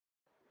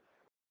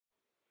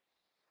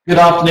Good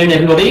afternoon,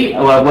 everybody.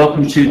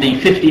 Welcome to the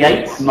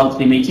 58th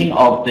monthly meeting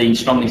of the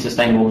Strongly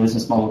Sustainable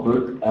Business Model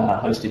Group,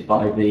 hosted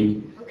by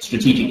the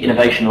Strategic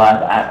Innovation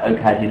Lab at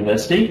OCAD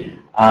University.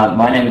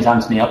 My name is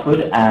Anthony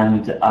Upwood,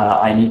 and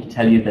I need to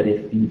tell you that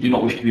if you do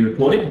not wish to be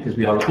recorded, because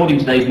we are recording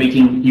today's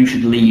meeting, you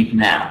should leave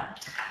now.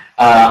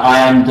 I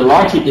am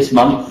delighted this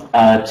month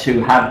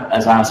to have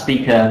as our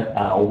speaker,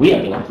 or we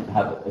are delighted to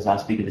have as our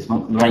speaker this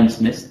month,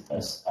 Volans-Smith,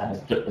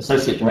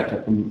 Associate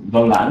Director from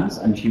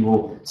Volans, and she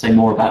will say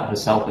more about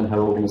herself and her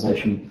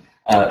organisation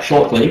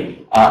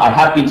shortly. I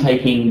have been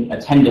taking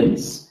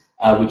attendance,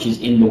 which is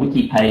in the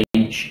wiki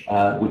page,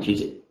 which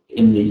is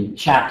in the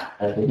chat.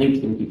 The link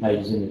to the wiki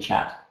page is in the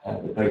chat,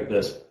 the very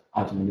first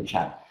item in the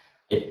chat.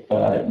 If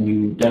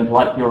you don't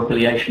like your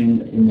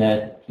affiliation in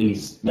there,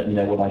 please let me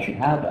know what I should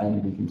have,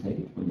 and we can take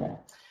it from there.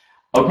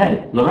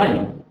 Okay,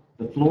 Lorraine,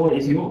 the floor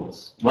is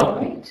yours.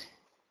 Welcome. Great.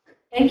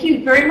 Thank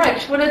you very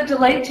much. What a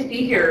delight to be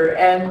here,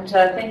 and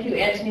thank you,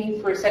 Anthony,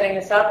 for setting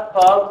this up.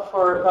 Bob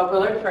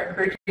Willard, for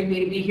encouraging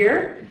me to be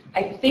here.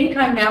 I think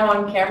I'm now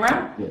on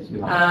camera. Yes,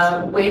 you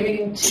are.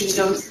 Waving to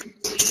those.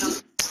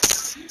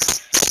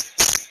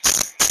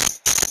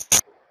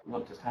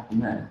 What just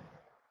happened there?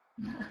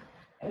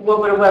 What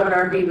would a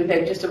webinar be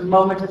without just a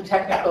moment of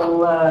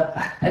technical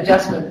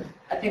adjustment?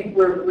 I think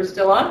we're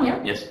still on,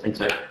 yeah? Yes, I think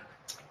so.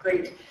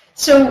 Great.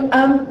 So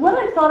what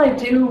I thought I'd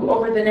do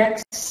over the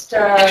next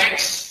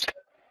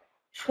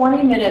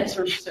 20 minutes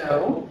or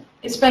so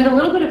is spend a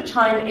little bit of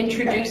time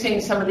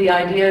introducing some of the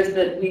ideas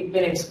that we've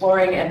been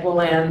exploring at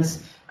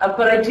Volans,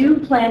 but I do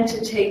plan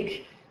to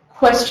take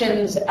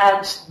questions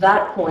at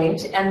that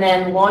point and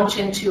then launch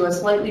into a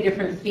slightly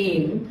different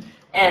theme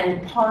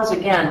and pause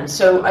again.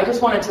 So I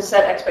just wanted to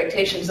set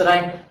expectations that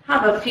I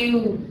have a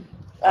few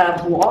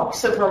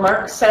blocks of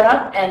remarks set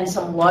up and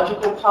some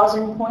logical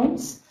pausing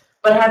points.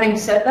 But having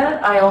said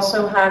that, I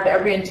also have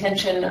every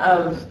intention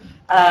of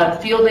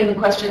fielding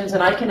questions,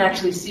 and I can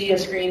actually see a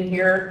screen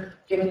here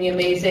given the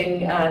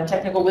amazing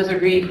technical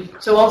wizardry.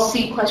 So I'll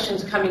see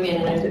questions coming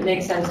in, and if it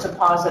makes sense to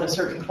pause at a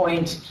certain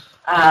point,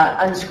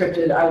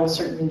 unscripted, I will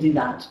certainly do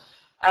that.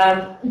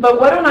 But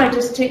why don't I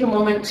just take a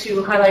moment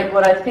to highlight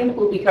what I think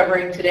we'll be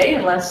covering today,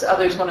 unless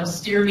others want to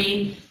steer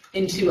me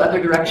into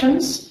other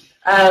directions.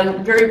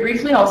 Very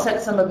briefly, I'll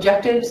set some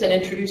objectives and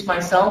introduce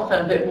myself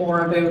and a bit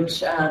more about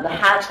the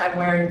hat I'm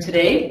wearing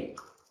today.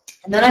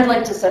 And then I'd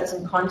like to set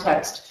some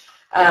context.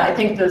 I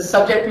think the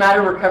subject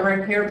matter we're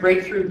covering here,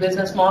 breakthrough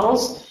business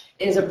models,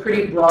 is a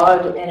pretty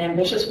broad and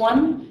ambitious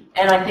one.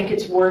 And I think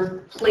it's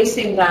worth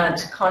placing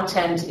that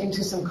content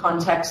into some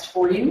context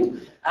for you.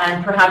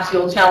 And perhaps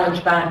you'll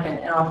challenge back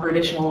and offer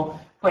additional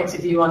points of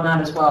view on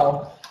that as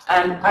well.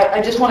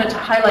 I just wanted to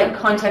highlight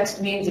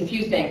context means a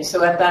few things.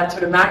 So at that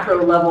sort of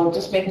macro level,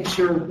 just making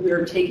sure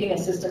we're taking a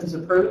systems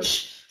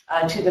approach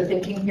to the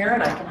thinking here,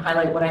 and I can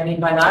highlight what I mean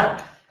by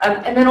that.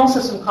 And then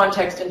also some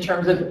context in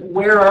terms of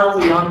where are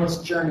we on this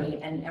journey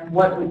and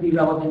what would be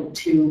relevant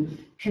to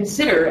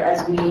consider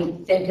as we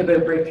think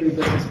about breakthrough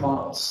business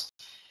models.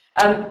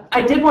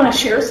 I did want to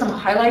share some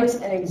highlights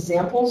and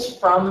examples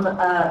from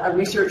a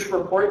research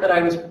report that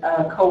I was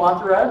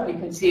co-author of. You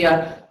can see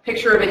a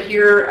picture of it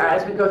here.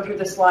 As we go through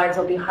the slides,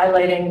 I'll be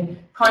highlighting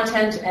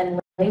content and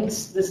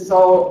links. This is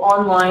all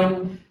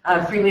online,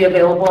 freely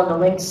available, and the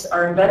links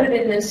are embedded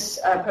in this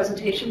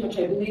presentation, which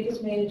I believe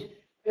is made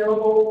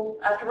available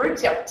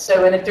afterwards. Yeah.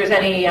 So, and if there's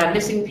any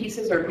missing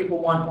pieces or if people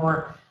want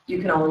more, you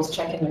can always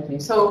check in with me.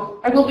 So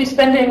I will be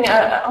spending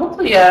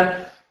hopefully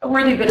a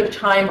worthy bit of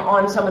time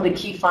on some of the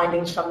key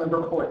findings from the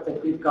report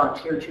that we've got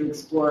here to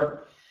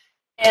explore.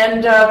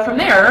 And from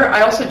there,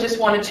 I also just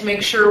wanted to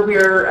make sure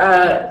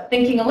we're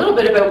thinking a little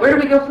bit about where do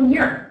we go from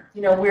here.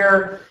 You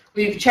know,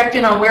 we've checked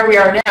in on where we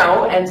are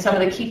now and some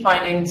of the key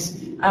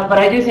findings, but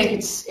I do think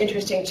it's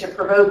interesting to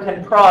provoke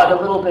and prod a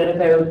little bit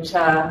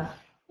about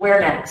where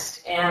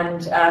next.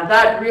 And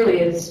that really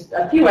is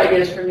a few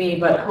ideas for me,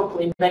 but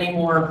hopefully many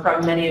more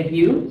from many of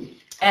you.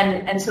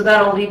 And so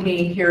that'll lead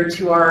me here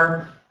to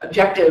our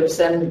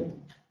objectives, and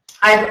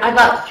I've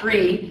got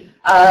three.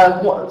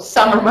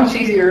 Some are much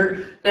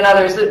easier than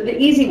others. The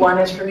easy one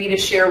is for me to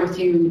share with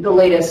you the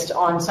latest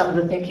on some of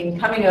the thinking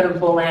coming out of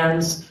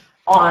Volans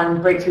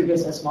on breakthrough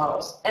business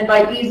models. And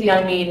by easy,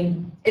 I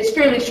mean it's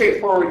fairly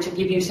straightforward to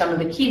give you some of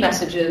the key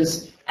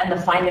messages and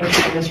the findings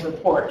from this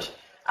report.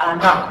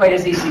 Not quite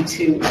as easy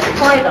to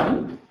apply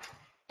them.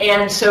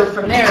 And so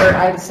from there,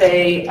 I'd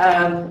say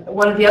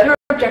one of the other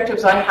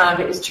objectives I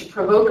have is to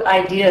provoke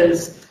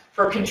ideas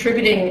for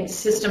contributing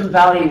system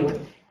value.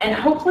 And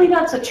hopefully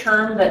that's a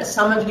term that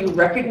some of you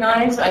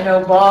recognize. I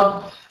know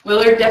Bob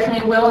Willard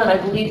definitely will, and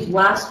I believe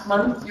last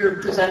month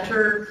your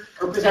presenter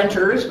or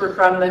presenters were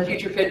from the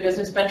Future Fit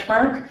Business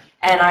Benchmark,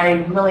 and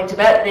I'm willing to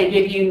bet they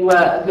gave you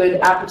a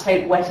good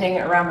appetite whetting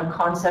around the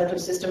concept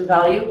of system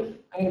value.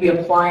 I'm going to be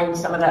applying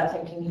some of that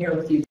thinking here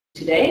with you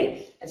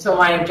today. And so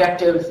my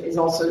objective is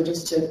also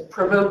just to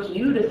provoke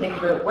you to think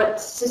about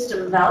what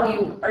system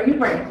value are you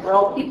bringing? We're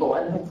all people,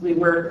 and hopefully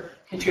we're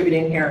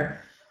contributing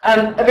here.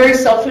 A very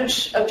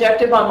selfish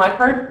objective on my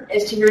part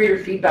is to hear your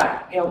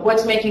feedback. You know,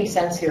 what's making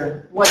sense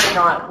here? What's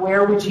not?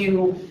 Where would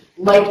you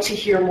like to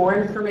hear more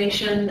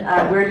information?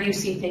 Where do you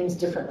see things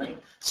differently?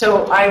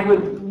 So I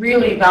would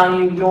really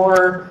value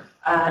your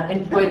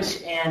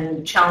input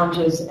and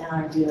challenges and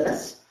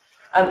ideas.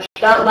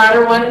 That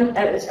latter one,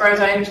 as far as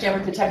I understand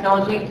with the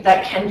technology,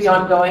 that can be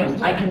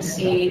ongoing. I can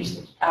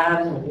see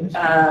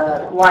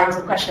lines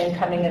of questioning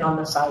coming in on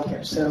the side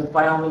here, so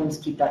by all means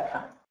keep that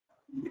coming.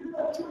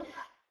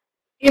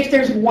 If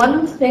there's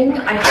one thing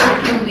I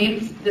hope you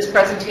leave this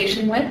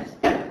presentation with,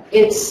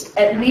 it's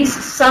at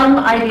least some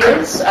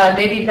ideas,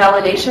 maybe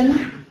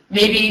validation,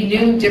 maybe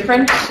new,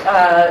 different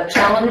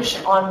challenge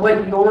on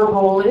what your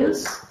role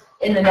is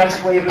in the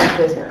next wave of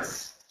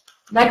business.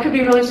 And that could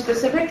be really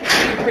specific, it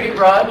could be pretty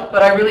broad,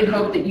 but I really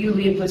hope that you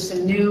leave with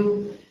some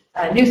new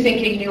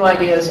thinking, new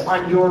ideas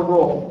on your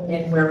role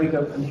in where we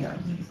go from here.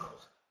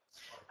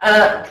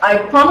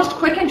 I promised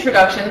quick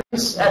introductions.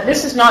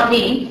 This is not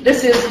me.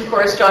 This is, of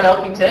course, John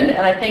Elkington, and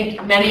I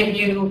think many of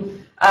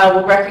you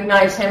will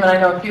recognize him, and I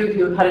know a few of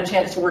you have had a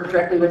chance to work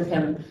directly with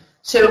him.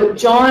 So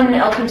John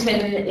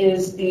Elkington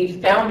is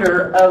the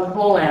founder of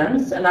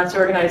Volans, and that's the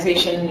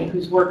organization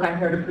whose work I'm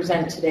here to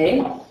present today.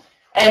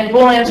 And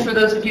Volans, for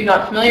those of you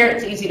not familiar,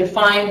 it's easy to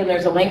find, and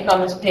there's a link on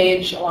this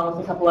page, along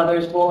with a couple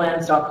others,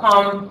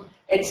 volans.com.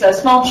 It's a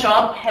small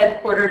shop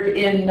headquartered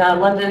in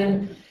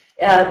London,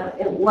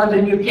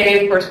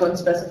 UK, of course one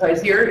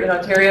specifies here in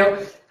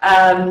Ontario,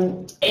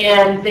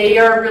 and they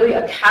are really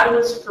a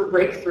catalyst for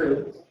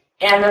breakthrough.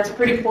 And that's a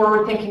pretty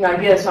forward-thinking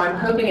idea, so I'm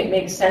hoping it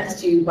makes sense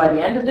to you by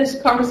the end of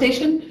this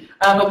conversation.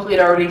 Hopefully it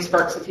already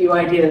sparks a few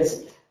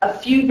ideas. A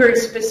few very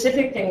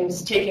specific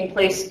things taking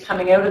place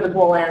coming out of the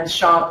Volans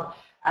shop.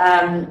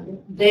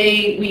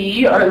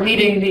 We are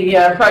leading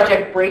the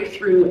Project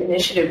Breakthru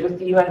initiative with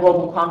the UN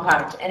Global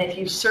Compact, and if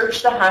you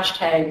search the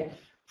hashtag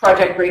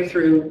Project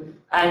Breakthru,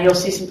 you'll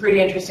see some pretty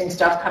interesting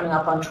stuff coming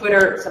up on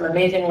Twitter, some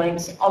amazing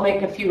links. I'll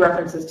make a few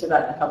references to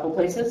that in a couple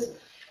places.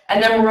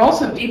 And then we're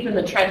also deep in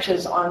the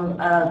trenches on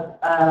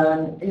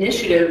an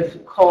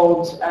initiative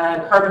called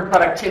Carbon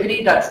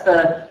Productivity. That's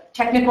the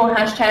technical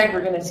hashtag.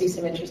 We're going to see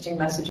some interesting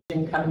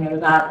messaging coming out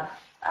of that.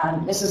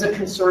 This is a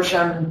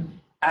consortium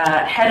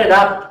headed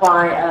up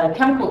by a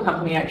chemical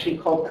company actually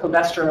called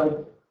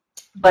Covestro,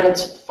 but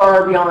it's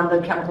far beyond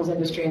the chemicals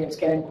industry and it's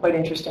getting quite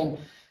interesting.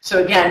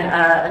 So again,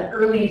 an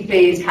early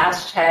phase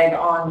hashtag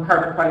on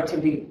carbon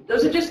productivity.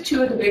 Those are just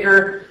two of the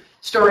bigger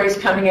stories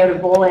coming out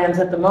of Volans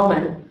at the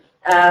moment.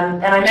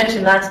 And I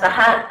mentioned that's the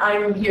hat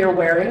I'm here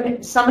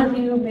wearing. Some of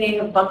you may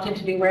have bumped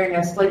into me wearing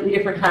a slightly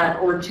different hat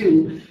or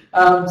two.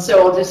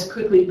 So I'll just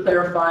quickly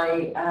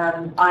clarify.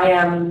 I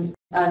am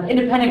an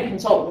independent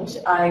consultant.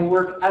 I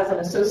work as an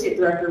associate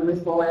director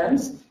with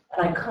Volans,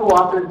 and I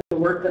co-authored the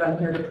work that I'm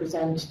here to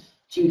present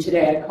to you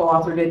today. I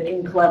co-authored it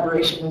in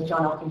collaboration with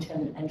John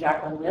Elkington and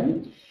Jacqueline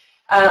Lim.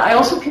 I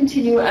also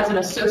continue as an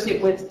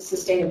associate with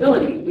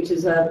Sustainability, which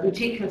is a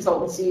boutique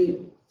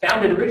consultancy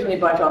founded originally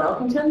by John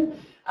Elkington,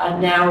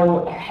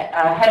 now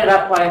headed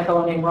up by a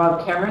fellow named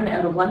Rob Cameron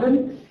out of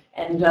London,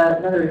 and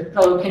another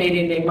fellow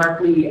Canadian named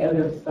Mark Lee out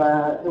of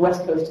the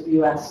west coast of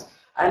the US.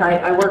 And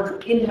I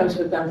worked in-house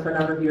with them for a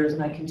number of years,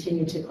 and I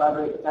continue to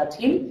collaborate with that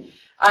team.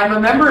 I'm a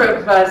member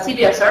of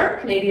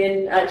CBSR,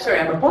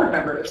 I'm a board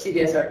member of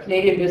CBSR,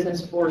 Canadian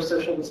Business for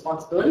Social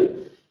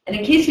Responsibility. And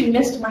in case you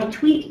missed my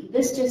tweet,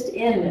 this just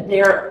in,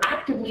 they're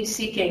actively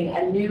seeking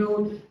a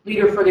new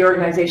leader for the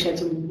organization.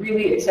 It's a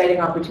really exciting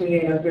opportunity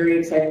and a very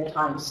exciting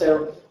time.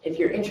 So if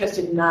you're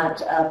interested in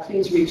that,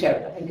 please reach out.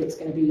 I think it's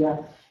going to be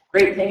a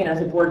great thing, and as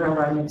a board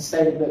member, I'm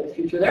excited about the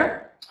future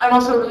there. I'm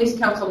also a release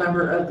council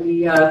member of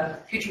the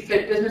Future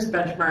Fit Business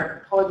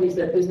Benchmark. Apologies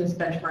that Business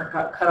Benchmark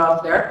got cut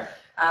off there.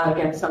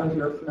 Again, some of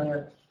you are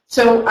familiar.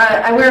 So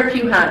I wear a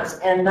few hats,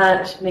 and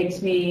that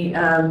makes me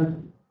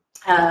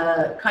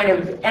kind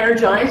of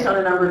energized on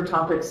a number of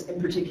topics, in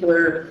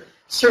particular,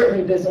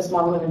 certainly business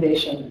model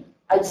innovation.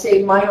 I'd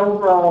say my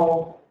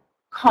overall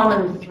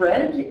common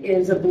thread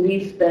is a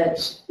belief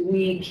that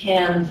we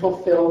can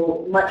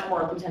fulfill much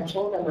more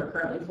potential than we're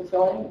currently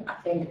fulfilling. I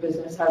think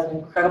business has an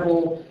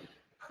incredible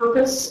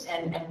purpose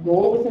and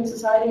role within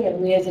society, and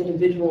we as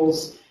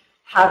individuals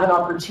have an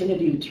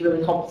opportunity to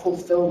really help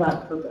fulfill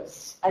that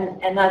purpose.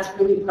 And that's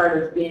really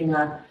part of being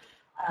a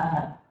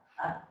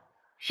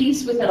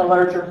piece within a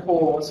larger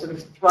whole, a sort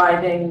of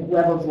thriving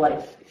web of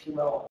life, if you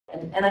will.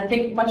 And I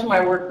think much of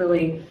my work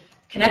really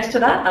connects to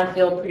that. I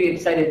feel pretty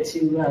excited to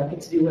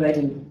get to do what I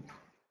do.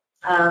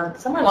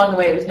 Somewhere along the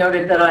way it was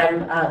noted that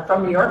I'm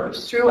from New York, which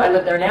is true. I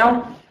live there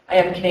now. I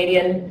am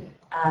Canadian,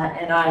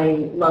 and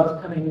I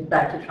love coming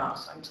back to Toronto,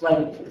 so I'm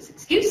delighted for this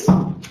excuse.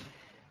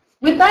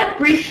 With that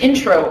brief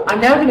intro,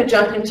 I'm now going to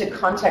jump into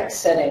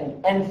context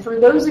setting. And for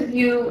those of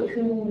you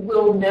who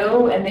will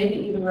know and maybe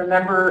even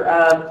remember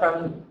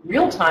from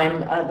real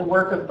time the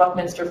work of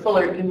Buckminster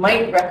Fuller, you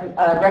might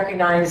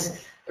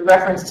recognize the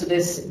reference to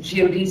this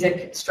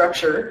geodesic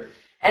structure.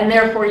 And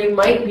therefore, you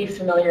might be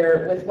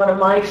familiar with one of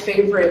my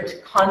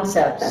favorite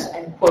concepts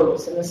and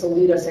quotes, and this will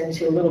lead us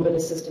into a little bit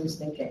of systems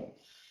thinking.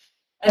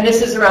 And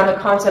this is around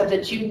the concept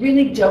that you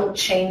really don't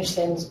change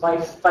things by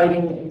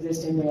fighting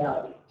existing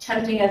reality.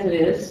 Tempting as it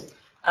is,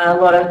 a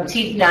lot of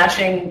teeth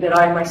gnashing that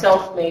I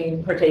myself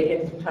may partake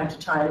in from time to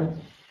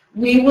time,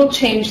 we will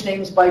change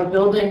things by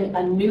building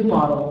a new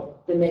model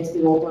that makes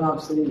the old one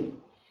obsolete.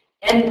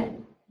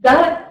 And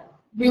that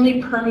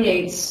really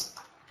permeates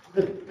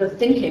the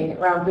thinking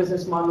around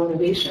business model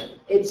innovation.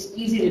 It's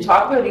easy to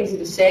talk about, easy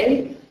to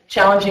say,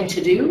 challenging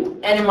to do,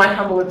 and in my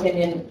humble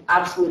opinion,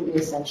 absolutely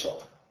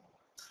essential.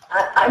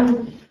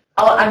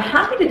 I'm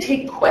happy to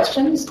take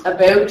questions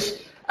about,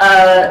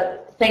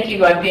 thank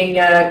you, I'm being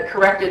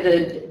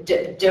corrected,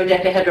 the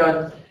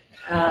dodecahedron.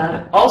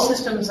 All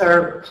systems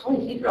are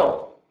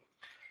polyhedral.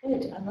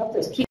 Good, I love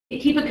this. Keep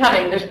it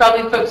coming. There's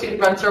probably folks who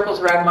run circles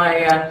around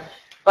my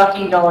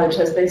Bucky knowledge,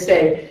 as they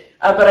say.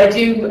 But I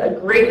do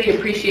greatly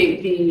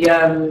appreciate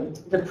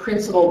the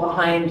principle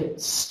behind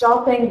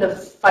stopping the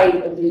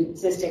fight of the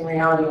existing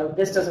reality of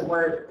this doesn't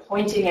work,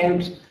 pointing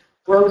out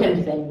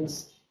broken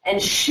things, and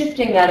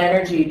shifting that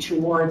energy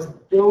towards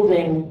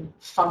building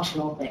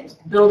functional things,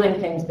 building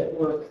things that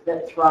work,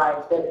 that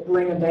thrive, that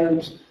bring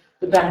about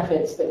the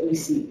benefits that we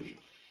seek.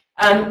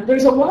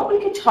 There's a lot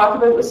we could talk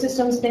about with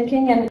systems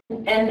thinking,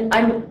 and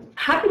I'm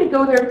happy to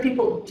go there if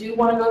people do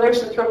want to go there,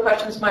 so throw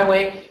questions my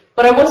way.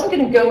 But I wasn't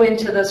going to go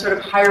into the sort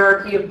of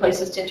hierarchy of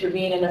places to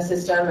intervene in a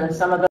system and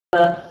some of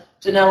the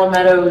Donella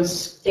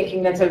Meadows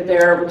thinking that's out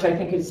there, which I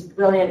think is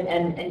brilliant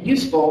and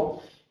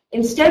useful.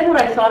 Instead, what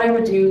I thought I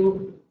would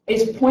do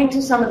is point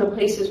to some of the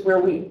places where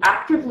we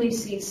actively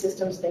see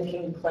systems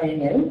thinking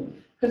playing out.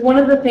 Because one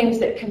of the things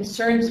that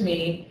concerns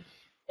me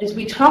is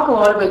we talk a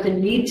lot about the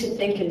need to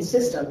think in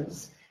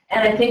systems,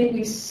 and I think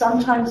we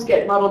sometimes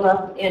get muddled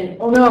up in,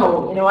 oh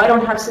no, I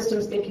don't have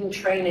systems thinking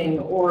training,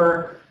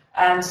 or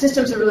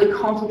systems are really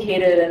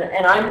complicated,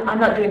 and I'm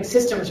not doing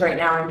systems right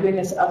now, I'm doing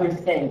this other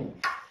thing.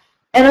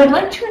 And I'd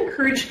like to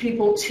encourage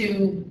people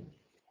to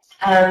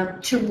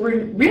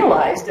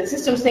realize that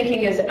systems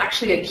thinking is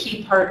actually a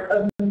key part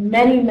of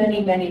many,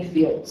 many, many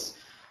fields.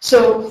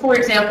 So, for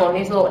example, and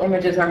these little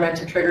images are meant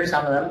to trigger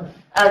some of them,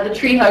 the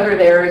tree hugger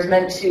there is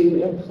meant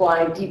to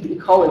imply deep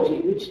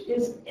ecology, which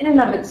is in and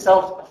of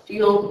itself a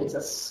field, it's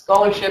a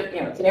scholarship,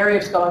 it's an area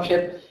of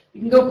scholarship.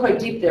 You can go quite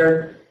deep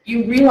there.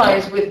 You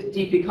realize with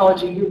deep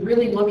ecology, you're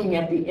really looking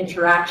at the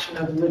interaction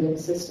of living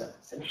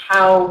systems and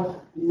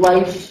how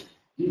life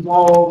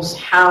evolves,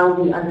 how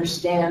we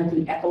understand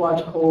the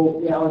ecological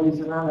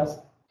realities around us.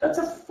 That's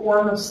a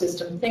form of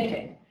system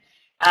thinking.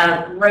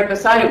 Right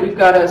beside it, we've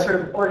got a sort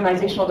of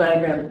organizational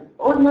diagram,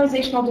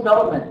 organizational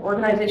development,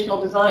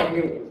 organizational design.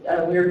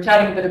 We were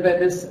chatting a bit about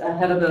this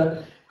ahead of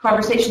the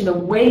conversation, the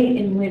way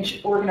in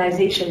which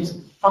organizations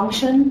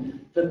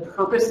function, the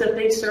purpose that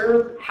they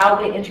serve, how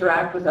they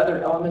interact with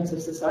other elements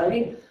of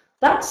society.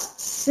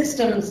 That's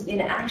systems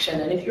in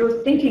action. And if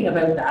you're thinking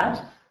about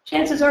that,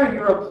 chances are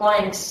you're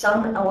applying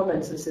some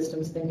elements of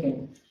systems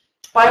thinking.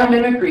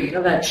 Biomimicry,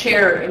 that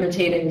chair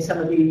imitating some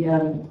of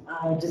the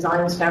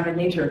designs found in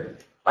nature.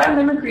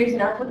 Biomimicry is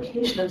an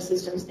application of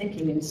systems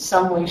thinking in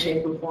some way,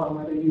 shape, or form,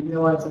 whether you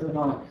realize it or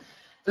not.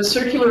 The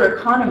circular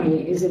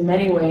economy is in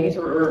many ways,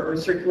 or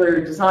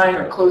circular design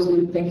or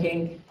closed-loop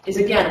thinking, is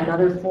again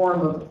another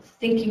form of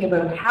thinking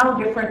about how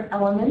different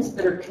elements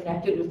that are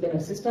connected within a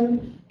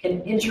system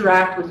can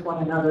interact with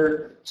one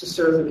another to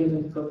serve a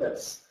given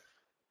purpose.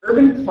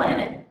 Urban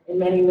planning, in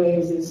many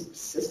ways, is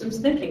systems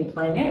thinking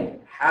playing out.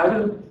 How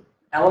do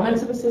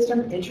elements of a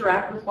system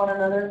interact with one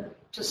another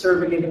to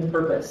serve a given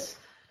purpose?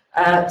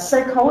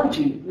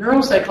 Psychology,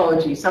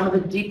 neuropsychology, some of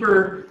the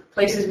deeper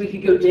places we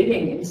could go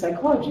digging in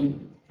psychology,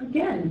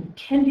 again,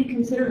 can be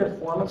considered a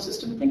form of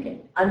system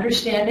thinking.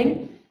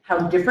 Understanding how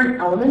different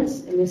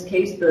elements, in this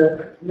case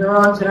the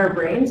neurons in our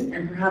brains,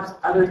 and perhaps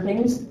other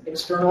things,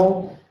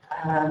 external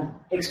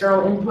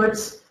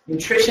inputs,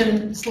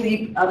 nutrition,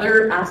 sleep,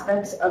 other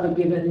aspects of a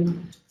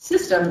given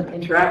system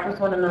interact with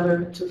one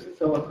another to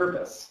fulfill a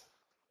purpose.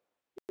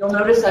 You'll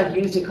notice I've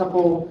used a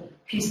couple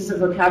pieces of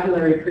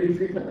vocabulary pretty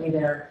frequently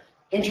there.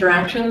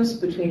 Interactions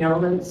between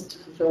elements to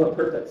fulfill a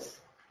purpose.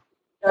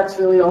 That's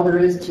really all there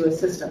is to a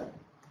system.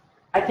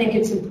 I think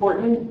it's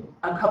important,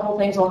 a couple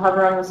things I'll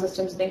hover on with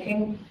systems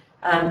thinking,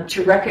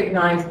 to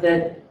recognize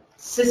that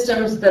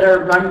systems that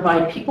are run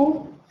by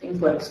people,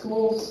 things like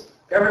schools,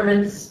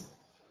 governments,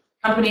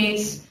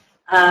 companies,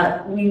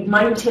 we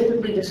might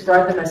typically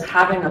describe them as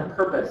having a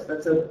purpose.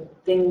 That's a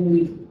thing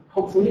we've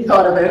hopefully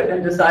thought about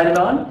and decided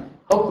on.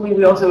 Hopefully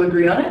we also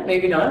agree on it,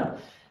 maybe not.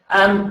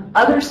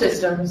 Other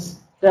systems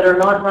that are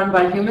not run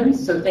by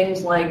humans, so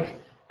things like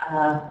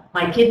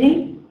my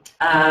kidney,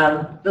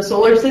 the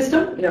solar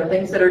system,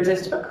 things that are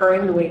just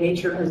occurring the way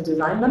nature has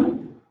designed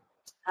them,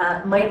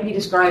 might be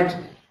described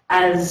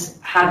as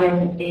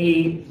having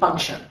a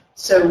function.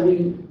 So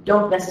we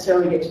don't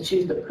necessarily get to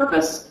choose the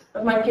purpose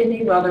of my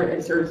kidney, rather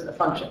it serves a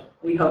function,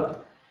 we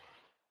hope.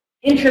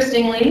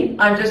 Interestingly,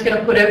 I'm just going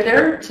to put out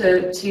there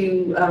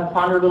to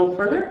ponder a little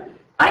further,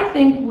 I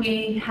think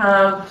we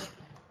have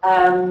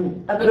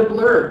a bit of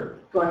blur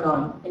going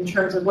on in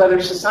terms of whether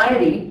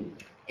society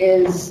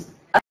is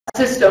a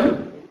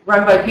system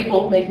run by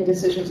people making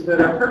decisions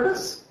about our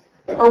purpose,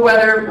 or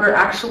whether we're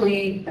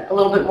actually a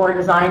little bit more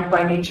designed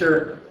by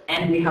nature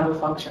and we have a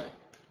function.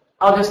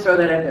 I'll just throw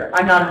that out there.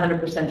 I'm not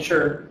 100%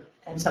 sure,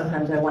 and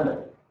sometimes I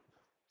wonder.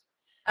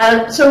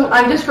 So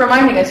I'm just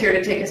reminding us here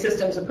to take a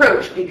systems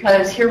approach,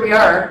 because here we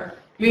are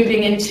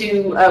moving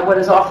into what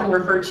is often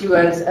referred to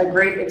as a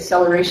great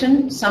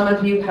acceleration. Some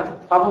of you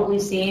have probably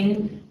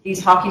seen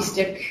these hockey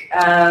stick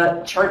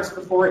charts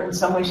before in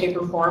some way, shape,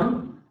 or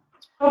form.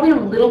 It's probably a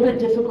little bit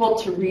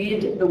difficult to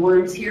read the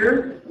words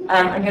here.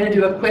 I'm going to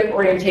do a quick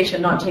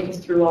orientation, not take us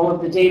through all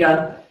of the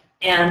data.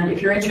 And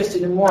if you're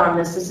interested in more on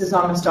this, this is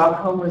on the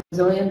Stockholm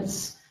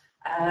Resilience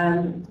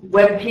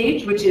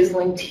webpage, which is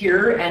linked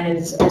here and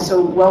is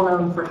also well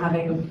known for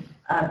having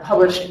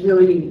published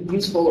really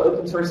useful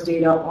open source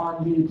data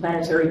on the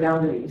planetary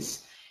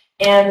boundaries.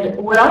 And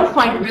what I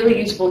find really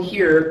useful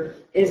here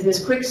is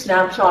this quick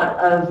snapshot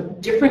of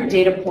different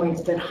data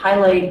points that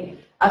highlight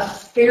a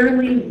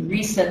fairly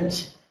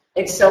recent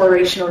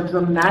acceleration or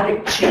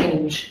dramatic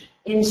change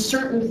in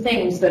certain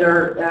things that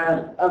are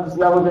of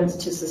relevance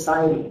to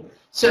society.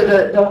 So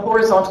the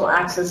horizontal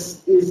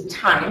axis is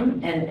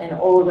time, and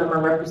all of them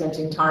are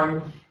representing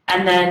time.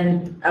 And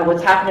then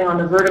what's happening on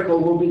the vertical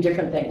will be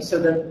different things. So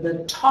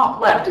the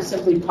top left is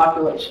simply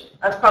population.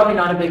 That's probably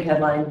not a big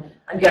headline.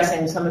 I'm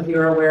guessing some of you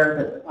are aware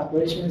that the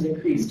population has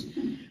increased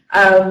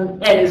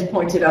and is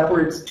pointed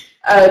upwards.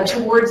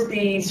 Towards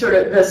the sort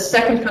of the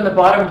second from the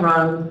bottom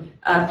rung,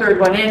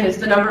 third one in, is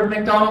the number of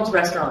McDonald's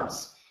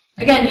restaurants.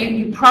 Again,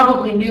 you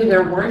probably knew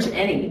there weren't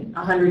any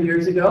 100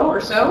 years ago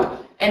or so,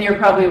 and you're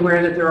probably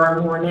aware that there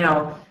are more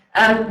now.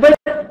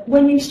 But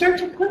when you start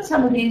to put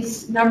some of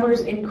these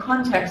numbers in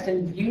context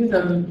and view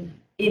them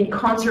in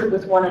concert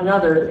with one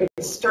another, it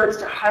starts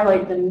to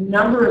highlight the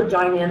number of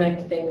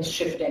dynamic things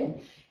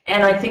shifting.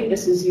 And I think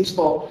this is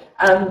useful.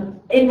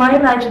 In my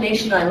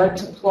imagination, I like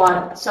to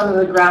plot some of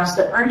the graphs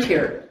that aren't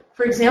here.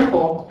 For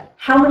example,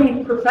 how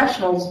many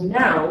professionals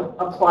now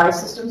apply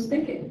systems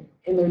thinking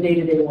in their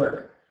day-to-day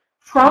work?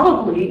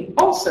 Probably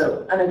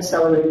also an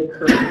accelerated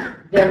curve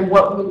than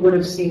what we would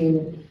have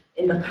seen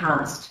in the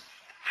past.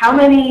 How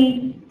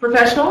many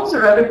professionals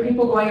or other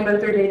people going about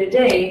their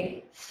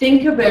day-to-day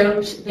think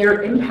about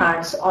their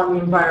impacts on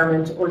the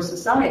environment or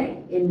society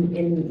in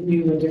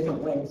new and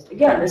different ways?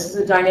 Again, this is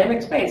a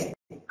dynamic space.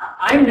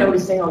 I'm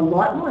noticing a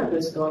lot more of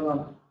this going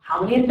on.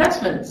 How many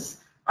investments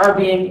are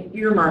being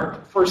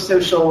earmarked for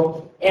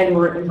social and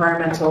or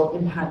environmental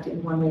impact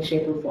in one way,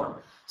 shape, or form?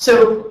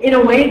 So in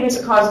a way,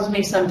 this causes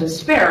me some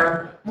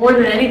despair. More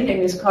than anything,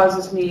 this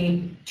causes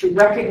me to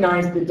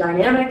recognize the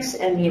dynamics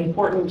and the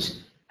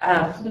important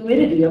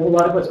fluidity of a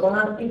lot of what's going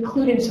on,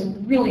 including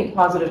some really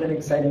positive and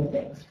exciting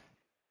things.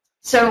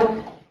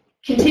 So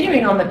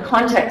continuing on the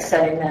context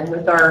setting then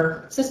with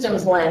our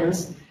systems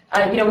lens,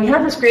 we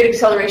have this great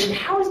acceleration.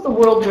 How is the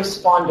world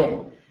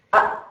responding?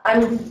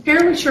 I'm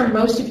fairly sure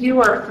most of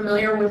you are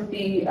familiar with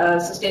the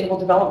Sustainable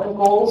Development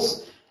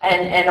Goals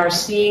and are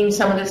seeing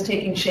some of this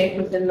taking shape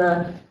within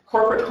the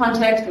corporate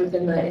context,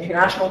 within the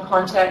international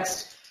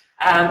context,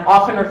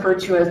 often referred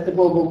to as the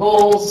global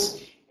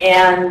goals.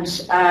 And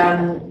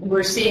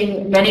we're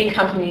seeing many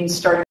companies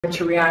starting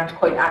to react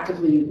quite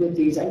actively with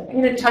these. I'm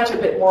going to touch a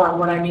bit more on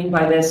what I mean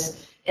by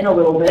this in a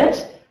little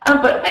bit.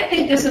 But I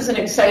think this is an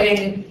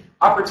exciting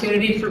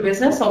opportunity for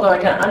business, although I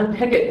can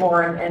unpick it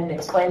more and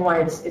explain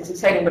why it's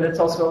exciting, but it's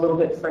also a little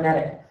bit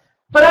frenetic.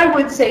 But I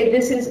would say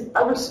this is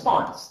a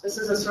response. This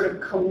is a sort of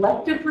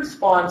collective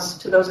response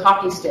to those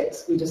hockey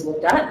sticks we just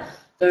looked at,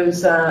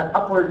 those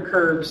upward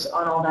curves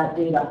on all that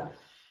data.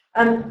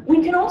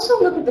 We can also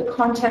look at the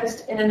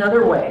context in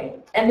another way.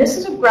 And this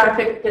is a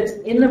graphic that's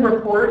in the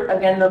report.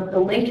 Again, the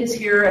link is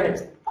here, and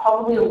it's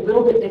probably a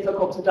little bit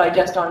difficult to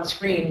digest on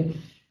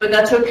screen. But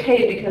that's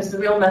okay, because the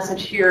real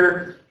message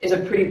here is a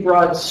pretty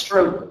broad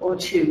stroke or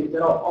two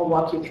that I'll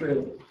walk you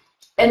through.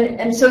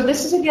 And so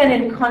this is, again,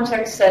 in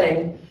context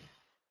setting.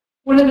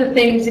 One of the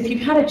things, if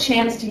you've had a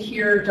chance to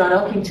hear John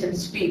Elkington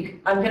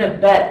speak, I'm going to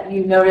bet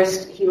you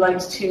noticed he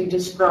likes to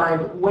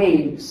describe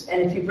waves.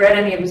 And if you've read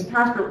any of his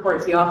past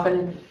reports, he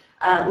often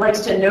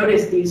likes to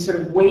notice these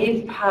sort of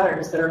wave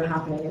patterns that are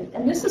happening.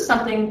 And this is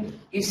something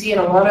you see in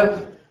a lot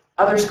of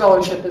other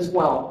scholarship as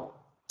well.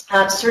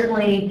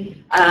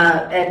 Certainly,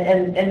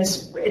 and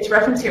it's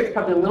referenced here, it's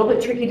probably a little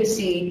bit tricky to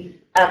see,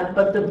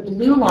 but the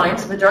blue line,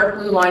 so the dark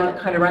blue line that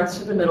kind of runs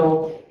through the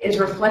middle, is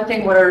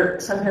reflecting what are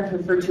sometimes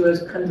referred to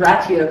as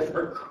kondrativ,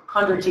 or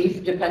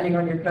kondrativ, depending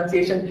on your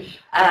pronunciation,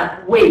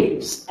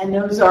 waves. And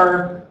those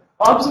are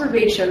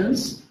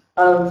observations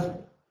of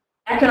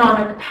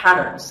economic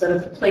patterns that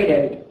have played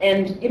out.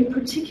 And in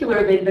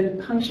particular, they've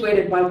been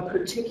punctuated by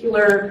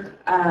particular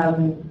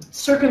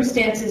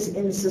circumstances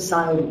in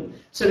society.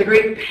 So the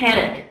Great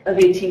Panic of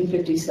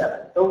 1857,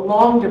 the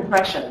Long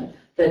Depression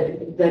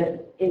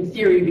that in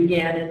theory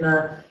began in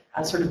the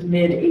sort of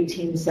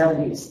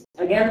mid-1870s.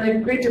 Again,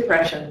 the Great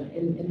Depression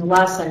in the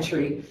last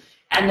century.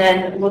 And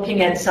then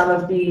looking at some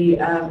of the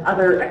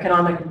other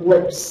economic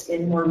blips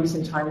in more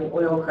recent time, the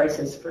oil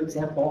crisis, for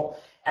example,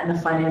 and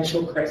the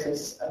financial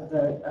crisis of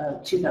the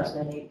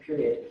 2008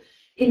 period.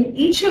 In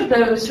each of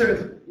those sort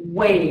of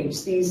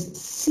waves, these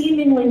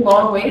seemingly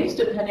long waves,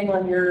 depending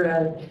on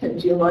your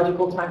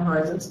geological time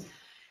horizons,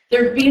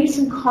 there have been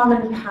some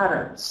common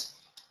patterns.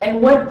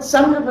 And what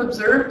some have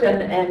observed,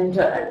 and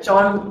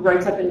John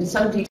writes up in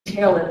some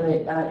detail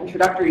in the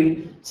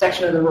introductory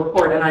section of the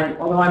report, and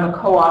although I'm a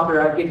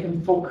co-author, I give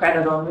him full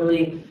credit on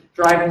really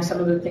driving some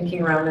of the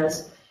thinking around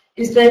this,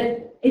 is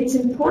that it's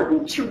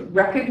important to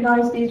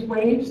recognize these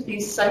waves,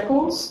 these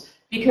cycles,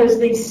 because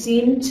they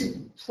seem to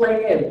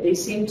play out, they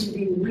seem to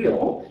be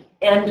real,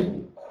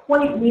 and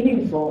quite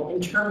meaningful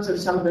in terms of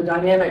some of the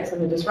dynamics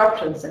and the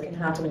disruptions that can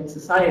happen in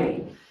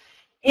society.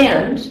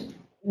 And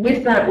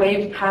with that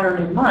wave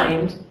pattern in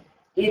mind,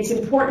 it's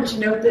important to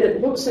note that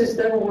it looks as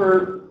though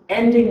we're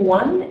ending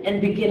one and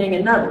beginning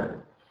another.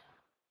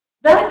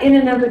 That in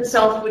and of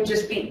itself would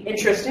just be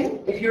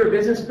interesting. If you're a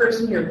business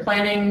person, you're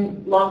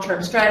planning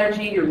long-term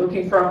strategy, you're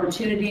looking for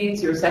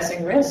opportunities, you're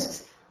assessing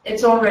risks,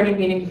 it's already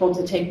meaningful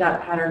to take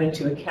that pattern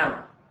into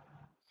account.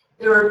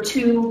 There are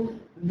two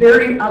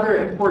very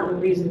other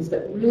important reasons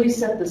that really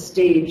set the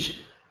stage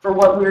for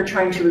what we're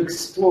trying to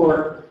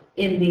explore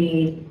in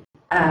the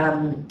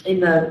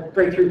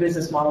Breakthru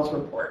Business Models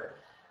report.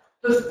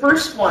 The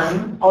first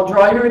one, I'll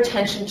draw your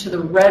attention to the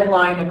red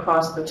line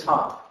across the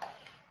top.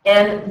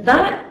 And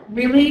that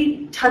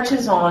really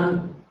touches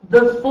on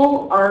the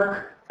full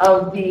arc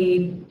of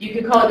the, you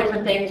can call it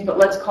different things, but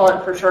let's call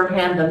it for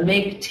shorthand, the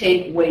make,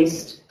 take,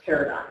 waste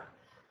paradigm.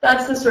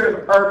 That's the sort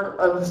of arc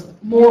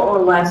of more or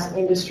less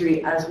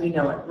industry as we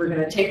know it. We're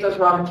going to take those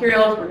raw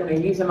materials, we're going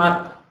to use them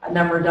up, and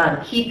then we're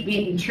done. Keep,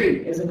 beat, and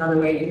treat is another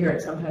way you hear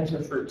it sometimes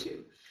referred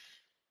to.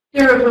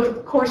 There have,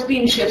 of course,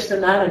 been shifts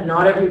in that, and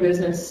not every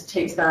business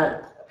takes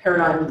that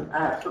paradigm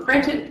for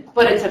granted,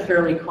 but it's a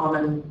fairly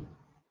common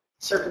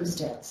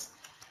circumstance.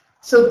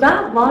 So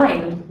that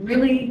line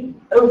really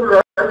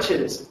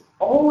overarches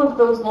all of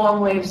those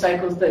long wave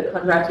cycles that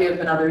Kondratiev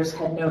and others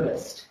had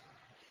noticed.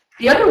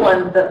 The other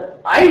one that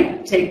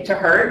I take to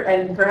heart,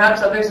 and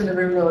perhaps others in the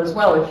room will as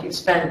well if you've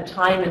spent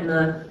time in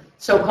the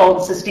so-called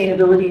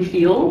sustainability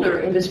field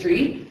or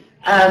industry,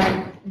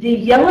 the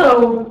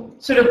yellow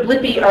sort of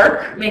blippy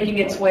arc making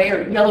its way,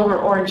 or yellow or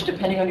orange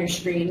depending on your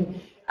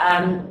screen,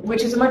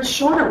 which is a much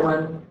shorter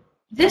one.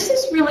 This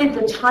is really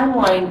the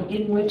timeline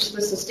in which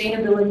the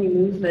sustainability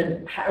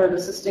movement, or the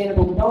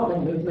sustainable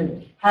development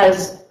movement,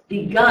 has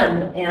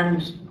begun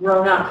and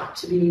grown up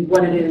to be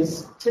what it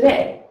is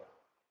today.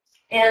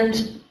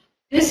 And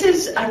this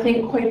is, I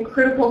think, quite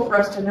critical for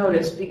us to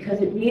notice because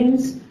it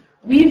means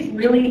we've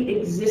really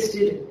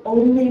existed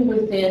only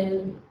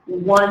within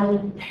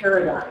one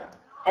paradigm.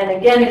 And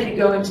again, if you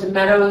go into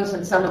Meadows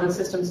and some of the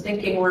systems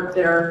thinking work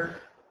there,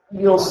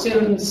 you'll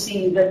soon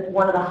see that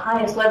one of the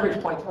highest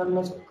leverage points, one of the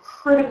most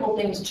critical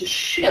things to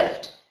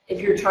shift if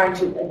you're trying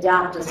to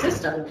adapt a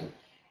system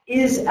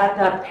is at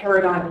that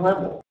paradigm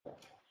level.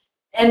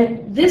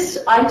 And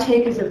this I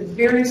take as a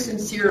very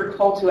sincere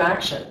call to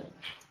action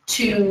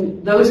to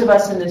those of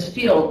us in this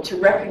field to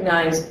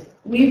recognize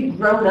we've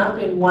grown up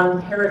in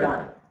one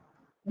paradigm.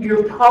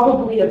 We're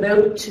probably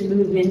about to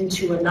move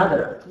into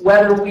another,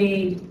 whether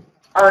we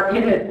are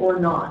in it or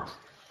not.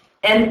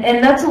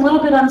 And that's a little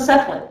bit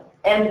unsettling.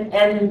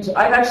 And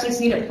I've actually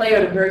seen it play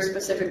out in very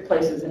specific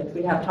places, and if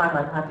we have time,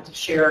 I'm happy to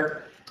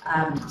share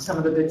some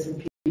of the bits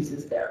and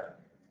pieces there.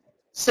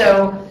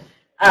 So,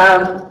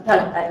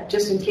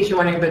 just in case you're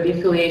wondering about the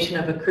affiliation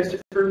of a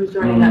Christopher who's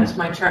joining, that's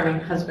my charming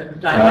husband,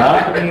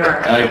 Diane, from New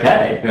York.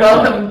 Okay.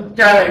 Welcome,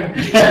 darling.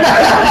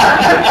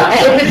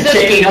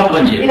 Checking up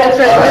on you. That's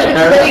right.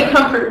 It's any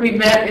comfort we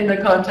met in the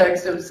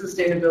context of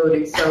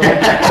sustainability. So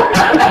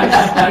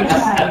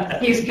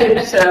he's good.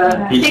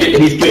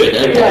 He's good.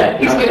 Okay. Yeah,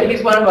 he's good.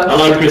 He's one of us.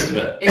 Hello,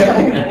 Christopher.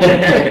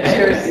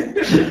 Cheers.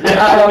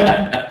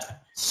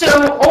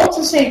 So all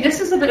to say, this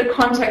is a bit of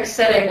context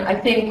setting. I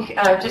think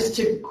just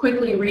to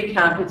quickly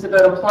recap, it's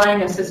about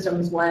applying a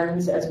systems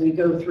lens as we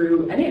go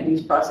through any of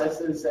these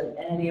processes and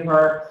any of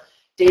our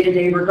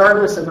day-to-day,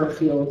 regardless of our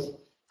field.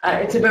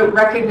 It's about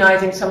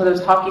recognizing some of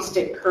those hockey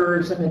stick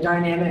curves and the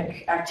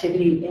dynamic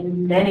activity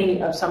in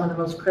many of some of the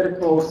most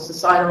critical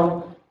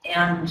societal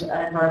and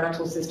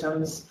environmental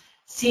systems,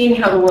 seeing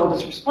how the world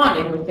is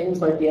responding with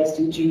things like the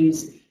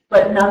SDGs,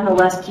 but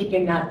nonetheless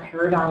keeping that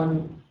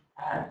paradigm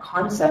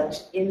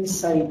concept in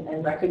sight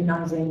and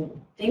recognizing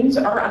things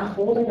are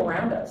unfolding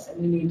around us, and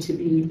we need to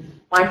be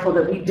mindful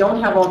that we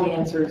don't have all the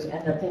answers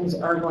and that things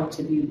are going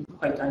to be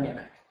quite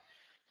dynamic.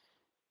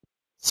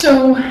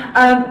 So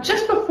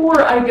just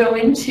before I go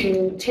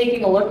into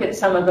taking a look at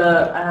some of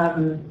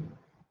the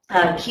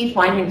key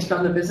findings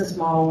from the business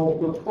model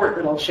report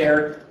that I'll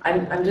share,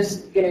 I'm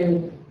just going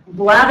to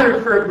blather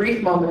for a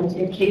brief moment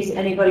in case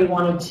anybody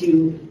wanted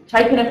to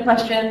type in a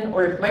question,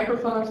 or if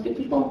microphones, do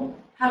people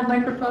have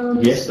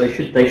microphones? Yes,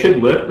 they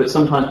should work, but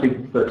sometimes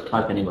people prefer to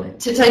type anyway.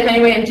 To type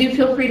anyway, and do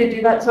feel free to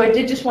do that. So I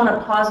did just want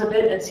to pause a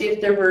bit and see if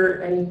there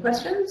were any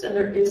questions, and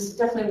there is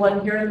definitely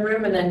one here in the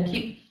room, and then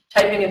keep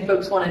typing if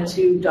folks wanted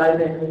to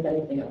dive in with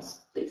anything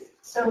else, please.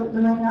 So,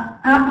 Lorena,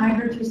 I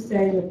heard you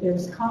say that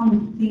there's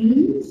common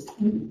themes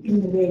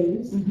in the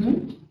waves,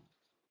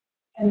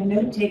 and the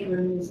note taker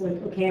is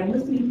like, okay, I'm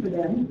listening for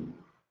them,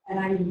 and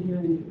I didn't hear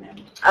anything from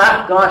them.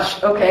 Ah,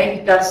 gosh,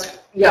 okay, that's,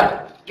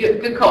 yeah,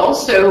 good call.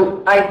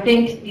 So I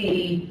think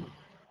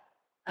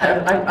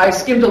I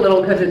skimmed a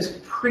little because it's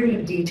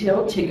pretty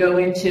detailed to go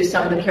into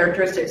some of the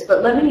characteristics,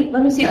 but let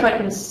me see if I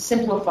can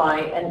simplify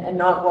and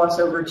not gloss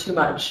over too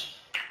much.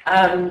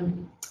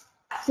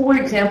 For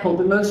example,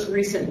 the most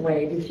recent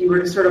wave, if you were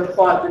to sort of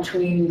plot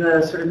between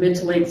the sort of mid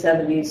to late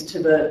 70s to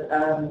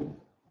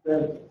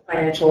the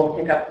financial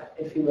hiccup,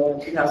 if you will,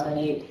 in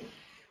 2008,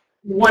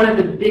 one of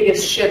the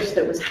biggest shifts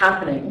that was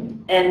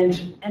happening,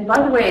 and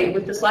by the way,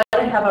 with the slide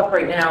I have up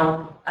right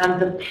now,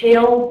 the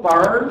pale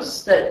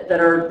bars that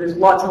are, there's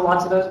lots and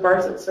lots of those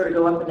bars that sort of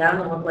go up and down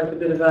and look like a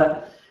bit of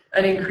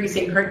an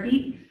increasing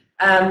heartbeat.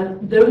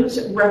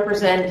 Those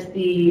represent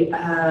the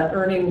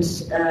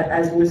earnings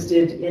as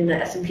listed in the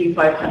S&P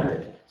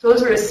 500. So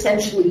those are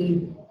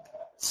essentially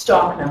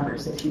stock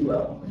numbers, if you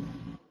will.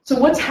 So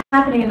what's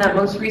happening in that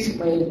most recent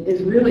wave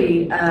is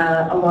really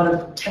a lot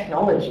of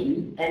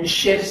technology and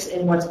shifts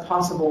in what's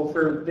possible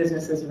for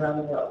businesses around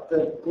the world.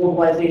 The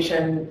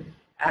globalization,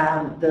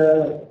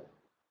 the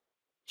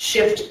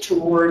shift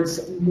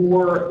towards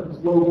more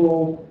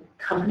global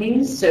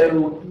companies,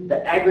 so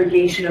the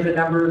aggregation of a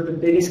number of the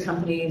biggest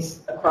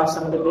companies across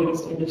some of the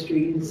biggest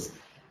industries.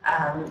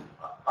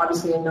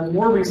 Obviously, in the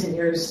more recent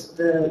years,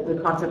 the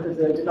concept of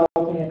the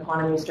developing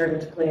economy is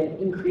starting to play an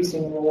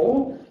increasing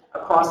role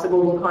across the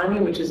global economy,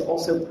 which is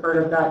also part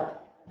of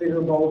that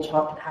bigger bulge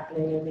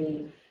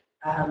happening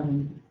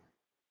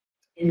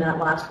in that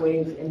last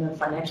wave in the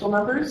financial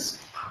numbers.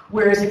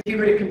 Whereas if you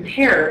were to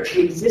compare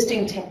the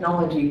existing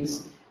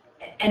technologies,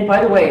 and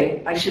by the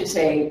way, I should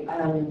say,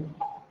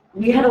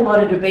 we had a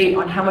lot of debate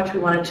on how much we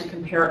wanted to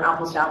compare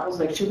apples to apples.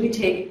 Like, should we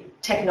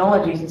take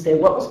technologies and say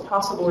what was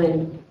possible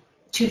in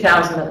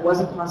 2000 that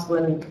wasn't possible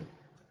in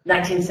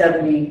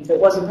 1970, that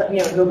wasn't,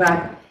 go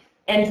back.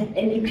 And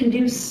you can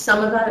do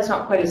some of that. It's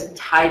not quite as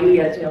tidy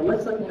as,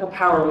 let's look at how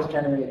power was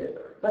generated,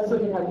 or let's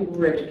look at how people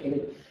were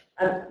educated.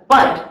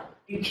 But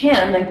you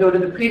can then go to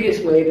the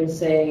previous wave and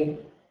say,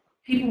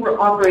 people were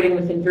operating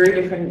within very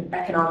different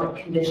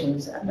economic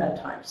conditions at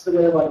that time. So the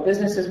way a lot of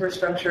businesses were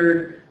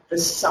structured, the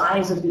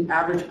size of the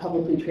average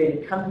publicly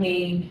traded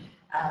company,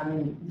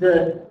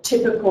 the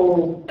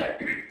typical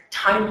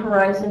time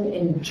horizon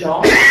in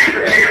jobs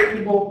for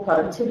people,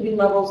 productivity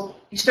levels.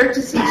 You start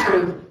to see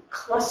sort of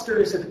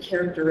clusters of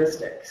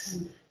characteristics.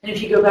 And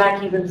if you go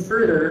back even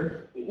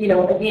further,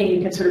 again,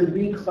 you can sort of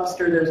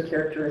recluster those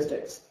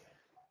characteristics.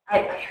 I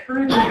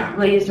hurriedly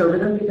glazed over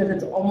them because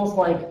it's almost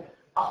like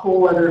a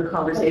whole other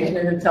conversation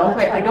in itself.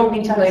 I don't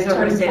mean to glaze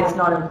over to say it's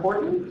not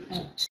important.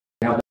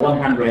 We have one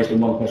hand raised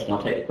and one question.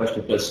 I'll take the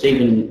question first.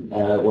 Stephen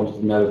wanted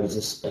to know if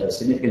there's a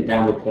significant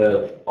downward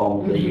curve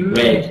on the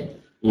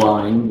red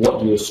line. What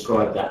do you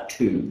ascribe that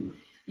to?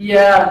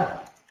 Yeah,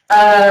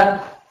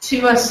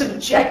 to a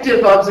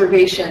subjective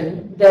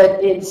observation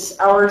that it's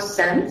our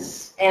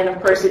sense, and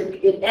of course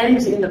it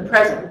ends in the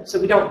present, so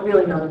we don't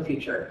really know the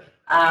future,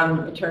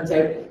 it turns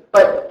out,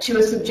 but to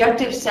a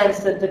subjective sense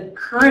that the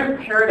current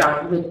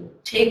paradigm, the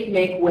take,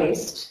 make,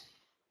 waste,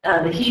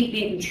 the heat,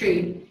 beat, and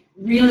treat,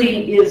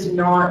 really is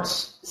not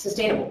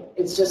sustainable.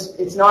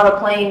 It's not a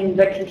plane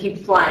that can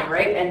keep flying,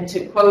 right? And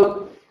to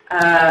quote,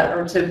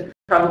 or to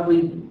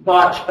probably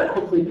botch, but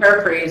hopefully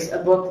paraphrase, a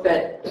book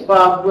that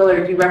Bob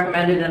Willard, you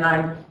recommended, and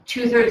I'm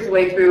 2/3 the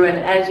way through, and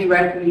as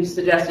you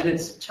suggested,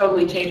 it's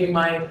totally changing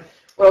my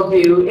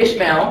worldview,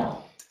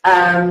 Ishmael,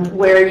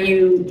 where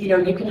you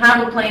can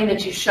have a plane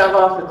that you shove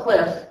off a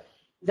cliff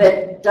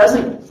that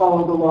doesn't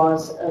follow the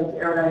laws of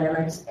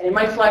aerodynamics, and it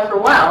might fly for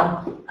a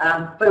while,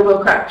 but it will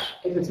crash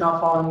if it's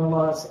not following the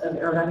laws of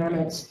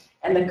aerodynamics.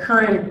 And the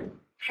current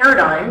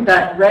paradigm,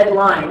 that red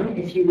line,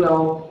 if you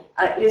will,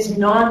 is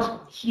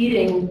not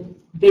heeding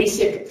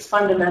basic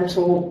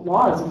fundamental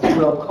laws, if you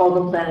will. Call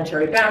them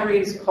planetary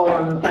boundaries, call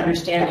them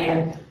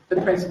understanding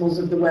the principles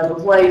of the web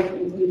of life.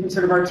 You can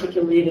sort of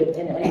articulate it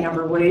in any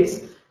number of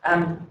ways.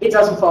 It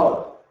doesn't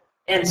follow.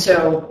 And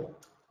so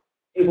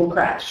it will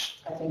crash,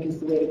 I think is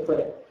the way to put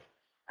it.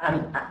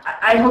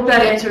 I hope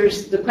that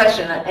answers the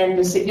question, and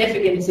the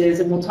significance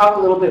is, and we'll talk a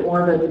little bit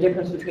more about the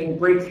difference between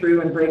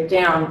breakthrough and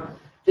breakdown.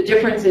 The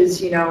difference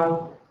is,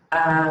 or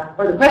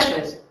the question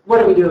is, what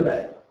do we do about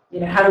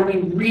it? How do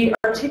we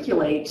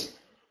re-articulate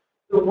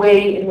the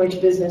way in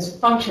which business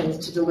functions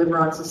to deliver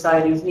on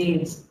society's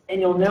needs? And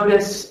you'll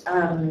notice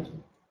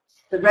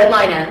the red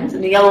line ends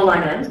and the yellow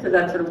line ends, because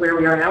that's sort of where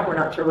we are now. We're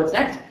not sure what's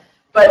next.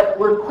 But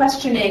we're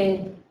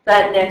questioning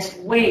that next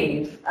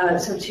wave.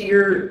 So to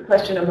your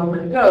question a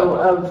moment ago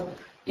of,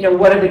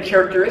 what are the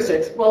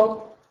characteristics?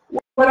 Well,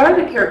 what are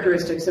the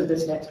characteristics of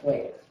this next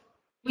wave?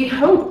 We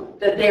hope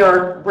that they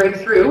are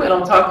breakthrough, and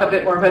I'll talk a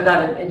bit more about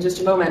that in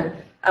just a moment.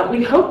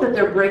 We hope that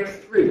they're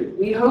breakthrough.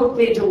 We hope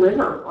they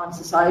deliver on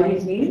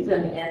society's needs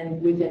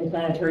and within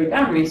planetary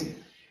boundaries.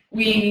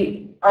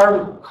 We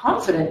are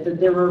confident that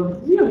there are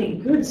really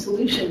good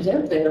solutions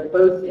out there,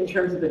 both in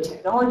terms of the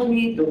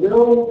technology, the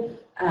will,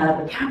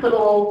 the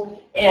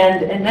capital,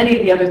 and many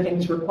of the other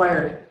things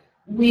required.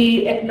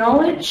 We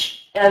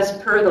acknowledge as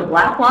per the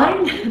black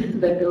line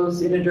that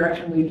goes in a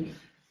direction we'd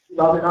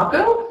rather not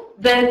go,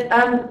 then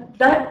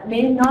that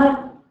may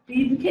not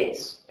be the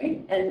case,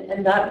 right?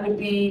 And that would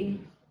be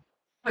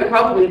quite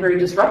probably a very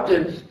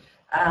disruptive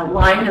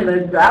line in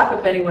the graph,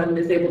 if anyone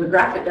is able to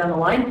graph it down the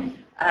line,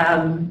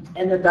 and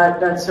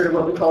that's sort of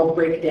what we call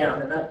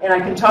breakdown. And I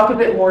can talk a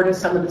bit more to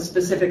some of the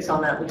specifics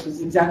on that, which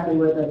is exactly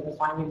where the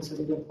findings of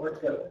the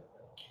report go.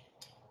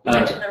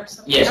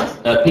 Yes,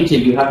 Peter,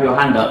 you have your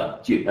hand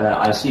up.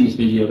 I assume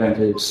you're going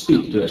to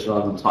speak to us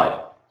rather than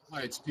type.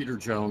 Hi, it's Peter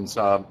Jones.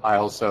 I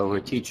also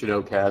teach at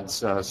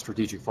OCAD's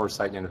Strategic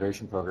Foresight and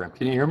Innovation Program.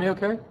 Can you hear me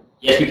okay?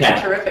 Yes, we can.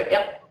 Terrific,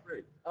 yep.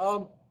 Great.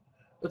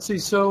 Let's see,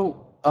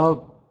 so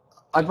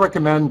I'd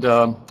recommend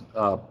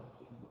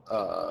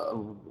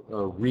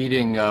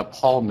reading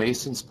Paul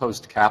Mason's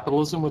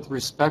Post-Capitalism with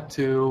respect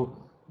to,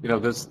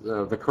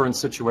 the current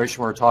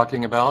situation we're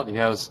talking about. He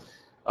has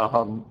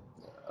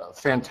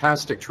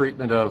fantastic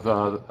treatment of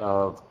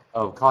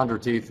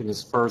Condorcet in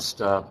his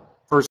first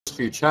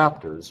few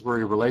chapters, where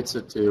he relates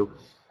it to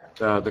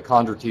the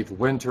Condorcet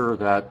winter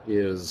that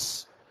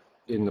is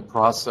in the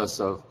process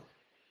of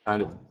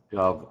kind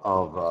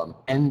of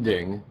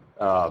ending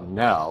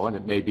now, and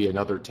it may be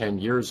another 10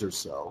 years or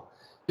so.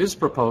 His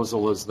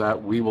proposal is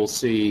that we will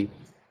see,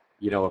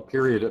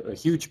 a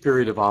huge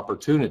period of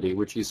opportunity,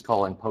 which he's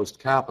calling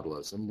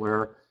post-capitalism,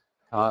 where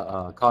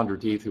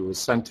Condorcet, who was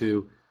sent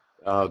to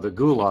the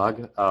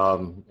Gulag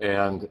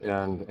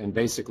and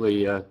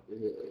basically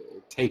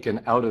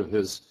taken out of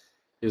his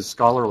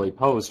scholarly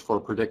post for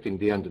predicting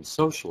the end of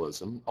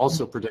socialism,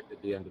 also predicted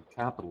the end of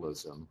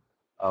capitalism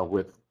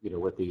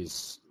with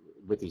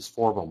these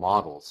formal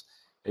models.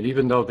 And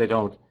even though they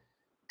don't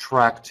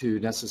track to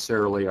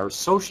necessarily our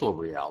social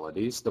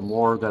realities, the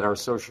more that our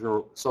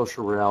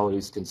social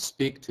realities can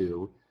speak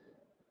to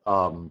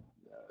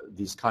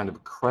these kind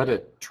of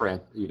credit,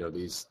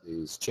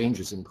 these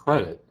changes in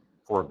credit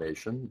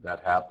formation that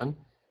happen.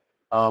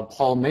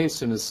 Paul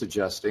Mason is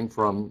suggesting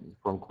from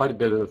quite a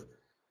bit of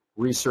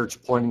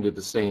research pointing to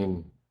the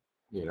same,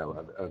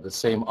 the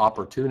same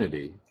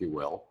opportunity, if you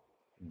will,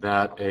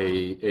 that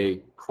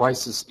a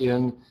crisis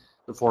in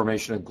the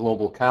formation of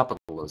global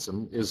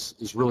capitalism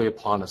is really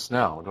upon us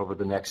now, and over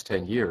the next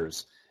 10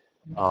 years,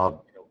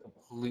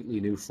 completely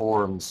new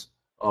forms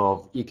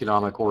of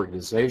economic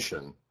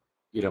organization,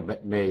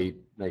 may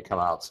come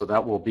out. So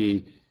that will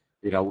be,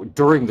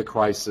 during the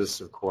crisis,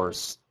 of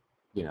course,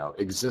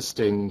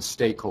 existing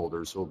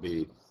stakeholders will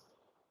be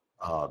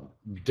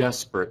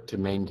desperate to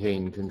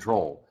maintain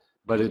control.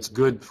 But it's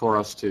good for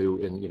us to,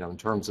 in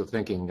terms of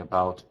thinking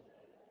about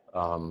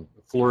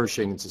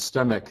flourishing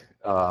systemic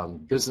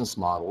business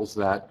models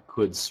that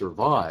could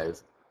survive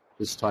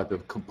this type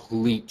of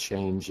complete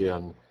change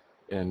in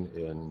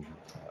economic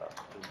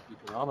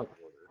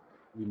order.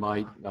 We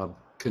might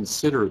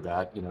consider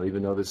that,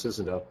 even though this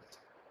isn't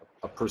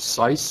a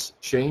precise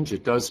change,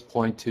 it does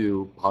point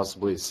to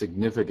possibly a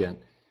significant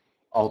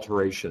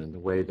alteration in the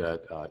way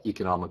that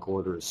economic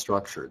order is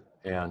structured.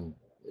 And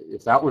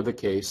if that were the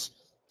case,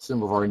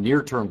 some of our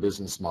near-term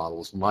business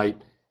models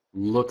might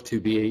look to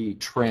be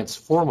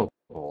transformable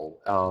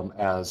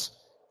as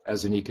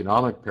an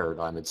economic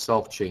paradigm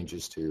itself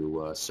changes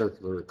to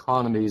circular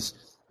economies,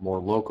 more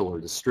local or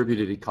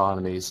distributed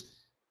economies,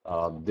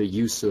 the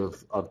use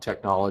of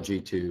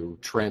technology to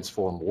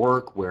transform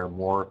work, where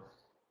more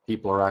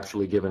people are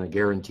actually given a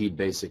guaranteed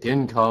basic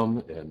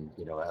income, and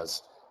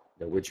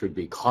which would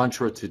be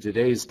contra to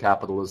today's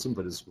capitalism,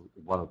 but is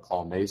one of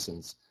Paul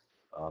Mason's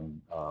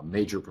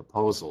major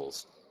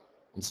proposals.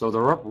 And so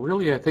there are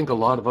really, I think, a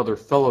lot of other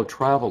fellow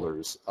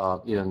travelers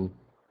in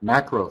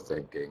macro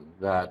thinking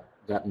that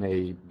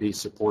may be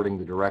supporting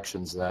the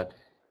directions that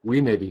we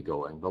may be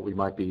going, but we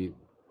might be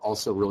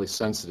also really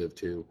sensitive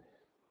to,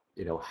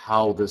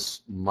 how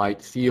this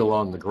might feel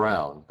on the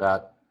ground,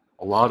 that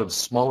a lot of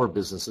smaller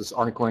businesses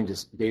aren't going to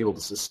be able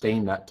to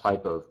sustain that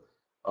type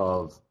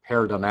of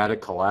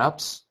paradigmatic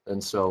collapse.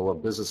 And so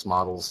business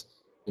models,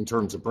 in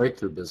terms of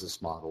breakthrough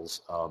business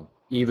models,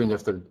 even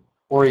if they're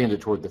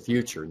oriented toward the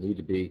future, need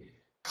to be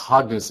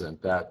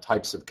cognizant that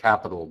types of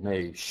capital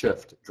may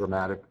shift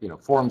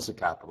forms of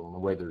capital and the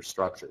way they're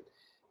structured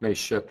may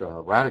shift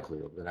radically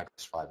over the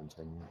next 5 and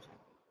 10 years.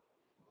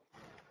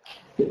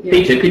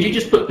 Peter, could you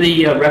just put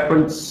the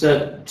reference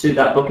to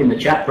that book in the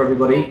chat for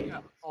everybody? Yeah,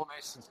 Paul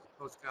Mason's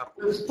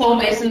Post-Capitalism. It was Paul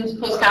Mason's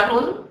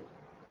Post-Capitalism?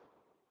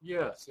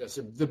 Yes,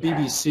 the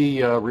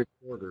BBC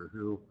reporter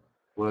who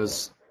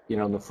was,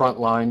 in the front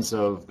lines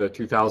of the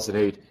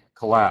 2008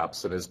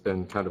 collapse and has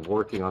been kind of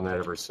working on that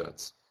ever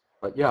since.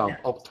 But yeah,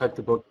 I'll type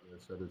the book in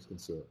so others can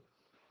see it.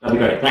 That'd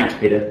be great. Thanks,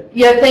 Peter.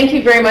 Yeah, thank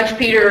you very much,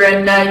 Peter.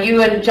 And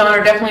you and John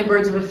are definitely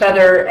birds of a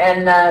feather.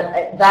 And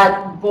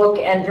that book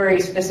and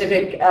very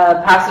specific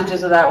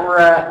passages of that were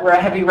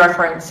a heavy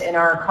reference in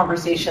our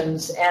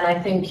conversations. And I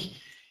think,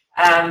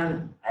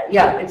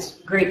 yeah, it's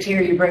great to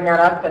hear you bring that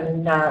up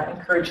and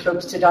encourage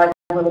folks to dive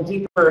a little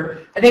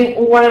deeper. I think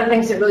one of the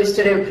things that really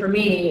stood out for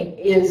me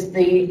is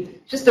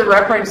just the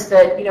reference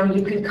that, you know,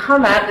 you can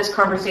come at this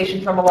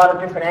conversation from a lot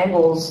of different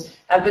angles,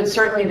 but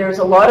certainly there's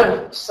a lot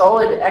of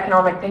solid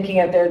economic thinking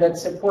out there that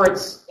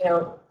supports, you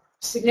know,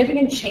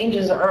 significant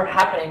changes are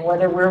happening,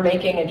 whether we're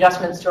making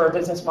adjustments to our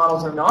business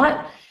models or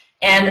not.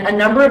 And a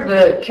number of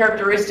the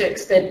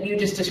characteristics that you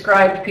just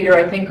described, Peter,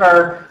 I think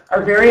are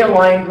very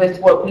aligned with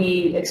what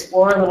we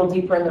explore a little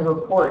deeper in the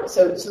report.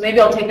 So maybe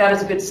I'll take that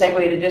as a good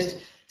segue to just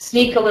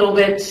sneak a little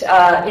bit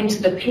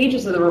into the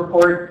pages of the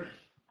report.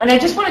 And I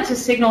just wanted to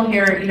signal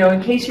here, you know,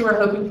 in case you were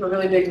hoping for a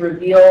really big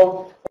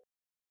reveal,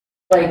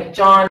 like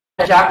John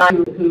and Jack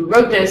who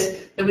wrote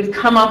this, that we've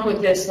come up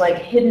with this like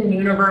hidden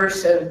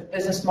universe of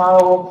business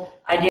model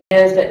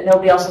ideas that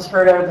nobody else has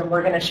heard of, and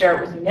we're going to share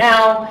it with you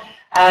now.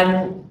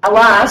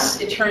 Alas,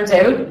 it turns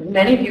out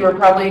many of you are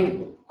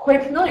probably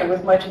quite familiar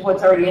with much of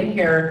what's already in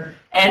here.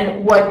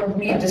 And what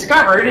we've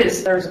discovered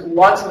is there's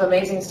lots of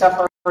amazing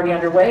stuff already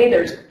underway.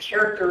 There's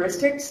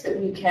characteristics that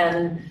we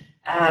can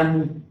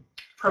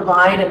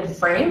provide and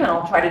frame, and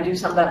I'll try to do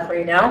some of that for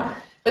you now.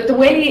 But the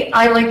way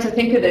I like to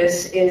think of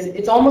this is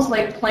it's almost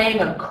like playing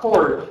a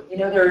chord. You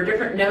know, there are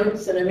different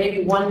notes, and there may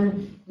be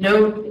one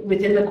note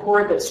within the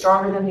chord that's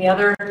stronger than the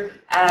other.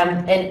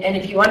 And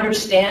if you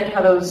understand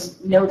how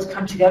those notes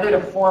come together to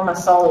form a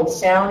solid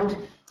sound,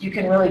 you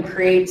can really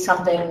create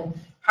something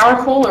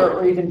powerful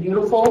or even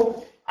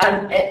beautiful.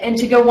 And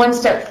to go one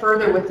step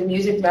further with the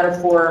music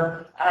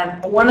metaphor,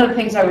 one of the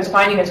things I was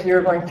finding as we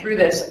were going through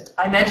this,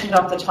 I mentioned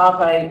off the top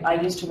I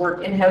used to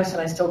work in-house, and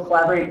I still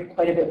collaborate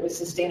quite a bit with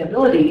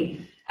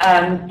sustainability.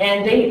 And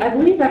I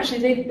believe actually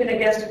they've been a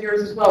guest of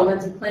yours as well,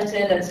 Lindsay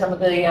Clinton, and some of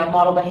the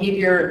model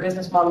behavior,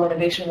 business model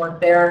innovation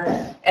work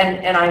there.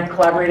 And I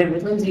collaborated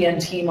with Lindsay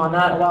and team on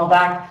that a while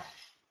back.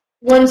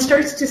 One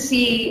starts to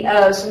see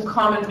some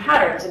common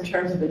patterns in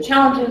terms of the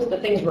challenges, the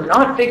things we're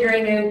not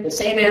figuring out, the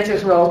same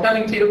answers we're all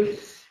coming to.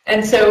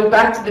 And so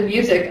back to the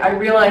music, I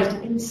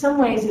realized in some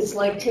ways it's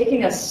like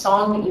taking a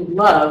song that you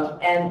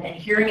love and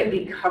hearing it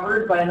be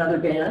covered by another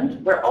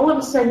band, where all of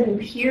a sudden you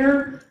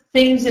hear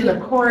things in the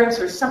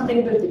chorus or something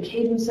about the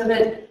cadence of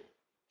it.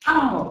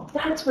 Oh,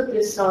 that's what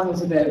this song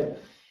is about.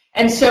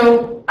 And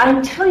so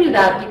I tell you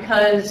that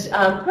because,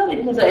 probably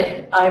because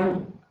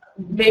I'm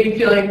maybe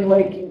feeling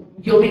like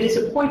you'll be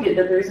disappointed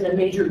that there isn't a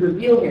major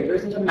reveal here. There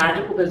isn't a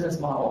magical business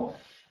model.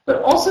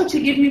 But also to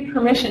give you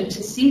permission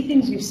to see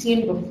things you've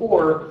seen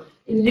before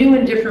in new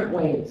and different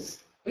ways,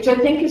 which I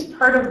think is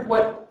part of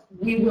what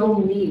we will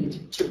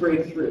need to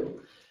break through.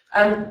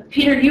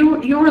 Peter,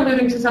 you were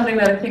alluding to something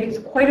that I think is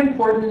quite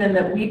important and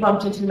that we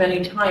bumped into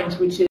many times,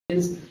 which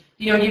is,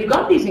 you know, you've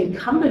got these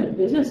incumbent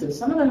businesses.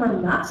 Some of them are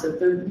massive.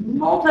 They're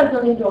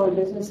multi-billion-dollar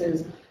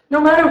businesses.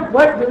 No matter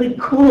what really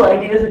cool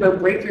ideas about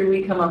Breakthru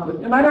we come up with,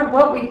 no matter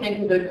what we think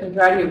of the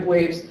contrariety of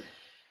waves,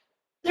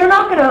 they're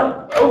not going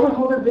to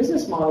overhaul their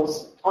business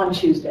models on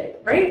Tuesday,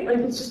 right? Like,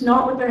 it's just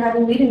not what they're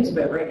having meetings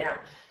about right now.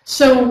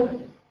 So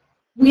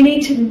we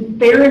need to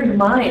bear in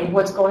mind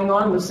what's going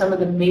on with some of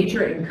the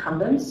major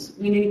incumbents.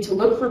 We need to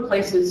look for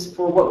places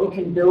for what we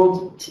can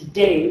build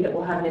today that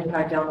will have an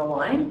impact down the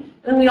line.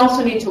 And we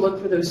also need to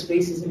look for those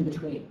spaces in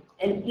between.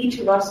 And each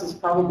of us is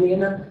probably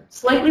in a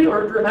slightly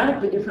or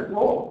dramatically different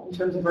role in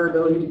terms of our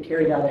ability to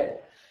carry that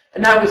out.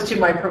 And that was to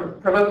my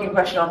provoking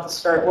question off the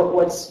start,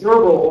 what's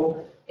your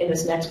role in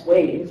this next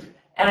wave?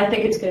 And I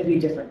think it's going to be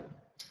different.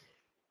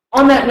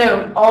 On that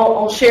note,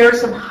 I'll share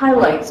some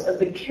highlights of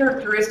the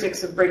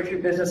characteristics of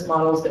breakthrough business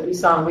models that we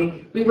saw.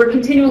 We were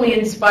continually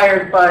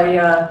inspired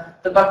by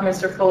the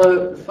Buckminster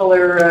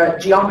Fuller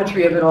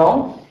geometry of it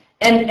all.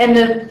 And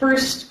the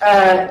first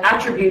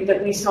attribute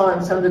that we saw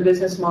in some of the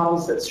business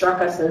models that struck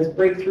us as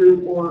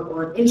breakthrough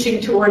or inching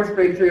towards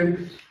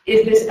breakthrough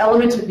is this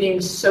element of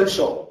being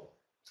social.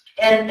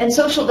 And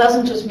social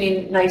doesn't just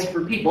mean nice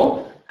for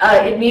people.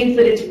 It means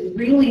that it's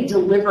really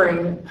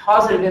delivering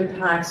positive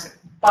impacts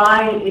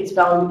by its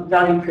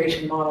value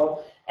creation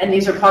model, and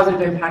these are positive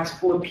impacts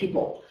for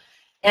people.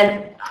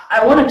 And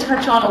I want to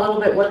touch on a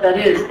little bit what that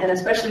is, and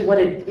especially what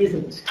it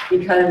isn't,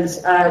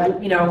 because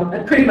you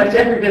know, pretty much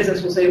every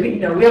business will say,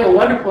 we have a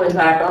wonderful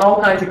impact on all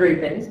kinds of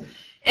great things,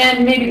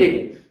 and maybe they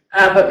do,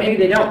 but maybe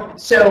they don't.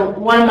 So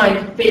one of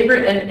my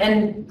favorite,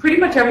 and pretty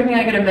much everything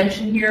I'm going to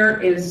mention here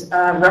is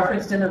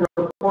referenced in the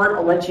report.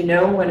 I'll let you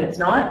know when it's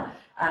not.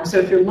 So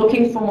if you're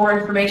looking for more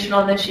information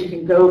on this, you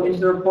can go into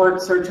the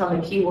report, search on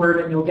the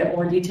keyword, and you'll get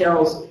more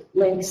details,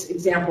 links,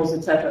 examples,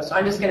 etc. So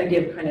I'm just going to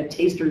give kind of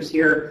tasters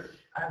here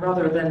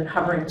rather than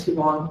hovering too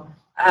long.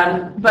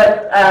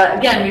 But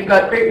again, we've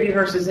got great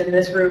resources in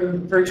this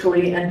room,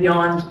 virtually and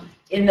beyond,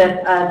 in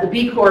that the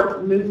B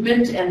Corp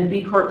movement and the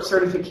B Corp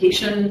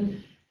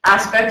certification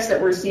aspects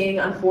that we're seeing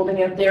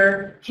unfolding out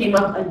there came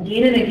up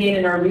again and again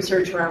in our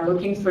research around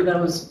looking for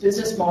those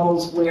business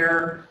models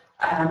where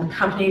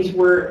companies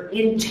were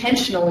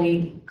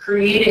intentionally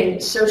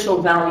creating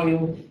social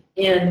value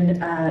in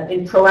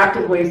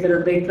proactive ways that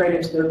are baked right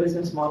into their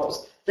business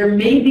models. There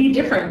may be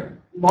different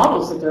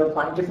models that they're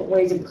applying, different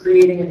ways of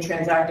creating and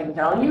transacting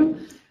value.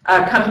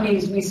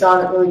 Companies we saw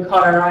that really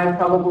caught our eye,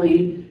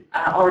 probably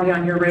already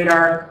on your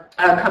radar,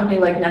 a company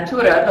like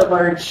Natura, the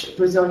large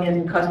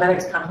Brazilian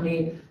cosmetics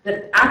company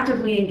that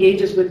actively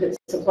engages with its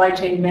supply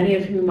chain, many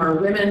of whom are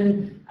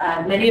women,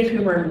 many of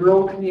whom are in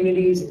rural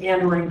communities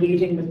and are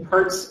engaging with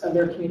parts of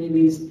their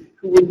communities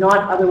who would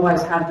not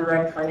otherwise have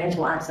direct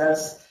financial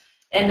access.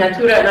 And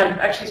Natura, and I've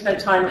actually spent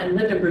time and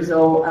lived in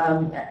Brazil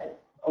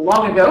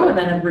long ago, and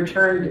then have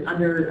returned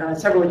under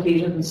several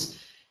occasions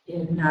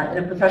in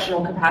a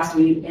professional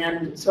capacity.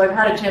 And so I've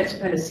had a chance to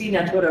kind of see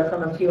Natura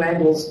from a few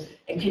angles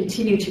and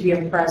continue to be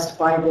impressed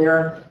by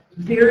their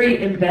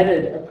very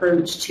embedded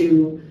approach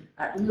to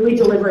really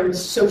delivering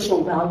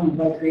social value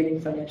by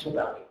creating financial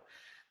value.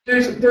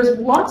 There's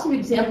lots of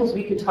examples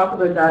we could talk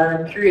about that,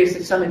 and I'm curious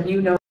if some of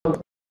you know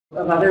of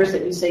others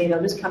that you say, you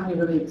know, this company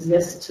really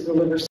exists to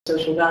deliver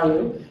social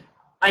value.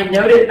 I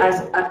note it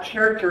as a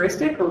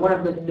characteristic or one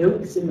of the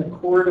notes in the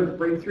chord of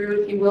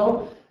Breakthru, if you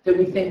will, that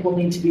we think will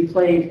need to be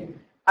played.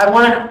 I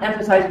want to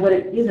emphasize what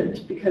it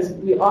isn't, because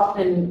we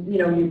often, you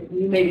know,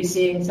 you may be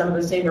seeing some of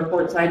the same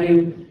reports I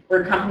do,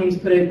 where companies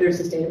put out their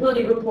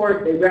sustainability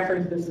report, they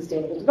reference the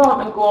sustainable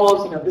development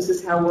goals, you know, this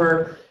is how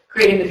we're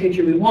creating the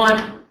future we want,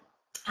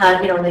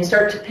 you know, and they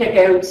start to pick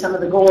out some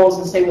of the goals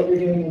and say what they're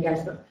doing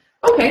against them.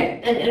 Okay,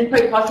 and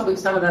quite possibly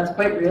some of that's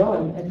quite real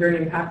and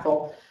very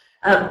impactful.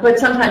 But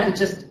sometimes it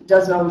just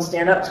doesn't always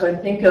stand up. So I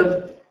think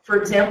of, for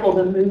example,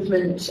 the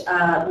movement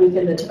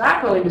within the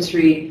tobacco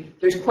industry.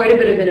 There's quite a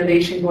bit of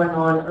innovation going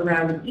on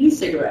around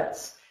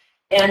e-cigarettes.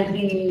 And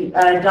the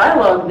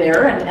dialogue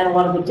there and a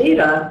lot of the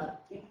data,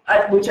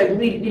 which I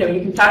believe, you know,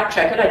 you can fact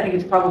check it, I think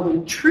it's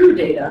probably true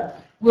data,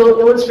 will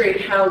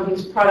illustrate how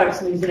these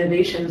products and these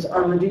innovations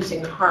are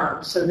reducing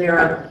harm. So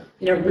they're,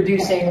 you know,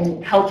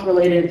 reducing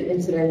health-related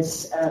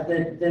incidents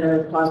that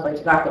are caused by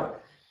tobacco.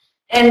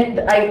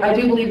 And I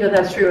do believe that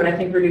that's true, and I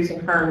think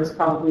reducing harm is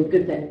probably a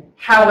good thing.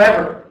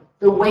 However,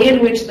 the way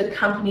in which the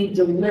company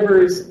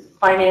delivers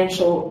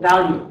financial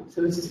value,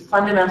 so this is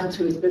fundamental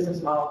to its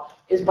business model,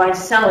 is by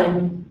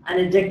selling an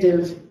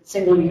addictive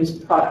single-use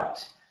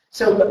product.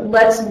 So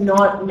let's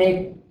not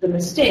make the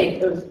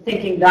mistake of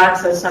thinking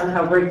that's a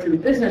somehow breakthrough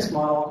business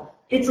model.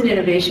 It's an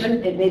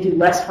innovation. It may do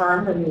less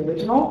harm than the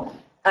original,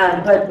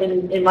 but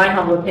in my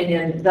humble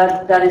opinion,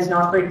 that is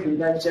not breakthrough.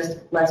 That's just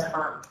less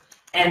harm.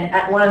 And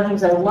one of the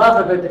things I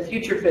love about the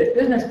Future Fit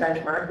business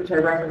benchmark, which I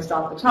referenced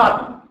off the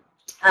top,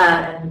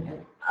 and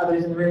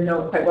others in the room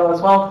know it quite well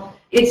as well,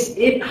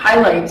 it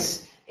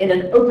highlights in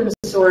an open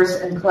source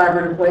and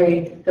collaborative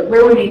way that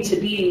where we need to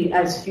be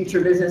as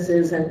future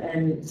businesses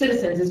and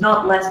citizens is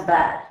not less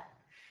bad.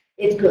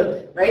 It's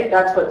good, right?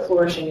 That's what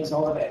flourishing is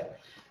all about.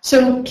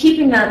 So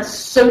keeping that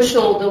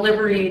social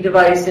delivery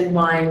device in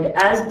mind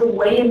as the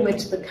way in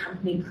which the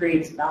company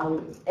creates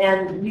value.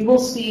 And we will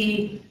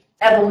see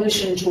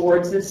evolution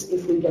towards this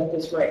if we get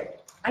this right.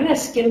 I'm going to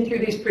skim through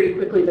these pretty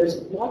quickly.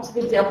 There's lots of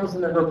examples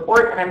in the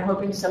report, and I'm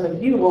hoping some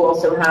of you will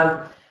also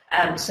have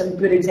some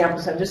good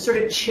examples. I'm just sort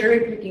of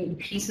cherry-picking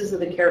pieces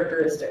of the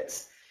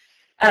characteristics.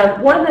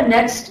 One of the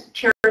next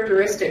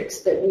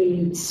characteristics that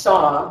we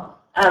saw,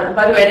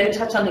 by the way, I didn't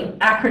touch on the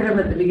acronym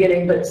at the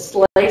beginning, but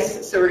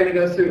SLICE, so we're going to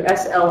go through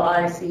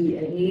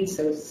S-L-I-C-E,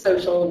 so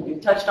social, we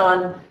touched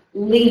on,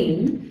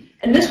 lean.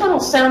 And this one will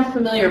sound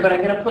familiar, but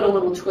I'm going to put a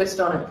little twist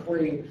on it for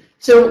you.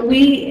 So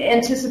we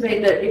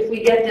anticipate that if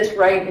we get this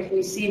right, if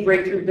we see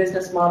breakthrough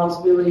business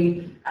models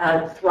really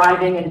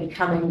thriving and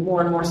becoming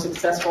more and more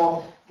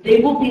successful, they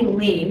will be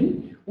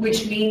lean,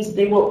 which means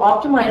they will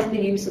optimize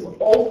the use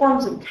of all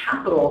forms of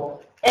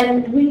capital.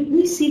 And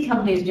we see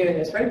companies doing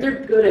this, right?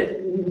 They're good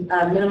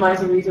at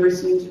minimizing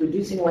resource use,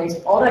 reducing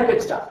waste, all that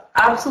good stuff.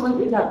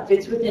 Absolutely, that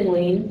fits within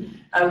lean.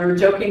 We were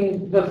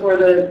joking before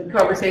the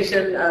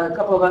conversation, a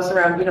couple of us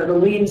around, you know, the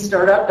lean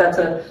startup. That's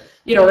a,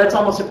 you know, that's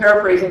almost a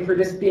paraphrasing for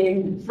just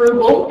being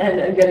frugal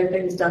and getting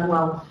things done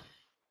well.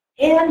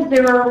 And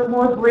there are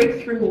more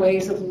breakthrough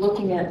ways of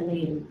looking at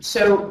lean.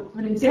 So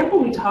an example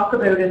we talk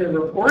about in the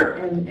report,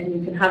 and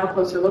you can have a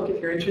closer look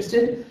if you're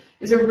interested,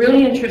 is a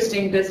really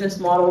interesting business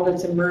model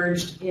that's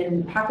emerged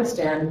in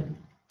Pakistan.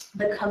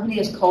 The company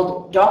is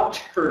called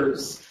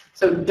Doctors.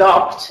 So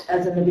doct,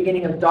 as in the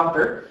beginning of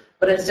doctor,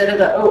 but instead of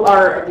the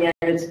O-R at the end,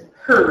 it's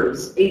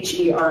HERS,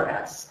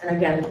 H-E-R-S. And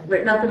again,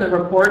 written up in the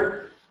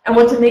report. And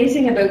what's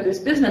amazing about this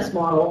business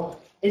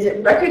model is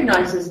it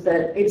recognizes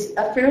that it's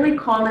a fairly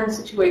common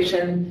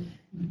situation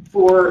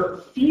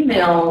for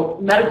female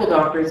medical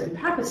doctors in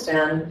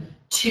Pakistan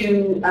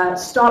to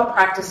stop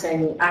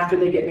practicing after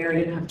they get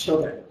married and have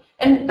children.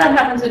 And that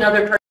happens in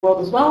other parts of the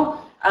world as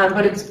well,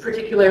 but it's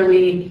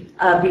particularly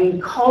being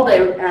called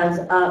out as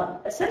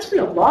essentially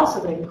a loss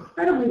of an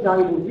incredibly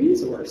valuable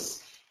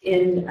resource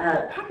in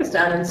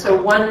Pakistan. And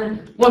so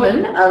one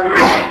woman,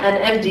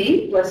 an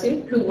MD, bless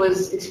you, who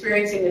was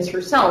experiencing this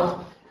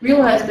herself,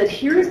 realized that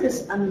here is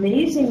this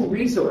amazing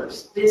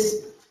resource,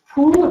 this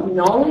pool of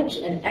knowledge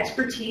and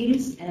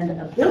expertise and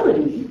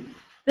ability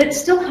that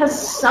still has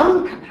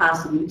some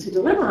capacity to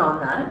deliver on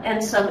that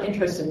and some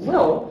interest and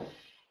will,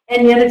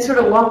 and yet it's sort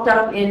of locked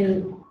up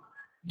in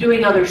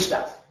doing other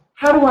stuff.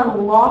 How to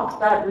unlock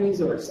that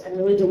resource and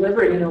really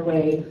deliver it in a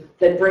way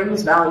that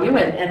brings value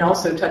and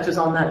also touches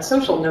on that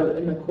social note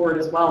in the chord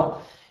as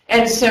well.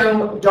 And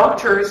so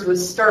Doctors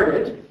was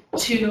started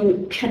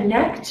to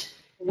connect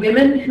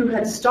women who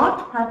had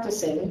stopped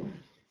practicing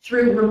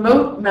through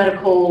remote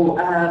medical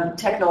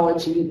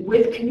technology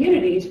with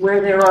communities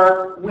where there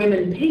are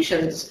women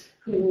patients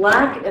who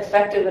lack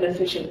effective and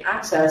efficient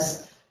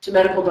access to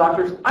medical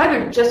doctors,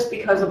 either just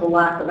because of a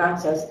lack of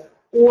access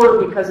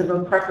or because of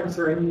a preference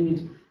or a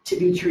need to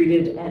be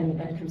treated and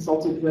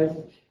consulted with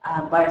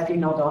by a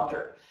female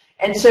doctor.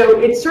 And so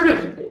it's sort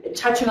of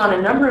touching on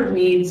a number of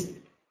needs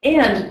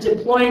and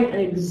deploying an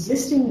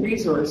existing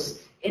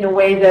resource in a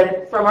way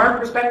that, from our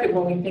perspective,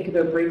 when we think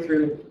about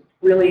Breakthru,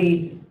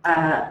 really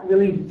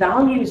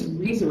values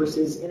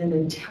resources in an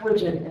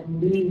intelligent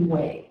and lean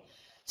way.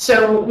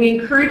 So we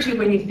encourage you,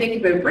 when you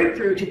think about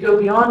Breakthru, to go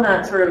beyond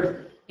that sort of,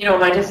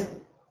 am I just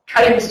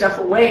cutting stuff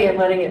away and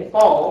letting it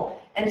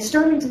fall, and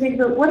starting to think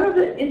about what are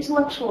the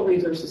intellectual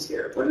resources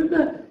here? What are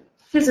the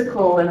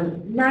physical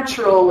and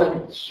natural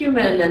and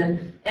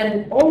human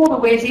and all the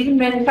ways, even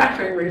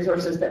manufacturing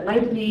resources, that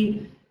might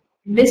be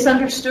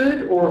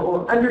misunderstood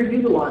or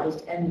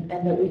underutilized, and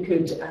that we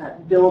could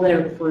build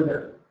out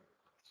further.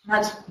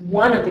 That's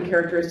one of the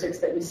characteristics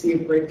that we see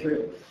of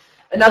Breakthru.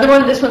 Another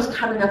one, this one's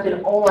coming up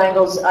in all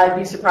angles. I'd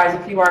be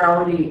surprised if you aren't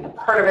already a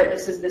part of it.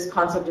 This is this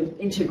concept of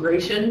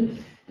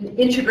integration.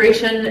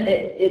 Integration,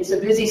 it's a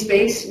busy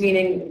space,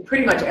 meaning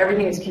pretty much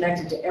everything is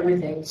connected to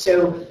everything.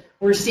 So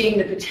we're seeing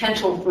the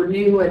potential for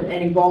new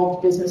and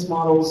evolved business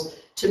models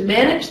to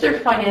manage their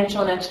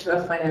financial and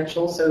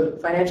extra-financial, so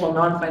financial and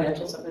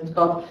non-financial, sometimes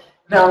called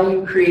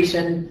value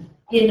creation,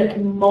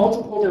 in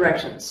multiple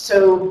directions.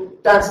 So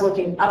that's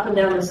looking up and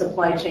down the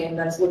supply chain,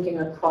 that's looking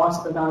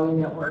across the value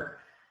network.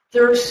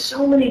 There are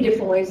so many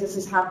different ways this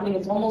is happening.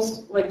 It's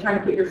almost like trying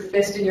to put your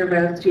fist in your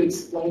mouth to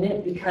explain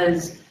it,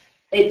 because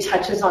it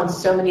touches on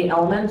so many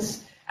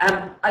elements.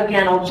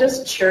 Again, I'll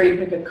just cherry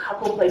pick a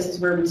couple places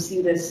where we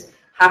see this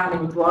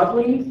happening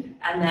broadly,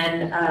 and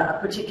then a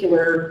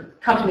particular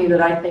company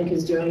that I think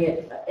is doing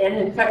it, and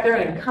in fact they're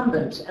an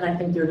incumbent, and I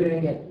think they're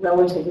doing it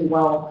relatively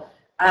well.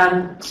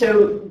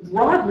 So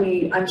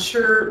broadly, I'm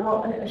sure,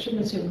 well, I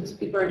shouldn't assume because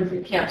people are in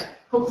different camps.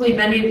 Hopefully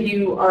many of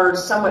you are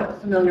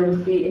somewhat familiar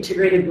with the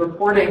integrated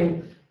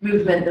reporting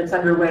movement that's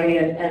underway,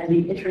 and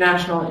the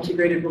International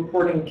Integrated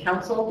Reporting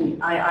Council, the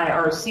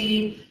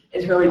IIRC,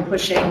 is really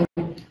pushing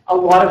a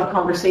lot of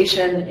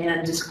conversation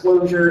and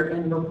disclosure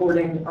and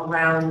reporting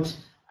around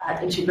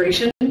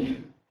integration.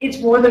 It's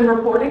more than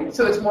reporting,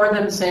 so it's more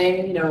than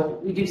saying,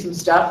 we do some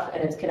stuff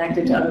and it's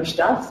connected to other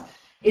stuff.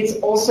 It's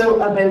also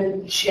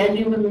about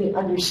genuinely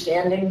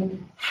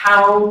understanding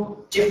how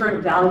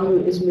different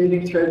value is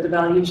moving throughout the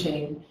value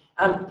chain.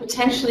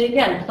 Potentially,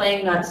 again,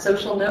 playing that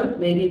social note,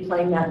 maybe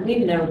playing that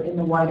lead note in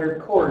the wider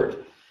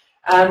chord.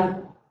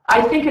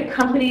 I think a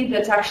company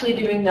that's actually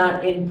doing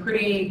that in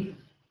pretty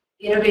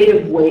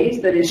innovative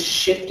ways, that is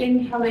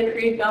shifting how they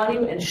create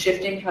value and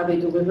shifting how they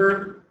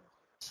deliver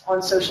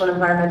on social and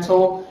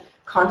environmental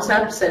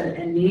concepts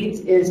and needs,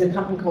 is a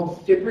company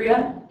called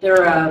Fibria.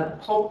 They're a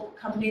pulp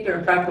company. They're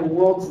in fact the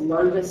world's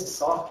largest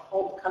soft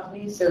pulp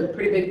company, so a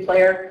pretty big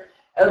player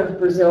out of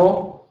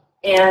Brazil.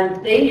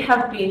 And they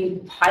have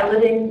been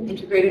piloting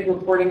integrated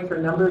reporting for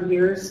a number of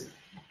years.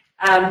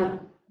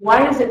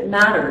 Why does it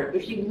matter?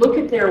 If you look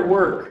at their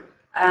work,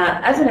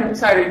 as an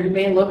outsider, you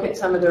may look at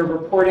some of their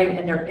reporting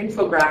and their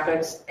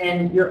infographics,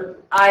 and your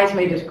eyes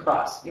may just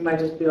cross. You might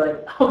just be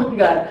like, oh my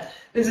God,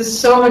 this is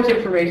so much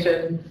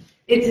information.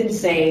 It's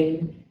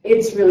insane.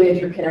 It's really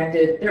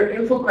interconnected. Their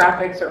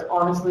infographics are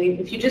honestly,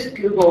 if you just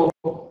Google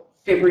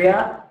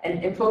Fibria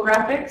and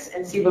infographics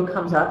and see what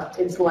comes up,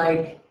 it's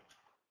like,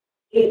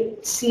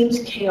 it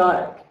seems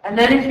chaotic. And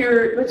then if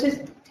you're, let's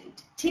just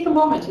take a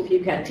moment if you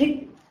can,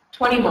 take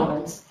 20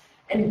 moments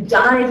and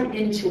dive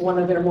into one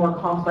of their more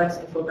complex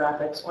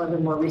infographics, one of the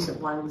more recent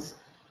ones,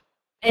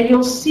 and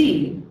you'll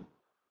see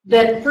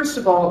that, first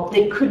of all,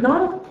 they could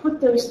not have put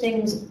those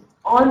things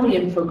on the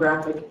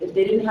infographic if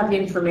they didn't have the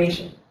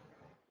information.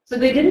 So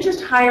they didn't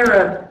just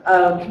hire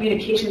a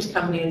communications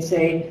company and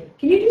say,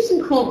 can you do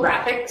some cool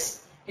graphics?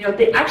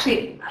 They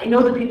actually, I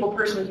know the people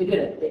personally who did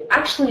it, they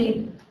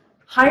actually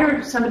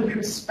hired somebody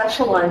who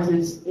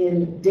specializes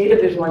in data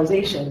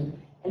visualization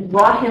and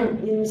brought him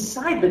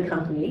inside the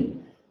company,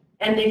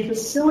 and they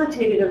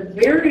facilitated a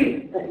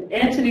very,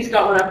 Anthony's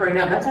got one up right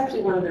now, that's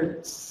actually one of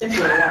their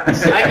simpler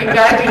ones. I can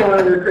guide you to one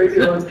of their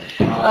crazy ones.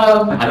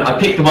 I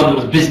picked the one that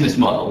was business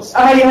models.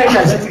 Oh yeah,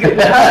 that's good.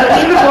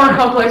 A little more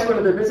complex one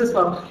of their business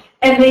models.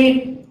 And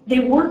they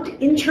worked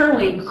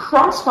internally,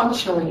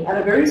 cross-functionally, at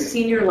a very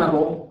senior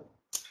level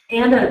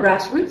and at a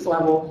grassroots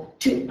level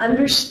to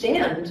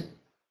understand,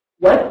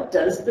 what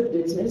does the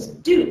business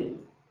do?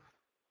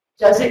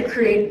 Does it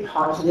create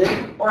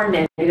positive or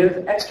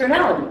negative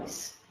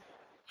externalities?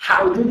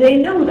 How do they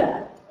know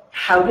that?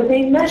 How do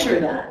they measure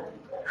that?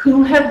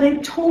 Who have they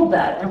told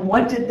that, and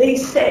what did they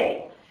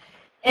say?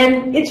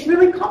 And it's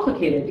really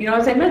complicated.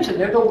 As I mentioned,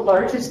 they're the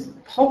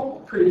largest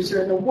pulp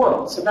producer in the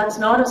world, so that's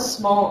not a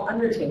small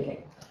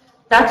undertaking.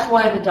 That's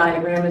why the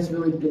diagram is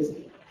really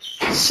busy.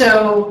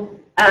 So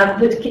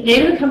the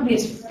name of the company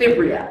is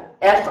Fibria,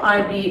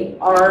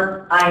 F-I-B-R-I-A.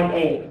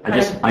 I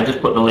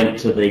just put the link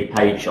to the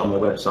page on the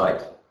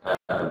website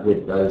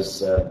with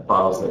those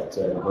files that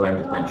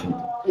Lorraine mentioned.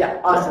 Yeah,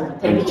 awesome.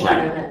 Thank you for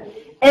doing that.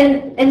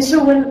 And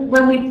so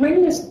when we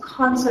bring this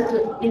concept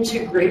of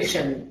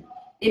integration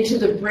into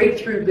the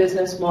breakthrough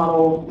business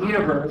model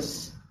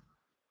universe,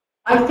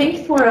 I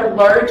think for a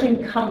large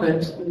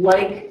incumbent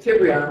like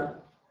Fibria,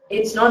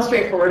 it's not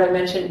straightforward. I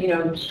mentioned,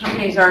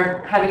 companies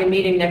aren't having a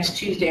meeting next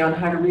Tuesday on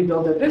how to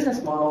rebuild their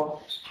business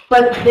model,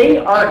 but they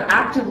are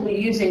actively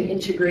using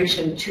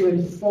integration to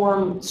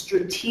inform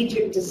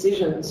strategic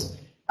decisions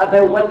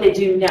about what they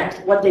do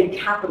next, what they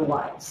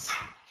capitalize,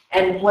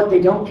 and what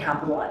they don't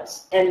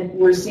capitalize. And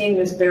we're seeing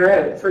this bear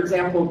out. For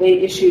example, they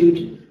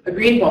issued a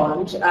green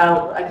bond,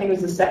 I think it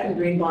was the second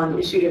green bond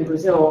issued in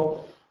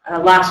Brazil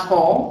last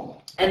fall,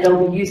 and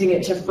they'll be using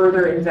it to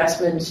further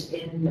investment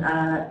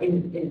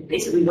in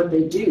basically what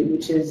they do,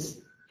 which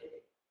is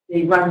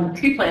they run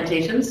tree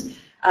plantations.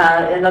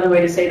 Another way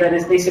to say that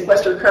is they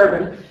sequester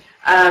carbon.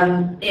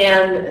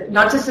 And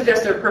not to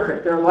suggest they're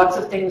perfect. There are lots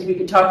of things we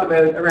could talk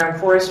about around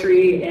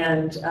forestry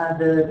and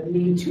the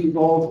need to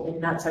evolve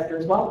in that sector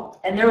as well.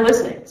 And they're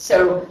listening.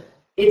 So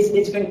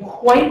it's been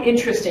quite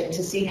interesting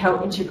to see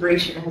how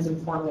integration has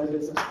informed their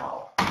business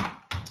model.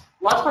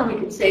 Lots more we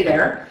could say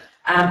there.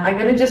 I'm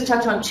going to just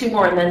touch on two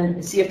more and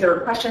then see if there are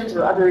questions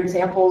or other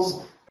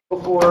examples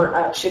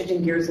before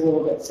shifting gears a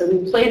little bit. So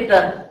we played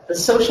the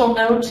social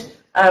note,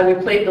 we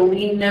played the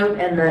lean note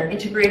and the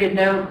integrated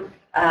note.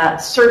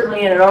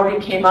 Certainly, and it already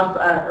came up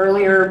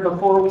earlier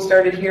before we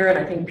started here, and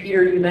I think,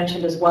 Peter, you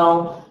mentioned as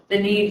well, the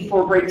need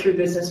for breakthrough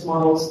business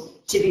models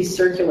to be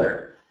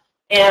circular.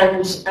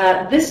 And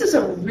this is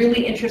a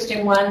really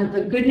interesting one.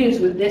 The good news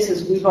with this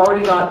is we've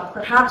already got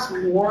perhaps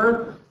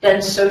more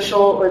than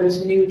social or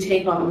this new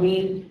take on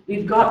lean.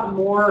 We've got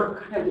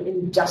more kind of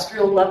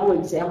industrial level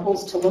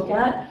examples to look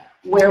at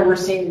where we're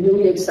seeing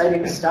really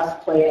exciting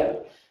stuff play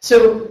out.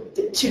 So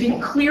to be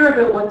clear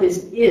about what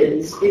this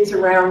is, it's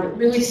around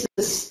really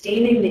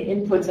sustaining the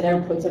inputs and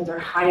outputs at their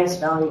highest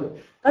value.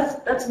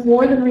 That's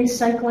more than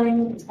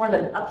recycling, it's more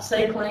than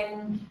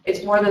upcycling,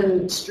 it's more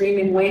than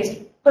streaming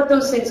waste, but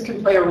those things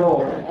can play a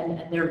role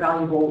and they're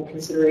valuable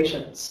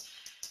considerations.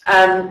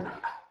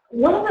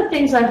 One of the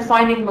things I'm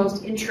finding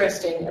most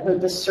interesting about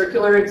the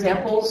circular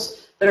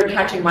examples that are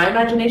catching my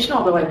imagination,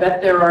 although I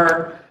bet there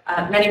are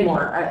many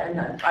more,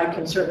 and I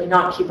can certainly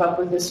not keep up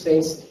with this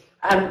space,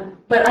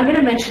 but I'm going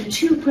to mention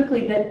two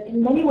quickly that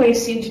in many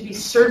ways seem to be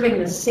serving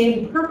the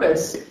same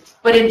purpose,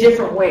 but in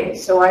different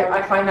ways. So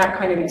I find that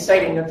kind of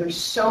exciting that there's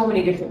so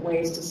many different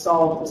ways to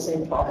solve the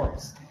same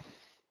problems.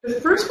 The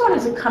first one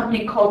is a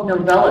company called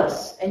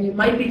Novellus, and you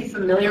might be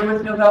familiar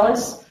with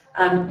Novellus.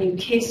 In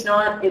case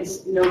not, it's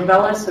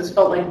Novellus, so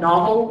spelled like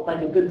novel,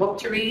 like a good book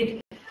to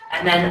read,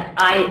 and then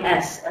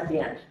I-S at the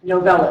end,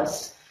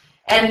 Novellus.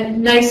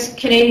 And nice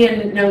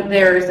Canadian note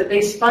there is that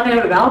they spun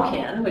out of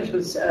Alcan, which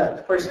was,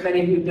 of course,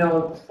 many of you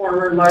know, a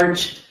former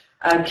large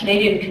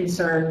Canadian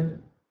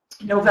concern.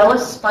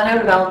 Novellus spun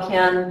out of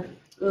Alcan,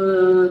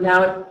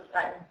 now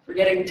I'm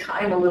forgetting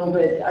time a little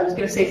bit. I was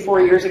going to say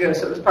 4 years ago,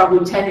 so it was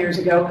probably 10 years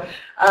ago.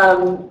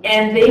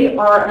 And they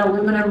are an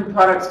aluminum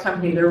products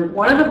company. They're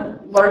one of the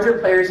larger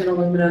players in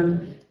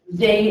aluminum.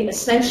 They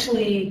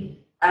essentially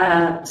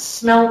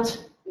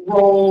smelt,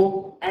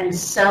 roll, and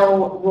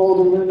sell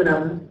rolled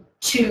aluminum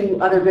to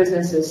other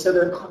businesses. So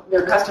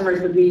their customers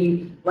would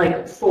be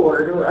like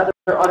Ford or other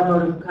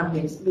automotive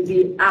companies, would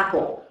be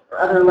Apple or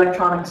other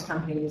electronics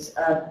companies,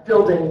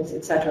 buildings,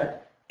 etc.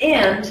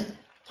 And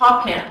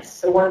pop cans.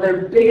 So one of their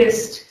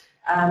biggest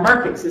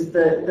markets is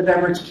the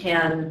beverage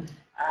can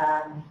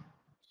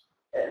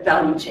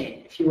value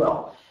chain, if you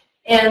will.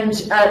 And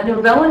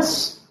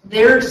Novellus,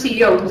 their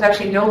CEO, who's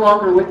actually no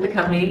longer with the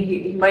company,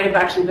 he might have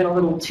actually been a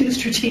little too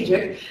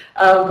strategic,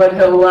 but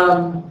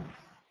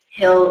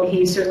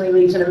he certainly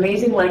leaves an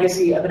amazing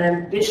legacy of an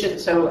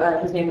ambitious, so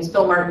his name is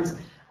Phil Martin's,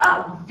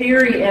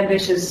 very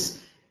ambitious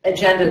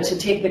agenda to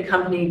take the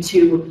company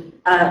to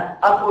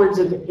upwards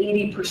of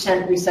 80%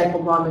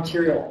 recycled raw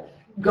material,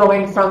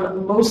 going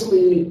from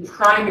mostly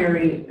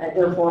primary,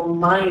 therefore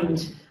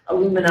mined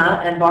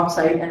alumina and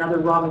bauxite and other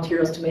raw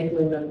materials to make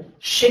aluminum,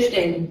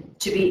 shifting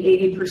to be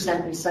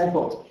 80%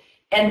 recycled.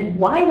 And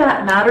why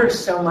that matters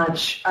so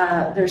much,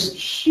 there's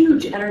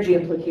huge energy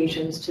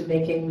implications to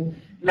making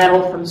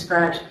metal from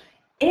scratch,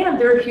 and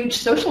there are huge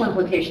social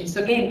implications.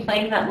 So again,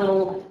 playing that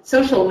little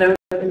social note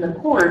in the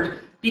court,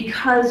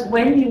 because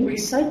when you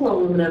recycle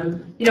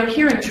aluminum,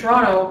 here in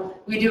Toronto,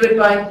 we do it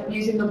by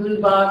using the blue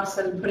box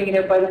and putting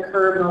it out by the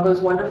curb and all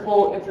those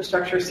wonderful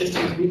infrastructure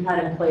systems we've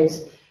had in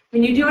place.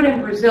 When you do it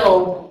in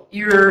Brazil,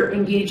 you're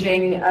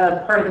engaging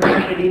a part of the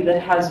community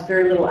that has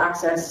very little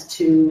access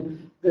to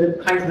the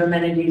kinds of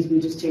amenities we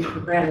just take for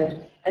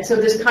granted. And so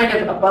this kind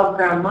of above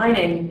ground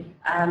mining,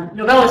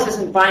 Novellus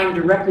isn't buying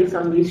directly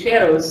from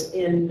lixeiros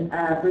in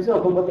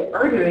Brazil, but what they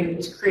are doing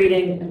is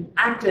creating an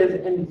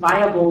active and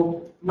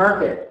viable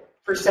market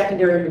for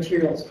secondary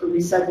materials, for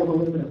recycled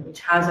aluminum, which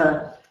has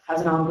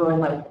an ongoing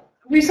life.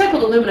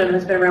 recycled aluminum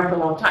has been around for a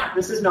long time.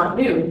 This is not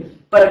new,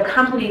 but a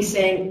company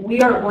saying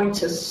we are going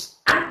to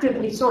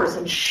actively source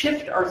and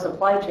shift our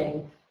supply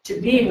chain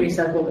to being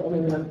recycled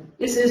aluminum.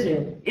 This is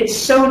new. It's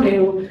so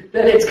new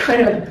that it's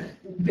kind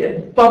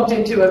of bumped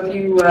into a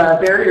few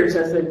barriers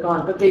as they've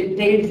gone, but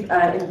they've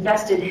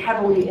invested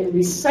heavily in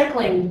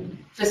recycling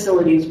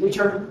facilities, which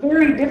are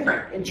very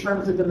different in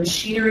terms of the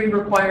machinery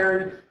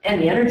required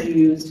and the energy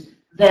used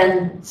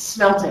than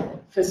smelting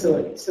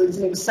facilities. So it's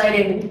an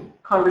exciting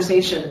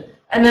conversation.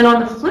 And then on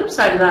the flip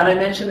side of that, I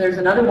mentioned there's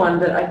another one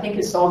that I think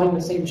is solving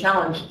the same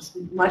challenge. It's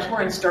much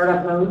more in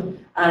startup mode.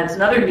 It's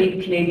another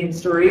neat Canadian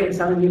story, and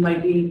some of you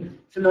might be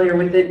familiar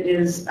with it,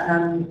 is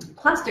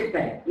Plastic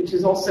Bank, which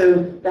is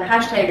also, the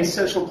hashtag is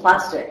social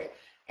plastic.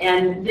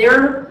 And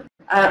they're,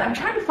 I'm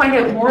trying to find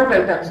out more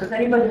about them, so if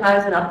anybody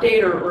has an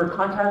update or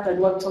contact, I'd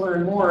love to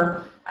learn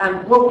more.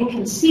 What we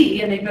can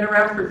see, and they've been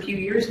around for a few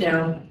years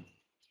now,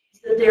 is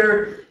that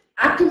they're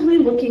actively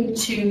looking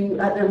to,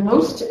 they're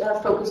most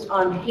focused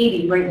on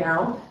Haiti right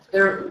now.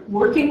 They're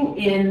working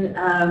in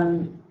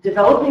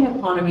developing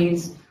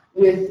economies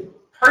with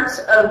parts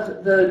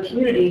of the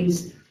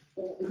communities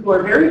who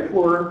are very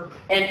poor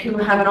and who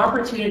have an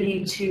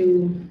opportunity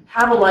to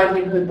have a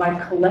livelihood by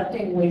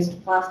collecting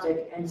waste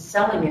plastic and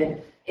selling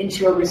it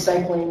into a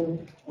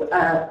recycling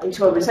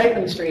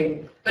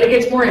stream. But it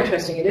gets more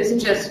interesting. It isn't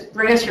just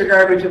bring us your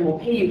garbage and we'll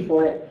pay you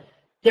for it.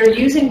 They're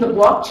using the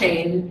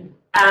blockchain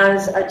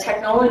as a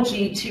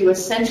technology to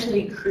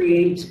essentially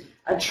create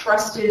a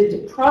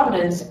trusted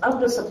provenance of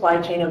the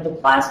supply chain of the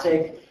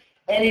plastic,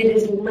 and it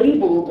is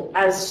labeled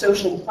as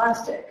social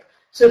plastic.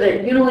 So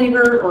that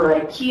Unilever or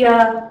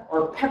IKEA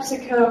or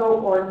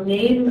PepsiCo or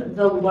name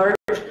the large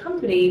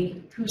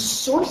company who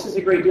sources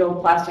a great deal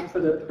of plastic for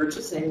their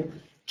purchasing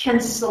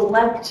can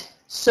select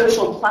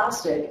social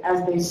plastic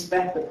as they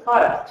spec the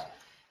product.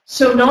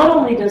 So not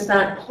only does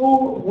that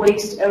pull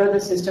waste out of the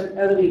system,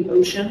 out of the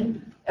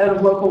ocean, out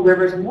of local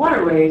rivers and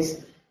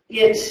waterways,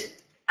 it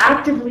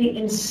actively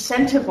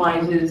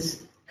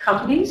incentivizes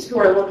companies who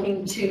are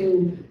looking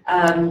to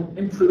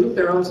improve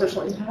their own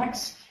social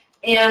impacts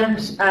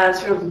and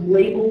sort of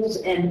labels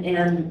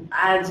and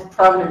adds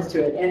provenance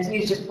to it. And so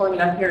he's just pulling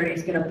it up here and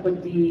he's going to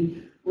put the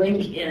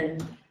link in.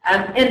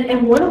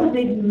 And one of the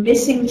big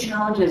missing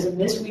challenges,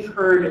 and this we've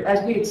heard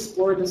as we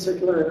explored the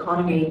circular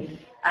economy,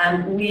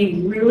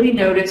 we really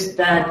noticed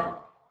that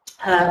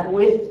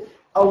with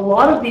a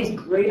lot of these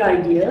great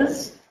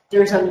ideas,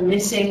 there's a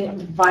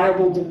missing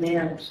viable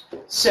demand.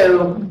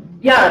 So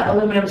yeah,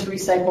 aluminum's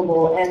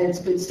recyclable and it's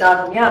good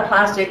stuff. And yeah,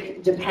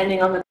 plastic,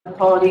 depending on the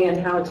quality and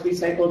how it's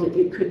recycled,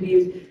 it could be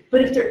used.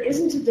 But if there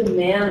isn't a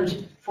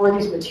demand for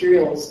these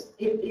materials,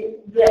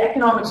 the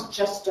economics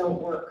just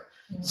don't work.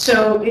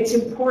 So it's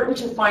important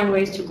to find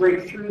ways to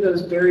break through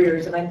those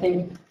barriers. And I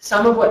think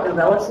some of what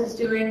Novelis is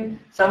doing,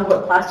 some of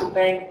what Plastic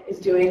Bank is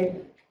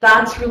doing,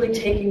 that's really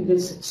taking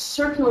this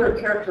circular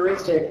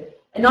characteristic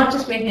and not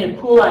just making it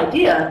a cool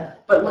idea,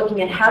 but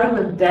looking at how to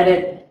embed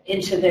it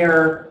into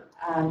their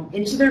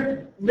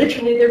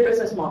literally their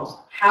business models,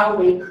 how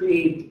they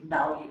create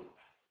value.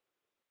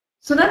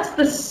 So that's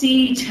the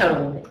C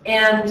tone.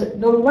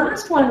 And the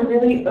last one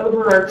really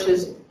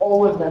overarches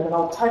all of them, and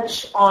I'll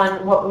touch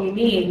on what we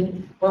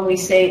mean when we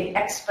say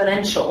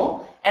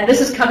exponential. And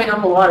this is coming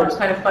up a lot. It was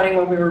kind of funny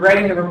when we were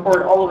writing the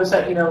report, all of a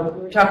sudden, you know,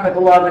 we were talking about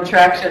the law of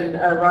attraction,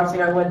 Roxy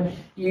and I, when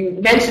you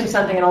mention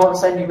something and all of a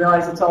sudden you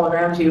realize it's all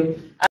around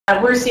you.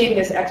 We're seeing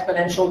this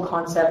exponential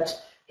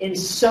concept in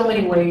so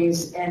many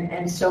ways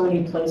and so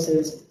many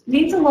places. It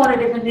means a lot of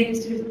different things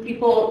to different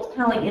people. It's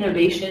kind of like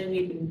innovation.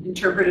 You can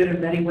interpret it in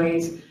many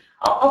ways.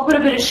 I'll put a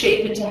bit of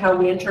shape into how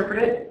we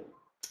interpret it,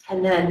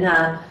 and then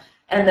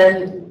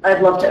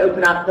I'd love to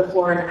open up the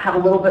floor and have a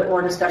little bit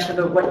more discussion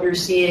about what you're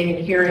seeing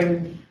and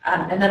hearing,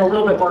 and then a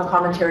little bit more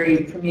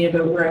commentary from me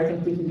about where I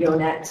think we can go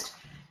next.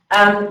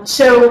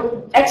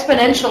 So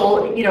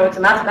exponential, you know, it's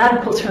a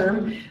mathematical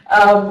term.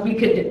 We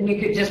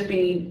could just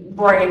be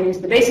boring and use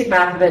the basic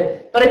math of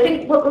it. But I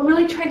think what we're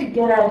really trying to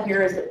get at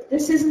here is that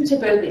this isn't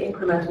about the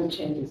incremental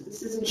changes.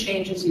 This isn't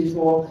change as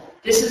usual.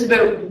 This is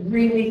about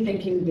really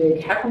thinking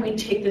big. How can we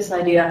take this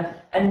idea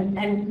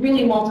and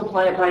really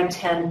multiply it by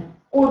 10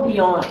 or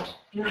beyond?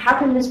 You know, how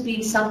can this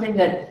be something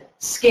that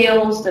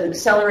scales, that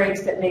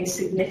accelerates, that makes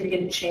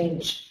significant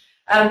change?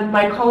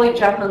 My colleague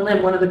Jacqueline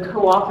Lim, one of the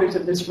co-authors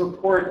of this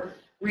report,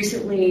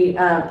 recently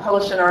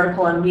published an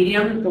article on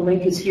Medium. The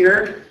link is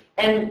here.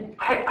 And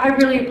I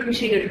really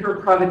appreciated her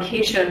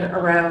provocation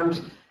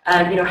around,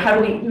 you know, how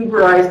do we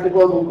Uberize the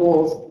global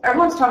goals?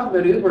 Everyone's talking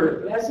about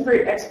Uber. It has some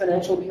very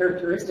exponential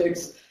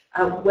characteristics.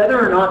 Whether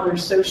or not they're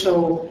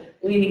social,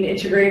 lean,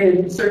 integrated,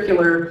 and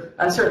circular,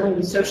 certainly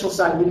the social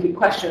side, we could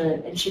question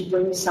it. And she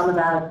brings some of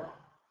that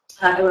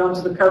out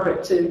onto the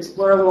carpet to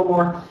explore a little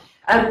more.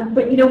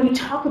 But, you know, we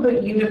talk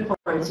about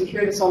unicorns. You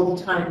hear this all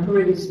the time. Who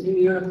are these new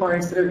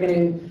unicorns that are going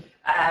to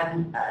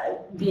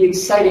the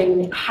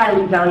exciting,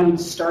 highly valued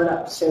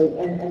startups? So,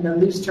 and the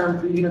loose term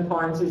for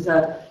unicorns is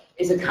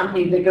a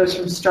company that goes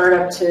from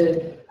startup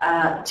to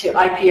to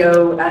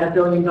IPO at $1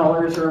 billion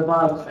or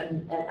above.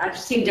 And I've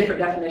seen different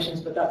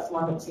definitions, but that's the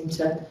one that seems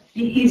to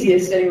be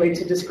easiest anyway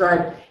to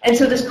describe. And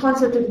so this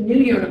concept of new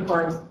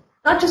unicorns,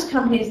 not just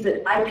companies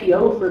that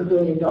IPO for $1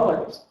 billion,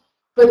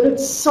 but that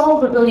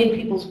solve 1 billion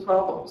people's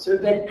problems, or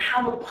that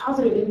have a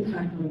positive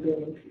impact on 1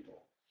 billion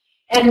people.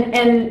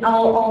 And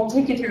I'll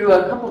take you through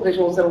a couple of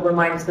visuals that will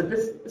remind us that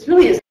this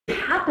really is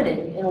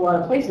happening in a lot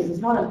of places. It's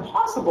not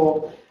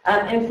impossible.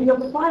 And if we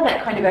apply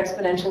that kind of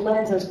exponential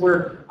lens as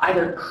we're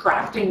either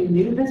crafting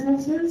new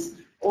businesses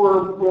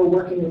or we're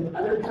working with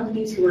other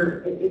companies who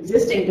are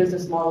existing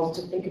business models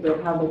to think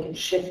about how they can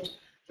shift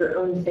their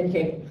own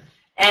thinking.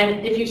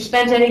 And if you've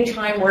spent any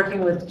time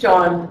working with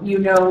John, you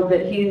know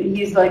that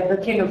he's like the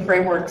king of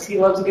frameworks. He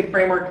loves a good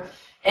framework.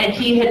 And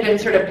he had been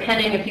sort of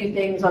penning a few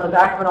things on the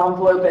back of an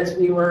envelope as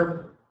we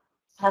were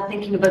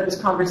thinking about this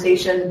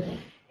conversation,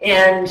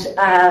 and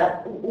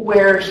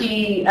where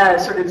he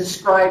sort of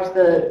described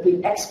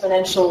the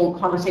exponential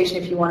conversation,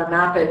 if you want to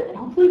map it. And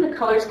hopefully the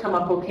colors come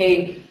up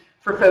okay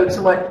for folks,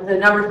 and what the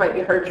numbers might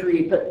be hard to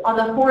read. But on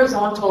the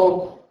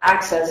horizontal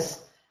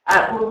axis,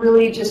 we're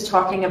really just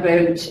talking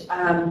about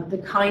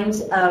the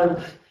kinds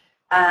of,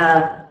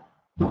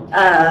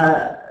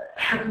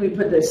 how can we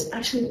put this?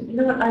 Actually, you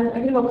know what, I'm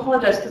going to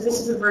apologize because this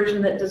is a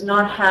version that does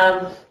not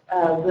have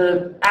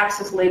the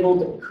axis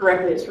labeled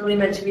correctly. It's really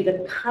meant to be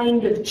the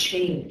kind of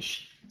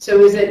change.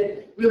 So is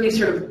it really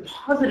sort of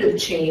positive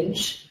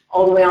change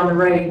all the way on the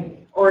right,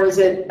 or is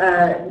it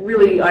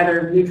really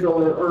either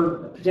neutral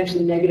or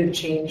potentially negative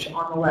change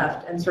on the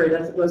left? And sorry,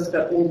 those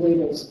got old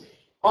labels.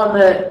 On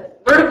the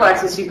vertical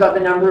axis, you've got the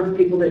number of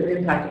people that you're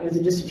impacting. Is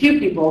it just a few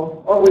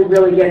people, or are we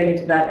really getting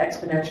into that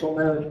exponential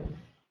mode?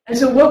 And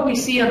so what we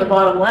see on the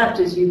bottom left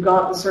is you've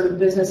got the sort of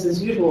business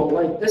as usual,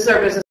 like this is our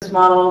business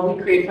model,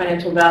 we create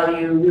financial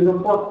value, we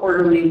report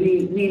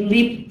quarterly, we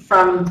leap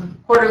from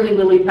quarterly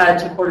lily pad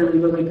to quarterly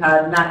lily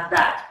pad, and that's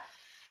that.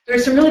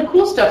 There's some really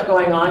cool stuff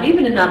going on,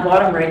 even in that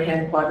bottom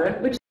right-hand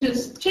quadrant, which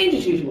is change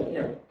as usual. You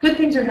know, good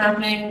things are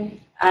happening,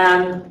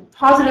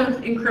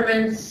 positive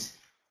increments,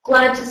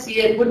 glad to see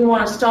it, wouldn't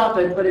want to stop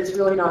it, but it's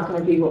really not going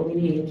to be what we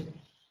need.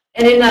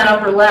 And in that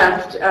upper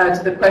left,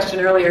 to the question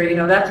earlier, you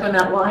know, that's when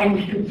that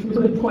line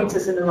really points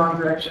us in the wrong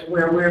direction,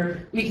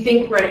 where we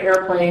think we're an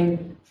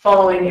airplane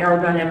following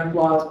aerodynamic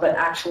laws, but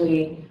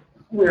actually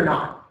we're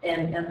not.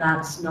 And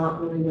that's not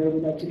really where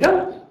we'd like to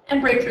go.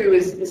 And Breakthru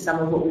is some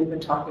of what we've been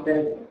talking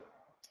about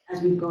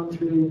as we've gone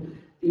through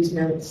these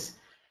notes.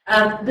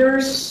 There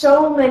are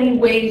so many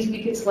ways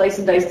we could slice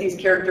and dice these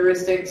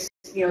characteristics.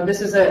 You know,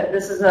 this is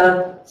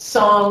a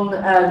song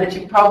that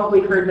you've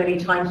probably heard many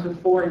times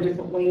before in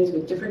different ways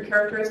with different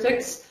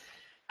characteristics.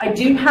 I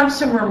do have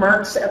some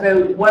remarks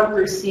about what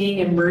we're seeing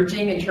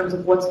emerging in terms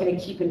of what's going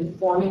to keep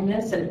informing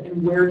this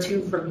and where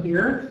to from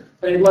here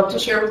that I'd love to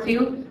share with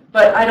you.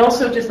 But I'd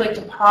also just like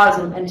to pause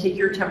and take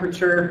your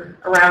temperature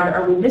around,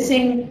 are we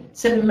missing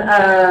some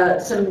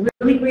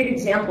really great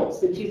examples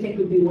that you think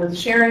would be worth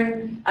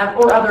sharing,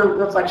 or other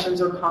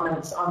reflections or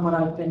comments on what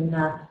I've been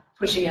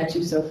pushing at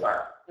you so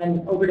far?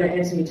 And over to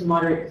Anthony to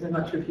moderate, because I'm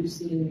not sure if you've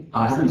seen.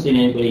 I haven't seen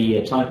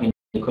anybody typing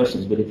any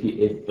questions, but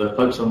if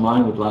folks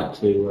online would like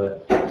to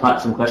type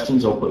some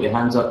questions or put your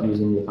hands up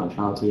using the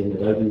functionality in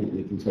Adobe,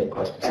 we can take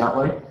questions that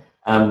way.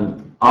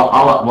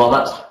 While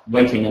that's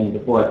waiting, and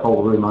before I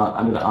poll the room,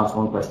 I'm going to ask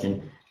one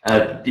question.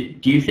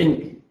 Do you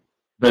think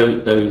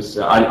those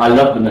I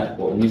love the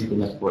metaphor, the musical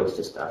metaphor is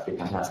just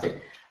absolutely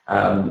fantastic.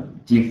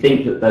 Do you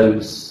think that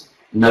those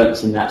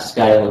notes in that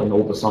scale and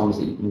all the songs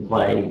that you can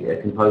play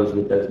composed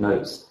with those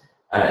notes,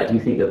 do you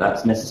think that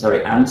that's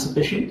necessary and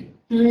sufficient?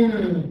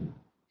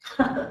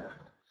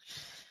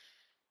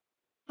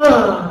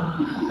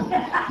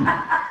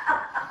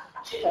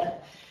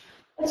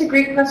 That's a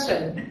great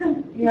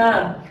question.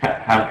 Yeah.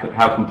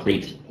 How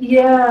complete?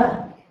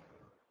 Yeah.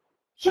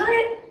 Can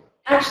I,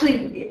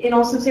 actually, in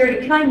all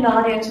sincerity, can I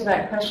not answer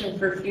that question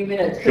for a few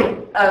minutes?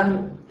 Sure.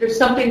 There's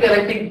something that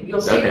I think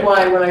you'll see Okay.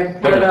 why when I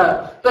put it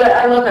up. But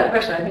I love that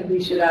question. I think we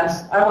should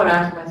ask. I want to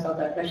ask myself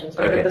that question.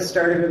 So at the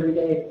start of every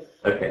day.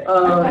 Okay.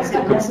 Is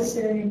it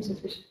necessary and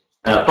sufficient?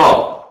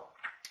 Bob.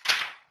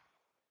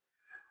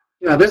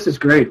 Yeah, this is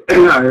great.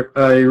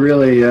 I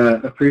really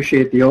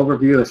appreciate the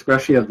overview,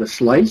 especially of the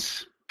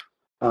slice.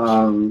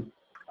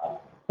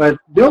 But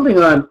building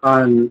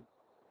on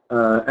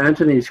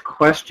Anthony's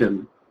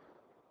question,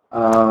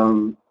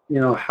 you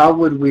know, how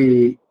would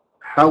we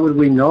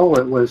know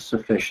it was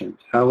sufficient?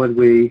 How would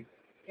we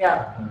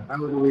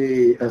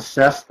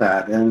assess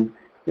that? And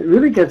it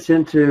really gets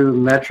into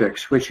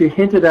metrics, which you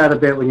hinted at a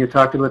bit when you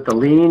talked about the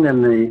lean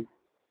and the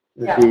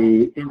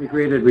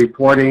integrated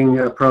reporting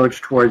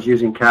approach towards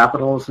using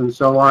capitals and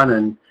so on,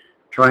 and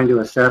trying to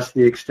assess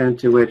the extent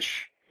to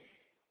which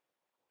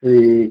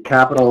the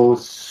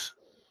capitals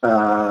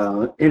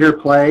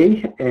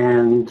interplay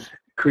and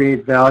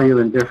create value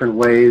in different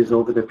ways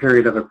over the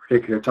period of a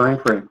particular time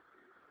frame.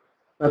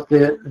 But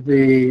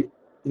the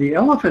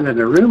elephant in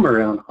the room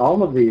around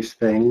all of these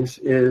things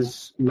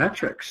is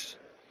metrics.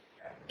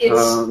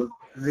 The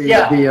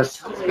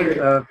assessment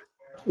of,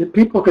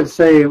 people could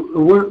say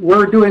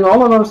we're doing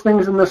all of those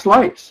things in the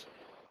slice,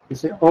 You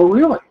say, oh,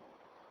 really?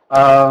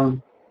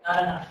 Not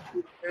enough.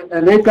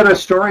 And they've got a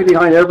story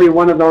behind every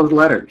one of those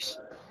letters.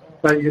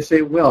 But you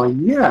say, well,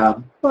 yeah,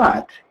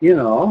 but, you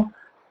know,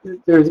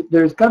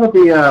 there's got to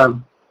be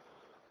a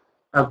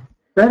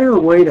better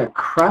way to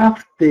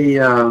craft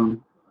the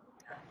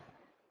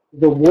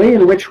way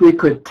in which we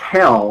could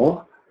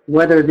tell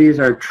whether these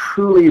are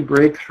truly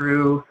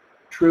breakthrough,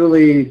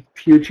 truly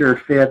future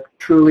fit,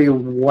 truly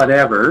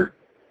whatever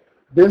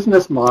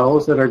business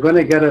models that are going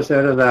to get us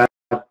out of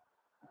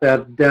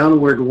that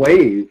downward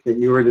wave that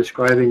you were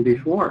describing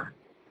before.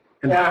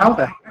 And Yeah. how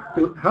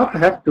the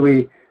heck do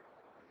we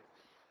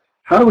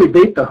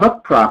bait the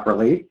hook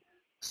properly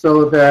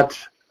so that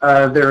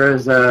there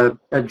is a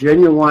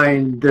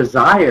genuine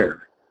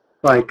desire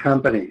by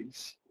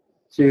companies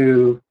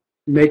to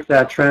make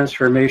that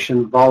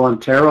transformation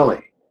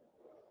voluntarily?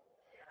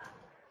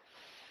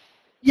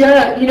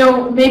 Yeah, you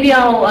know, maybe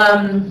I'll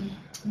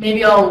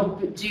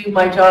do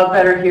my job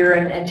better here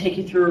and take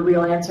you through a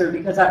real answer,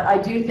 because I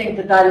do think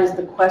that is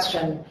the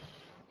question.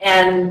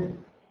 And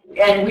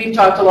we've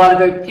talked a lot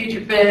about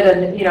future fit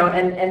and, you know,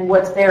 and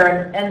what's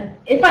there. And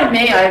if I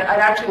may, I'd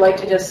actually like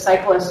to just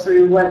cycle us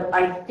through what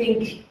I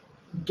think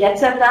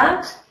gets at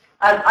that.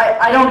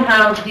 I don't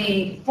have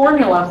the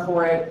formula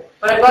for it,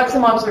 but I've got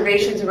some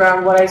observations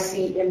around what I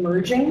see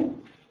emerging.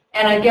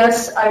 And I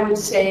guess I would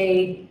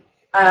say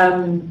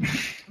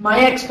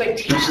my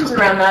expectations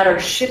around that are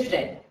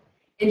shifting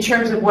in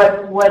terms of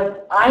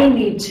what I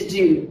need to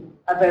do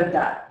about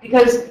that.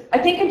 Because I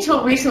think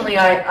until recently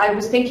I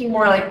was thinking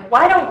more like,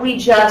 why don't we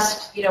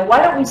just, you know,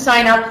 why don't we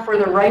sign up for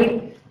the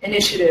right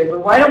initiative, or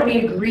why don't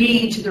we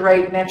agree to the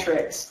right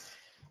metrics?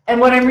 And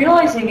what I'm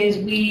realizing is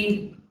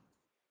we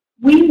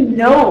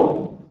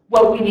know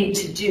what we need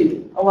to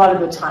do a lot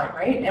of the time,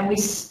 right? And we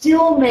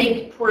still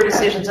make poor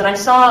decisions. And I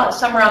saw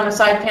somewhere on the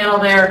side panel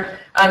there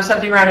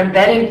something around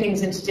embedding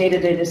things into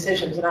day-to-day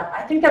decisions. And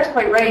I think that's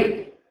quite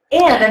right.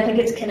 And I think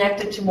it's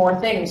connected to more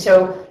things.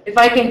 So if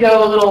I can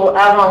go a little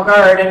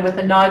avant-garde, and with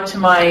a nod to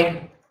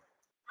my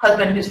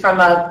husband who's from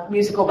a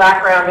musical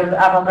background of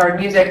avant-garde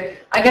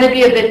music, I'm going to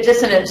be a bit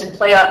dissonant and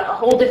play a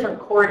whole different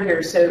chord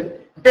here. So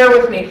bear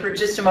with me for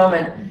just a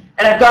moment.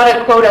 And I've got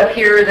a quote up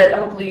here that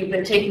hopefully you've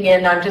been taking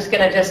in. I'm just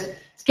going to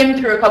skim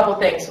through a couple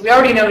things. So we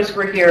already noticed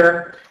we're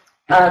here.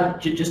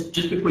 Just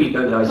before you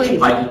go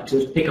there, I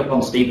just pick up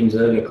on Stephen's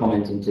earlier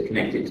comment and to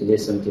connect it to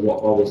this and to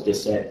what Bob has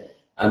just said.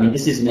 I mean,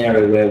 this is an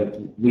area where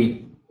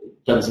we've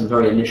done some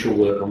very initial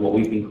work on what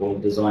we've been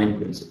calling design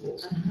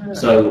principles.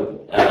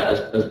 So,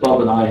 as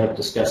Bob and I have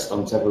discussed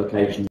on several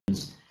occasions,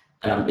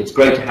 it's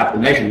great to have the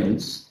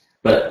measurements,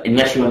 but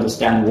unless you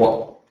understand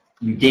what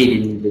you did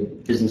in the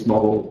business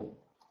model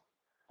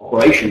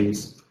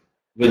operations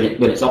when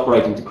it's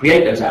operating to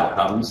create those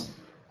outcomes,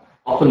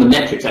 often the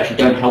metrics actually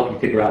don't help you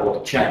figure out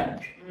what to change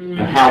and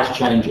how to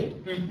change it.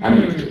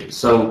 And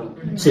so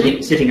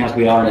sitting as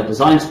we are in a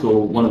design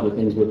school, one of the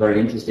things we're very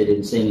interested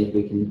in seeing if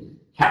we can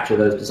capture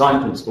those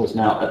design principles.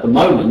 Now, at the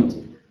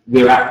moment,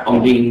 we're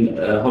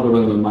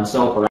Hodaroom and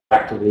myself are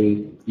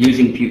actively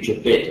using Future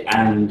Fit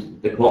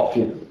and the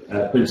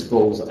cooperative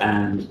principles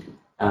and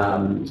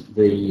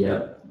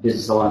the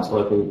Business Alliance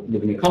Local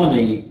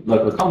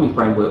Economy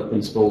Framework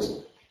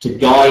principles to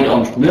guide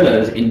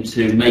entrepreneurs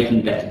into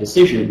making better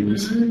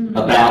decisions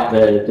about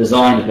the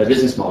design of their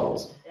business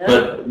models. Yeah.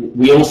 But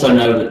we also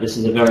know that this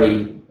is a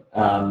very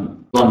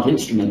blunt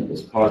instrument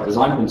as far as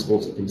design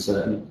principles are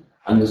concerned,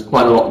 and there's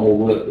quite a lot more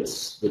work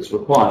that's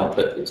required.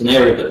 But it's an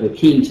area that we're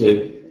keen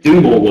to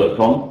do more work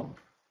on,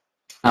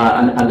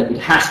 and it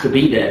has to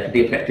be there for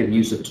the effective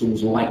use of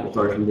tools like the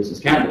Flourishing Business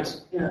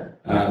Canvas. Yeah.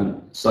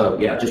 So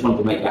yeah, I just wanted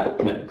to make that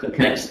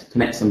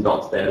connect some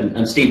dots there.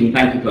 And Stephen,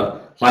 thank you for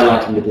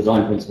highlighting the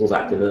design principles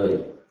active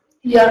earlier.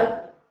 Yeah.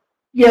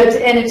 Yeah,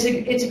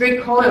 it's a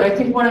great call out. I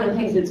think one of the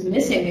things that's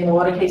missing in a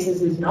lot of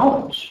cases is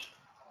knowledge,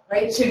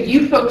 right? So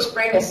you folks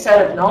bring a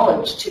set of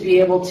knowledge to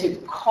be able to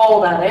call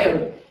that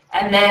out,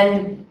 and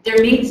then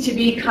there needs to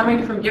be,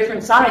 coming from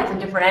different sides and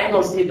different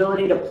angles, the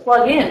ability to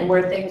plug in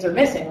where things are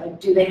missing.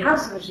 Like, do they have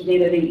sufficient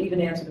data to even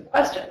answer the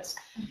questions?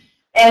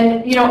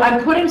 And you know,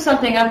 I'm putting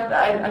something up.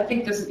 I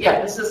think this is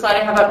the slide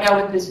I have up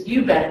now with this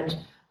view bend.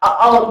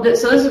 So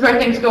this is where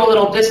things go a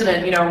little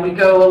dissonant, you know, we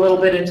go a little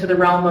bit into the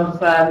realm of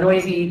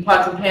noisy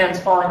pots and pans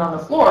falling on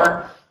the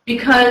floor,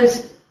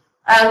 because,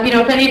 you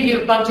know, if any of you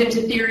have bumped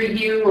into Theory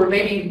U, or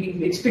maybe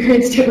you've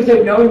experienced it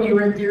without knowing you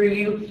were in Theory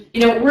U,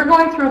 you know, we're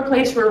going through a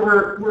place where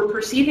we're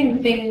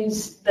perceiving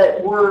things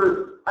that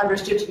were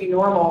understood to be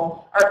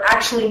normal are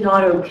actually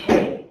not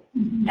okay.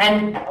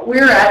 And at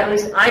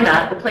least I'm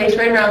at the place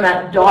right around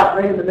that dot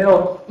right in the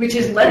middle, which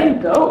is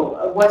letting go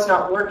of what's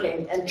not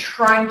working and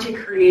trying to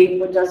create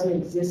what doesn't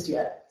exist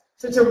yet.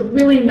 So it's a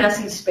really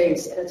messy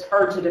space, and it's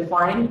hard to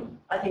define.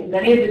 I think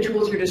many of the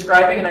tools you're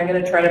describing, and I'm going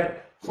to try to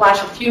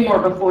flash a few more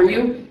before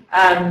you,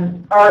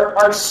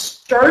 are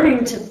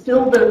starting to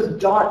fill those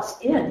dots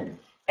in.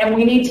 And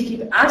we need to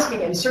keep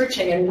asking and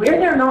searching, and where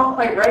they're not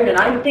quite right. And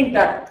I think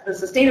that the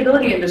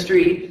sustainability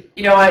industry,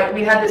 you know,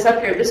 we had this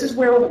up here, this is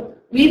where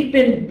we've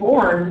been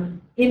born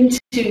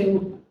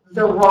into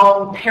the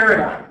wrong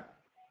paradigm.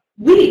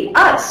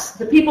 us,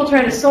 the people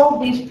trying to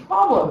solve these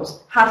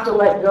problems, have to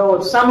let go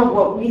of some of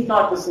what we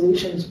thought the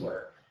solutions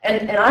were.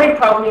 And I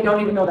probably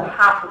don't even know the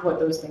half of what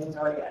those things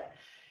are yet.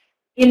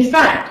 In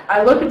fact,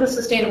 I look at the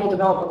Sustainable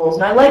Development Goals,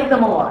 and I like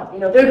them a lot. You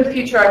know, they're the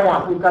future I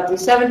want. We've got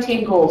these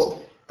 17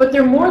 goals, but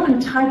they're more than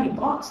tiny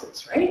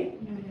boxes, right?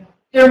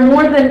 They're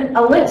more than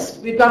a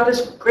list. We've got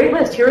this great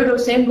list. Here are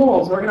those same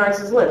goals,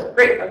 organized as a list.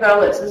 Great, I've got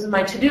a list. This is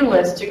my to-do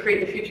list to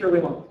create the future we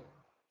want.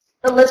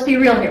 But let's be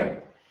real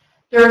here.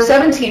 There are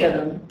 17 of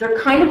them. They're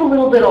kind of a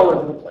little bit all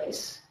over the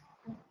place.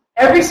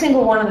 Every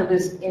single one of them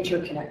is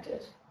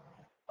interconnected.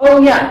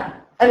 Oh yeah,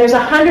 and there's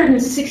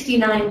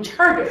 169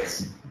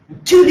 targets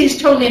to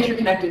these totally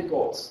interconnected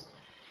goals.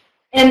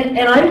 And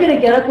I'm going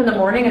to get up in the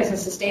morning as a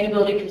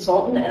sustainability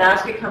consultant and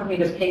ask a company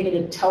to pay me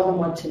to tell them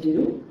what to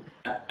do.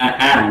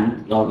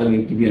 And let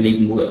me give you an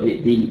even word.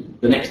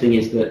 The next thing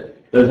is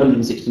that those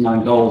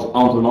 169 goals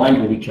aren't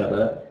aligned with each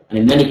other, and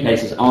in many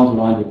cases aren't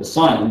aligned with the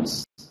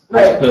science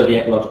as per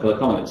the ecological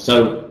economics.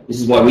 So this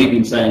is why we've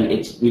been saying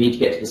we need to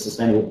get to the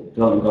Sustainable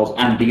Development Goals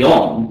and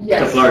beyond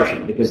to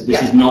flourishing, because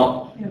this is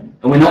not, and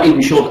we're not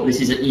even sure that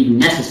this is even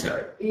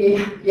necessary.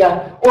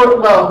 Yeah, or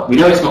well, we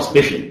know it's not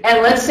sufficient.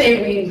 And let's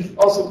say we've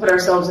also put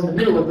ourselves in the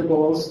middle of the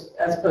goals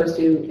as opposed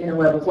to in a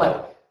web of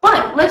life.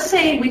 But let's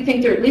say we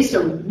think they're at least a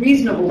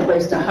reasonable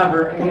place to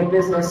hover and get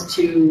business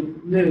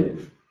to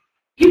move.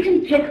 You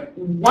can pick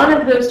one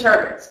of those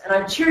targets, and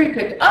I've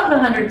cherry-picked of the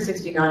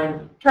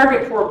 169,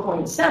 target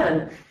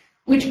 4.7,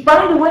 which,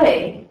 by the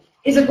way,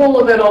 is a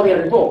goal about all the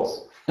other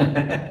goals,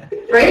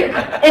 right?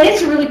 And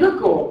it's a really good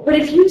goal. But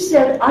if you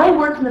said, I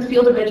work in the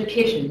field of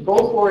education,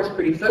 goal 4 is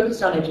pretty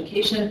focused on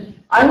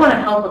education, I want to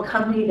help a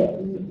company that,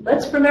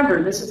 let's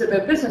remember, this is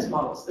about business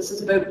models, this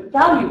is about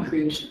value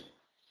creation.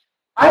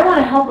 I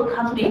want to help a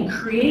company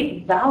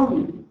create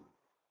value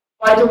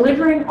by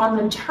delivering on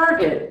the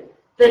target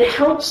that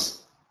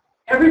helps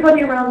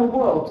everybody around the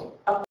world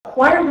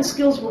acquire the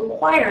skills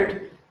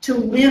required to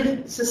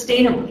live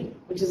sustainably,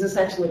 which is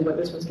essentially what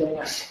this one's getting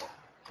at.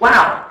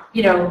 Wow,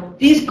 you know,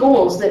 these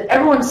goals that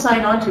everyone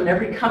signed on to and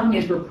every company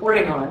is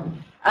reporting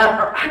on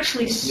are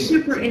actually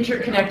super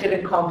interconnected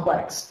and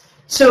complex.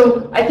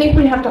 So I think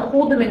we have to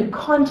hold them in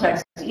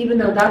context, even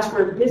though that's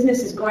where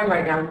business is going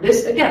right now.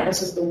 This, again,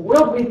 this is the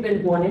world we've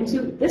been born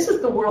into. This is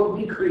the world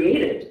we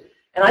created.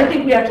 And I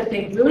think we have to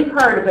think really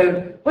hard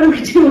about what do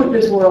we do with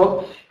this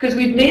world, because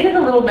we've made it a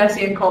little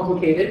messy and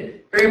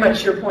complicated, very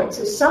much your point.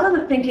 So some of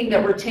the thinking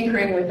that we're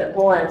tinkering with at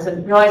Volans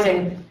and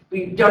realizing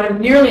we don't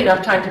have nearly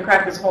enough time to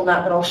crack this whole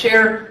nut, but I'll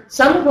share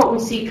some of what we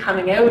see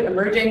coming out,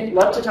 emerging.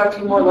 Love to talk to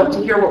you more, love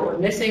to hear what we're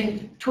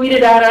missing. Tweet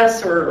it at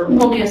us or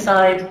pull me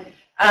aside.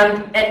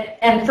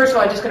 And first of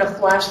all, I'm just going to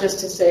flash this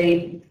to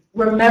say,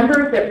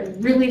 remember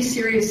that really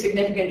serious,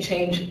 significant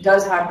change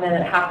does happen,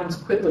 and it happens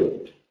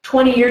quickly.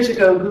 20 years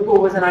ago,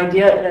 Google was an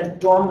idea in a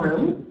dorm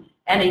room,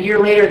 and a year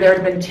later, there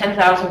had been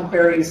 10,000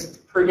 queries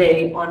per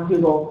day on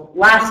Google.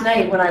 Last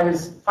night, when I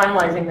was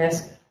finalizing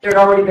this, there had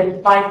already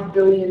been 5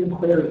 billion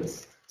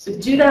queries. So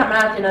do that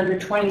math in under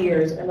 20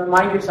 years, and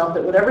remind yourself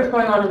that whatever's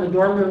going on in the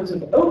dorm rooms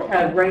of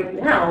OCAD right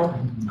now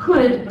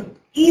could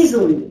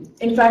easily,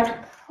 in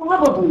fact,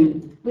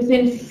 probably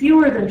within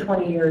fewer than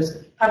 20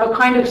 years, have a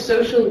kind of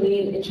social,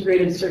 lean,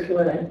 integrated,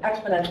 circular, and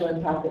exponential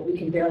impact that we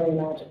can barely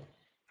imagine.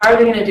 How are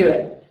they going to do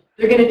it?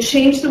 They're going to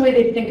change the way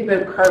they think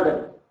about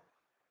carbon.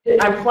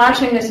 I'm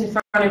flashing this in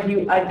front of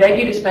you. I beg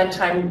you to spend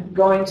time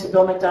going to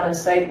Bill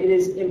McDonough's site. It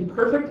is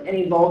imperfect and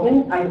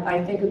evolving.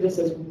 I think of this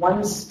as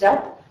one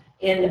step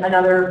in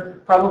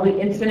another probably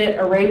infinite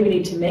array we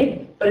need to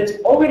make, but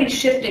it's already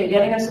shifting,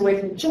 getting us away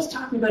from just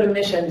talking about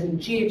emissions and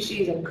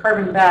GHGs and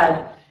carbon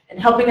bad, and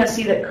helping us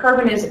see that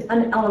carbon is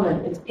an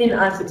element. It's in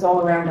us. It's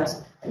all around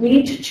us. We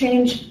need to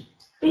change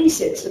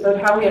basics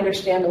about how we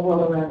understand the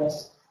world around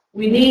us.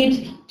 We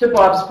need, to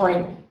Bob's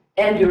point,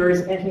 and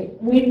yours, and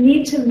we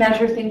need to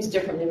measure things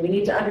differently. We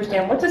need to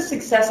understand, what does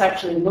success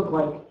actually look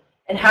like,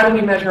 and how do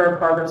we measure our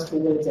progress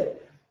towards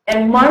it?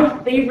 And my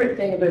favorite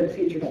thing about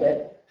Future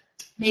Fit,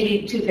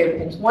 maybe two favorite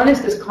things. One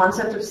is this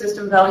concept of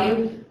system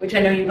value, which I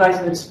know you guys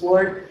have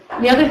explored.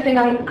 And the other thing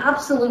I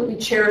absolutely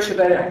cherish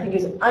about it, I think,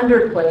 is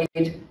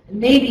underplayed.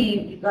 Maybe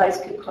you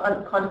guys could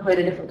contemplate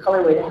a different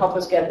colorway to help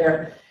us get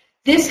there.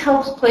 This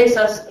helps place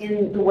us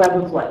in the web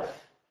of life.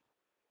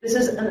 This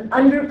is an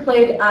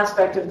underplayed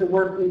aspect of the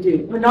work we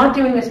do. We're not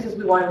doing this because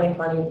we want to make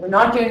money. We're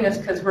not doing this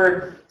because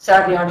we're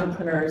savvy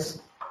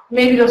entrepreneurs.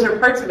 Maybe those are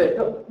parts of it,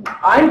 but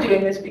I'm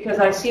doing this because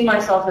I see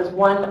myself as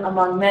one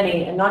among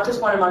many, and not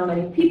just one among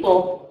many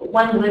people, but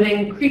one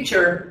living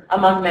creature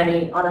among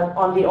many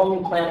on the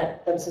only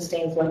planet that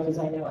sustains life as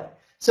I know it.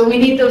 So we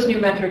need those new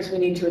metrics. We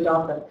need to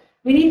adopt them.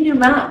 We need new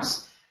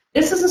maps.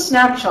 This is a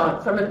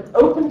snapshot from an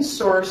open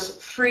source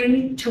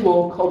free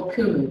tool called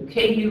Kumu,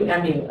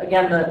 K-U-M-U.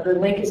 Again, the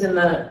link is in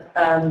the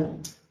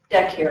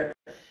deck here.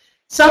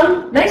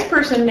 Some nice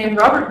person named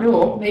Robert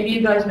Newell, maybe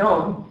you guys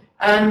know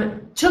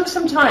him, took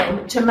some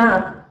time to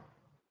map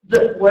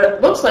what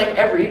it looks like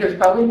there's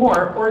probably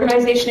more,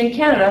 organization in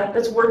Canada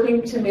that's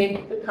working to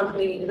make the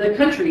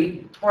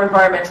country more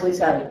environmentally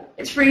savvy.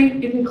 It's free.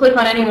 You can click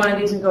on any one of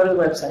these and go to the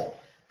website.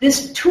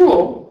 This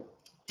tool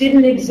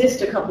didn't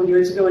exist a couple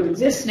years ago. It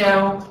exists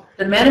now.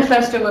 The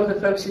manifesto of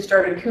the folks who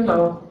started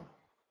Kumo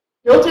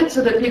built it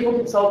so that people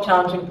could solve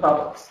challenging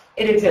problems.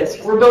 It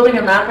exists. We're building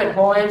a map at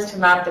Volans to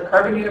map the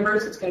carbon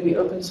universe. It's going to be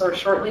open source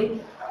shortly.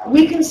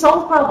 We can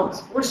solve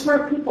problems. We're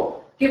smart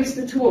people. Give us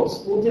the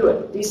tools. We'll do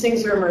it. These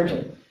things are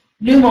emerging.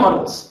 New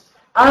models.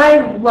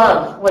 I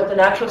love what the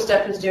Natural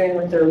Step is doing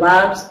with their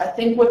labs. I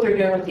think what they're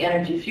doing with the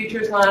Energy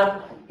Futures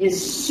Lab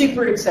is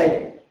super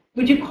exciting.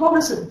 Would you call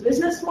this a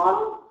business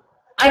model?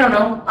 I don't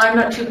know. I'm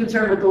not too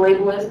concerned what the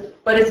label is,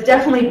 but it's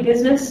definitely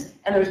business,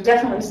 and there's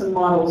definitely some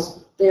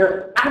models.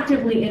 They're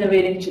actively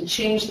innovating to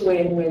change the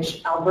way in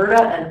which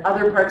Alberta and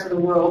other parts of the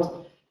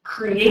world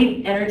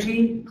create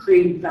energy,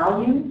 create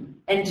value,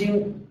 and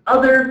do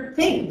other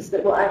things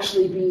that will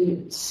actually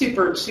be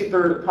super,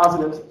 super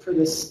positive for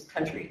this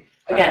country.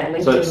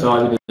 Again, so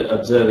I would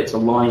observe it's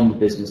aligned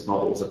business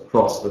models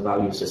across the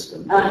value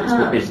system.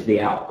 It's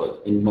the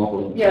output in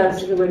modeling. Yeah,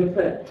 that's a good way to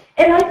put it.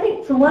 And I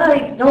think from what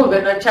I know of it,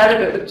 and I've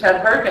chatted it with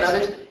Chad Park and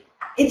others,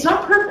 it's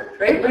not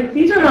perfect, right? Like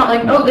these are not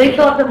like, oh, they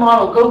got the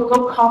model,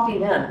 go copy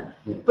them.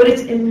 Yeah. But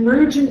it's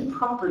emergent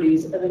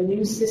properties of a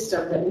new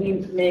system that we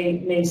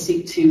may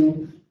seek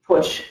to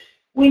push.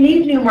 We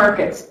need new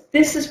markets.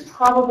 This is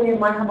probably, in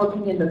my humble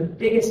opinion, the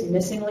biggest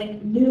missing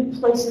link. New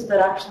places that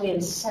actually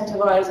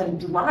incentivize and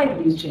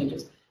drive these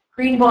changes.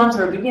 Green bonds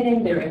are a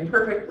beginning. They're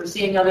imperfect. We're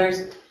seeing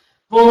others.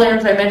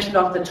 Volans, I mentioned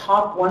off the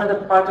top, one of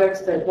the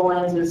projects that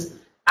Volans is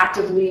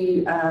actively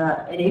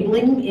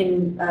enabling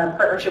in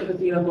partnership with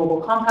the UN Global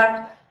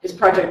Compact is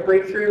Project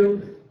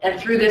Breakthru. And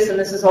through this, and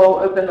this is all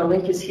open, the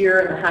link is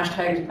here, and the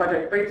hashtag is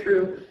Project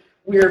Breakthru,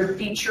 we're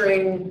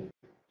featuring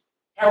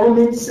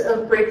elements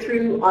of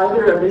Breakthru,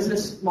 either a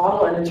business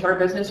model, an entire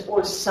business,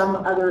 or some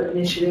other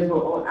initiative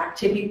or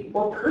activity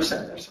or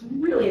person. There's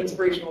some really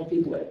inspirational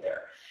people out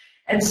there.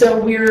 And so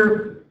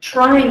we're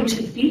trying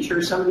to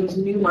feature some of these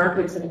new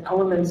markets and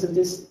elements of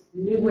this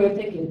new way of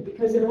thinking,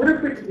 because in order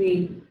for it to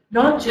be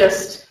not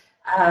just,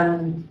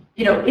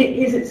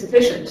 is it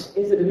sufficient?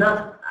 Is it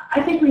enough?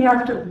 I think we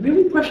have to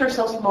really push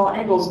ourselves from all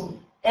angles.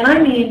 And I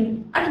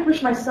mean, I have to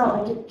push myself, I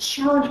have to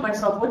challenge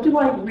myself. What do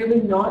I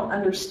really not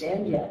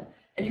understand yet?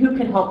 And who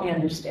can help me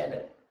understand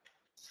it?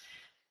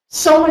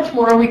 So much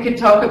more we could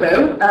talk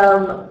about.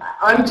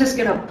 I'm just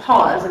going to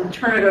pause and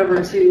turn it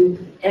over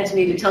to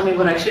Anthony to tell me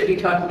what I should be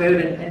talking about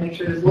and make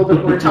sure there's a little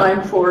bit more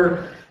time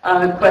for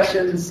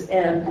questions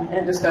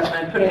and discussion.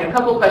 I'm putting a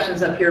couple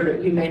questions up here,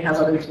 but you may have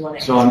others you want to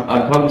answer. So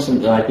I'm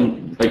cognizant that I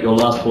think that your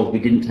last talk, we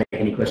didn't take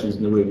any questions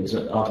in the room.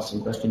 So ask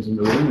some questions in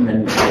the room, and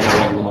then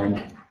we'll go online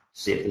to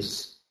see if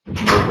there's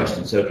more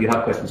questions. So if you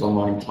have questions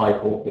online,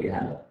 type or put your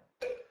hand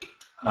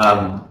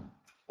up.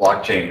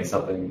 Blockchain is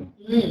something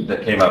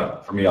that came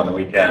up for me on the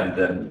weekend,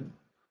 and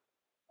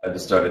I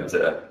just started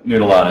to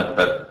noodle on it.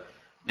 But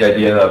the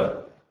idea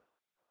of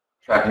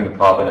tracking the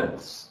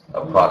provenance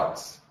of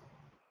products,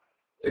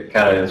 it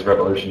kind of is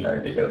revolutionary,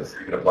 because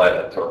you can apply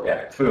that to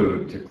organic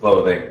food, to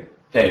clothing,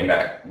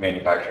 to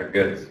manufactured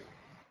goods,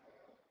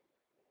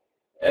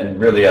 and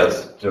really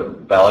has to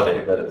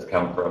validate that it's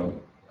come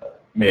from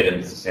made in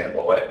a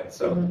sustainable way.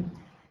 So can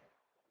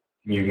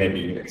you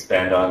maybe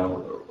expand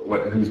on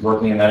who's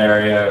working in that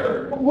area?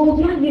 Or? Well,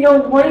 yeah,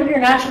 one of your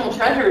national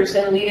treasures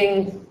and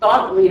leading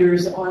thought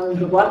leaders on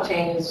the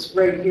blockchain is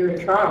right here in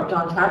Toronto,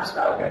 Don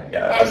Tapscott. Okay,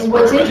 yeah. And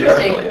what's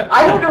interesting, article, yeah.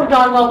 I don't know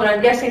Don well, but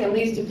I'm guessing at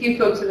least a few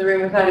folks in the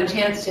room have had a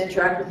chance to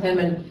interact with him.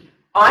 And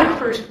I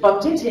first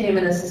bumped into him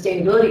in a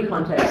sustainability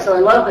context. So I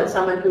love that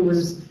someone who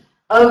was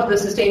of the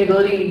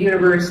sustainability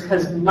universe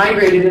has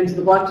migrated into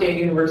the blockchain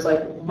universe,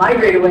 like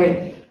migrate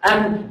away.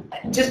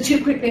 Just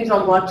two quick things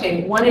on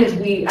blockchain. One is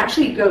we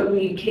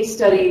case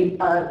study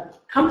a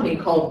company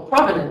called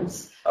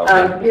Provenance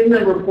in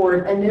the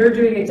report, and they're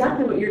doing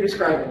exactly what you're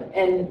describing.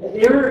 And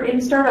they're in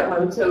startup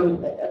mode, so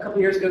a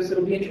couple years ago, so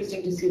it'll be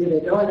interesting to see where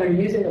they go, and they're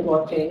using the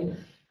blockchain.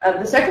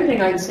 The second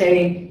thing I'd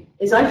say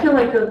is I feel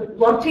like the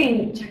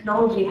blockchain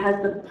technology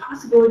has the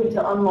possibility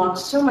to unlock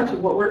so much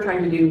of what we're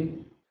trying to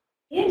do,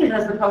 and it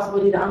has the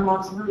possibility to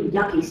unlock some really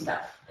yucky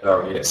stuff.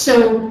 Oh, yeah.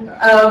 So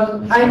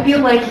I feel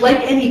like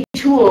any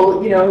tool,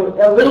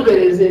 a little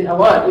bit is in, a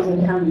lot is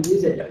in how you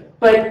use it.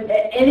 But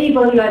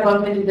anybody I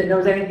bump into that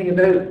knows anything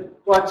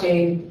about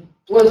blockchain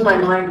blows my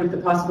mind with the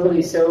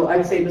possibilities. So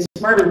I'd say the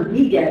smarter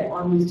we get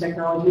on these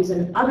technologies,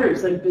 and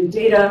others like big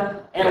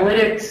data,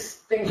 analytics,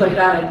 things like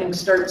that, I think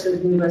start to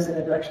move us in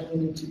the direction we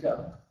need to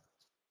go.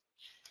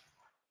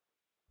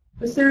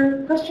 Was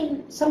there a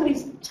question?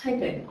 Somebody's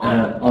typing.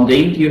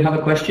 Ondine, do you have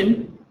a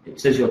question? It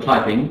says you're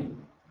typing.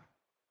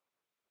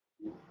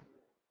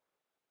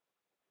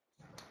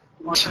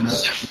 No,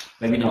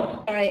 maybe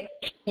not. All right,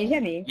 can you hear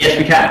me? Yes,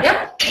 we can.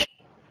 Yep.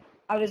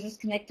 I was just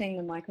connecting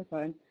the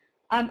microphone.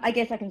 I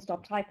guess I can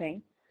stop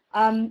typing.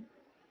 I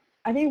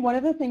think one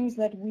of the things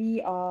that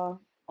we are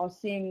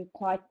seeing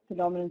quite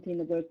predominantly in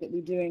the work that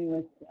we're doing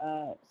with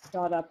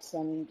startups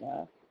and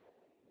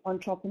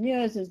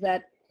entrepreneurs is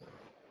that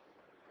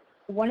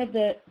one of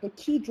the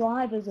key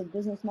drivers of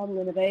business model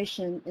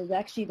innovation is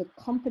actually the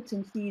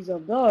competencies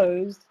of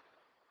those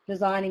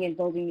designing and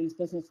building these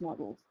business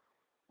models.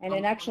 And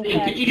in actual Could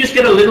fact, you just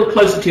get a little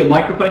closer to your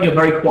microphone? You're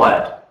very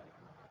quiet.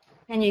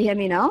 can you hear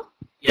me now?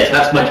 Yes,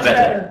 that's much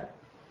better.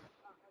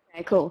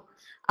 Okay, cool.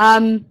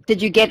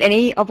 Did you get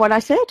any of what I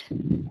said?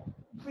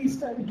 Please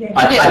start again.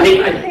 I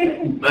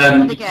think,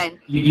 Again.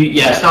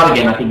 yeah, start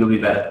again. I think it'll be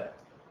better.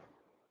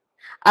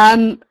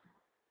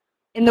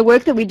 In the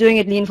work that we're doing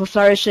at Lean for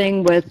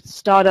Flourishing with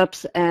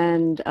startups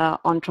and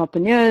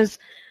entrepreneurs,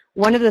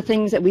 one of the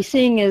things that we're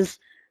seeing is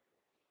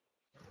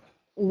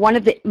one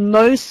of the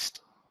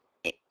most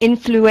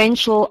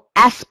influential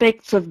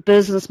aspects of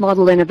business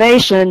model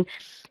innovation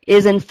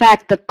is, in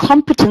fact, the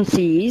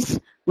competencies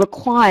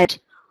required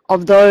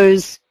of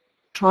those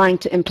trying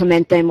to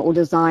implement them or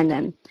design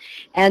them.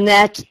 And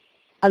that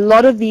a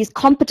lot of these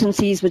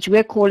competencies, which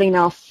we're calling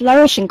now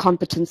flourishing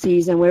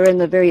competencies, and we're in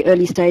the very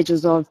early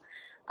stages of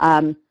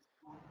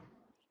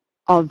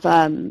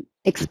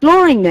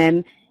exploring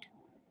them,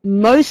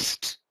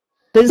 most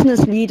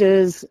business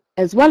leaders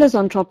as well as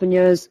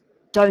entrepreneurs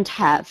don't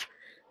have.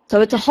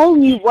 So it's a whole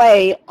new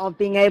way of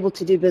being able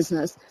to do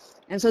business.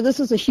 And so this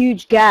is a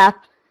huge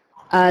gap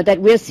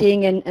that we're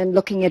seeing and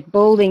looking at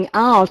building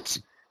out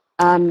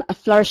a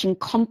flourishing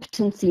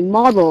competency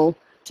model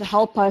to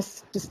help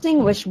us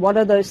distinguish what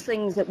are those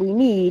things that we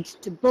need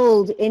to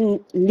build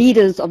in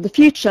leaders of the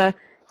future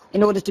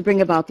in order to bring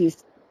about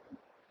these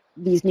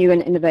new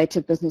and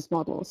innovative business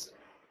models.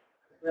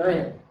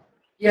 Brilliant.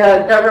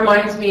 Yeah, that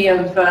reminds me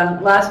of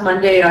last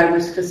Monday I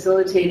was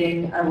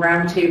facilitating a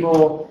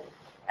roundtable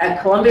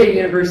at Columbia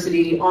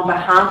University on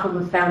behalf of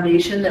a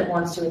foundation that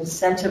wants to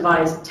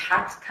incentivize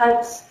tax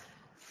cuts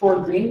for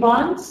green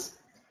bonds.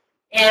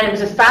 And it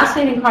was a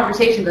fascinating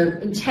conversation.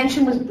 The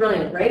intention was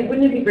brilliant, right?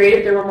 Wouldn't it be great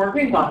if there were more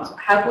green bonds?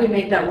 How can we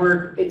make that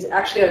work? It's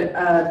actually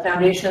a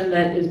foundation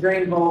that is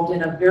very involved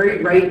in a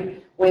very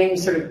right-wing,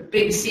 sort of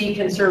big C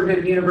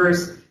conservative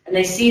universe, and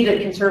they see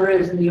that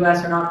conservatives in the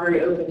U.S. are not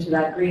very open to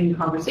that green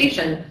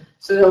conversation.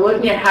 So they're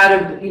looking at how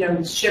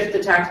to, shift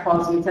the tax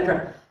policy,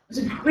 etc. It was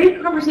a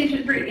great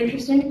conversation, very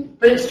interesting,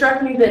 but it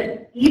struck me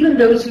that even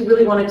those who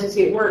really wanted to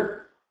see it work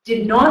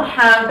did not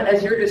have,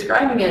 as you're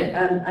describing it,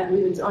 I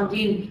believe it's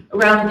Ondine,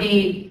 around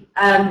the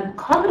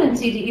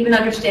competency to even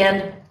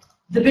understand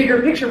the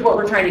bigger picture of what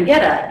we're trying to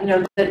get at.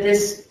 That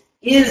this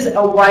is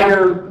a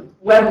wider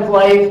web of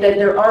life, that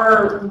there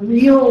are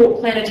real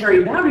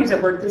planetary boundaries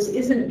at work. This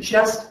isn't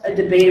just a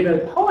debate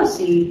about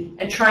policy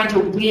and trying to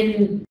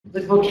win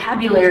the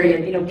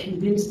vocabulary and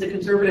convince the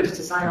conservatives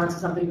to sign on to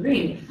something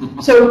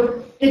green.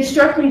 So it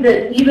struck me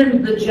that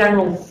even the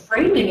general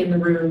framing in the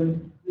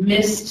room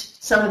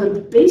missed some of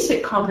the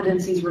basic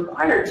competencies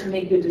required to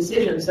make good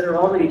decisions that are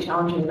already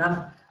challenging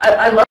enough.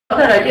 I love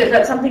that idea. Is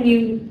that something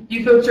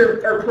you folks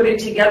are putting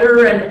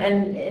together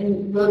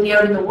and looking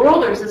out in the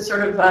world, or is this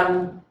sort of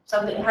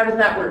something? How does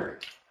that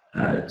work?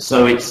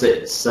 So it's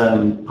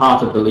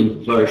part of the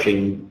Lean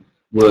Flourishing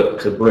work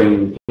to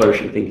bring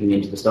flourishing thinking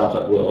into the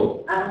startup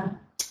world,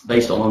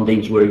 based on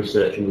Ondine's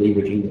research and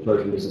leveraging the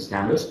Flourishing Business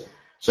Canvas.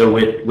 So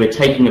we're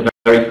taking a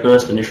very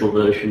first initial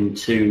version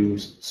to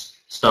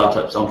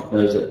startups,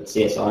 entrepreneurs at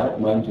CSI at the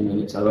moment in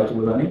an accelerator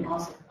we're running.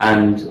 Awesome.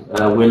 And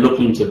we're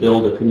looking to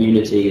build a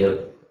community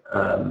of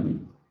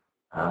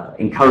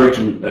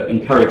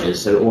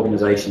encouragers, so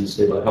organizations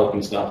who are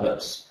helping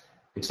startups,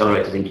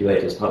 accelerators,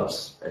 incubators,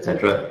 hubs,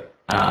 etc.,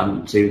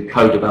 to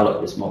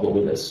co-develop this model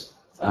with us.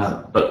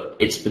 But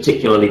it's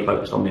particularly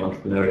focused on the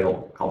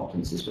entrepreneurial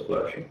competencies for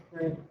flourishing.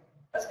 Right.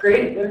 That's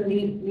great. What a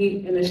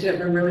neat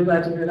initiative. I'm really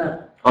glad to hear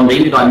that.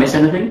 Ondine, did I miss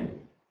anything?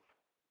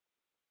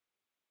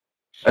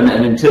 And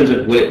in terms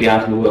of work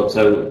beyond in the world,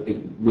 so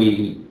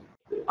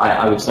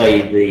I would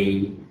say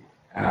we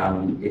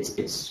think it's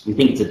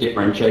a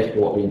differentiator for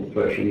what Lean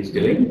Flourishing is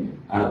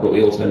doing, but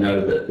we also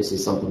know that this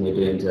is something we're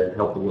doing to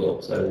help the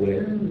world. So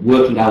we're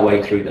working our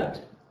way through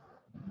that.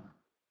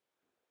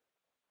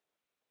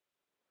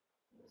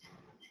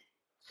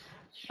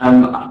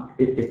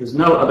 If there's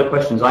no other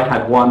questions, I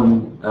had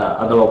one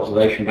other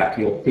observation back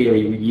to your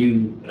theory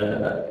review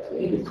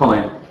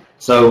comment.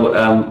 So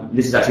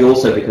this is actually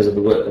also because of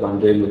the work that I'm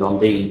doing with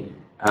Ondine,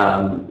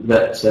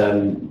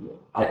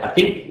 I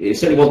think it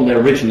certainly wasn't there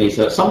originally,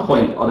 so at some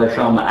point Otto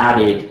Scharmer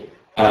added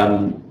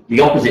the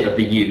opposite of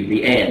the U,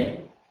 the N,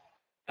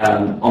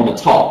 on the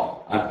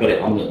top. I've got it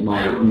on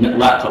my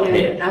laptop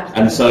here.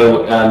 And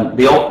so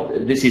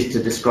this is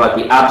to describe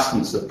the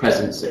absence of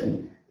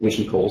presencing, which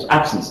he calls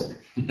absencing.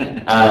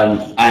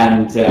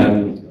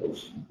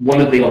 One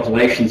of the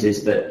observations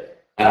is that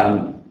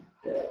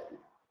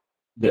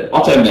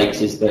Otto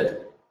makes is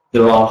that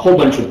there are a whole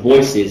bunch of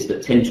voices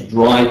that tend to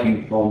drive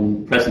you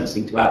from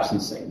presencing to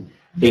absencing.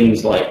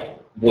 Things like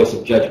voice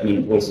of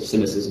judgment, voice of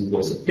cynicism,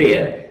 voice of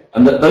fear,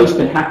 and that those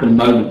can happen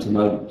moment to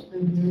moment.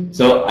 Mm-hmm.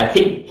 So I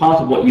think part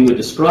of what you were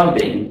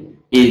describing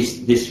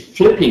is this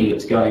flipping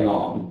that's going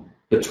on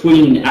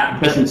between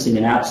presencing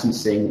and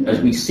absencing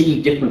as we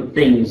see different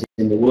things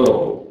in the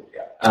world.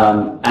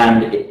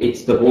 And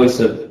it's the voice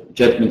of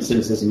judgment,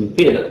 cynicism, and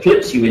fear that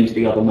flips you into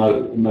the other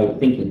mode of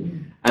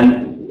thinking.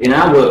 And in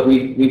our work,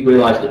 we've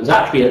realized that there's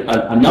actually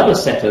another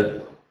set of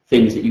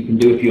things that you can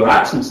do if you're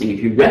absencing, if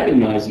you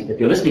recognize, if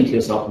you're listening to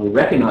yourself and you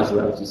recognize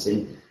you're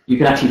absencing, you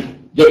can actually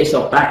get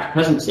yourself back to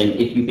present sim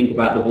if you think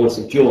about the voice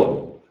of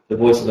joy, the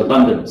voice of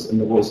abundance, and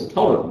the voice of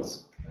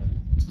tolerance.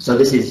 So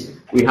this is,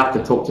 we have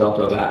to talk to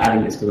Otto about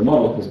adding this to the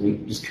model because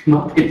we've just come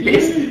up with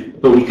this.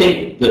 But we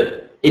think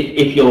that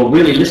if you're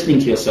really listening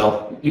to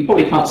yourself, you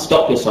probably can't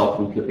stop yourself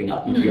from flipping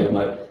up into your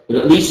mode, but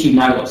at least you've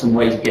now got some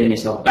ways of getting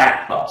yourself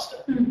back faster.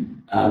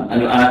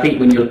 And I think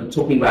when you're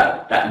talking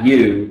about that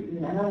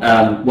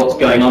what's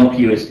going on for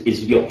you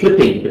is you're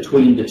flipping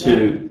between the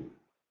two.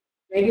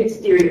 Maybe it's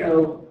theory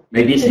O.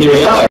 Maybe it's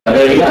theory O.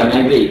 There you go,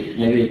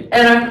 maybe.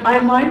 And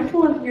I'm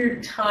mindful of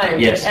your time.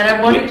 Yes. And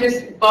I want to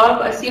just,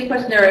 Bob, I see a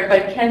question there. If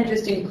I can,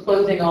 just in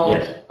closing,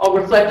 I'll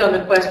reflect on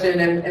the question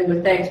and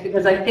with thanks,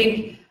 because I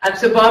think,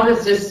 so Bob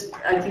is just,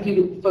 I think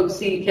you folks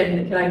see,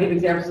 can I give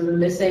examples of the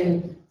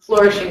missing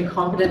flourishing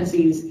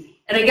competencies?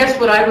 And I guess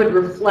what I would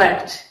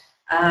reflect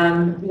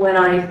when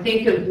I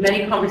think of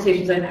many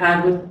conversations I've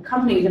had with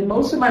companies, and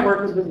most of my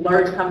work was with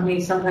large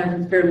companies, sometimes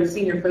with fairly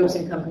senior folks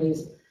in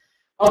companies,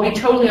 I'll be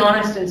totally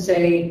honest and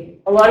say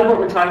a lot of what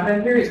we're talking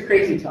about here is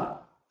crazy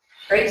talk,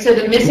 right? So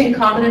the missing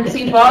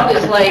competency, Bob,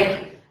 is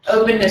like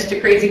openness to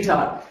crazy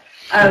talk.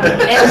 And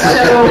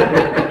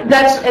so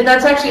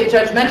that's actually a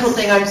judgmental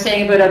thing I'm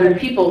saying about other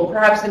people.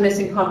 Perhaps the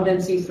missing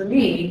competency for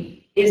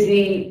me is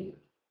the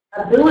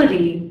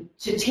ability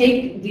to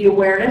take the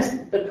awareness,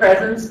 the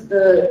presence,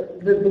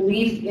 the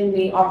belief in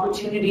the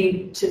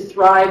opportunity to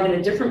thrive in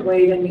a different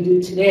way than we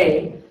do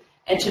today,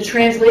 and to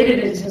translate it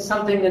into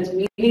something that's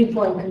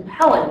meaningful and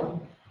compelling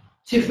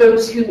to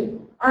folks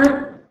who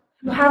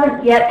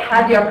haven't yet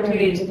had the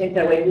opportunity to think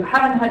that way, who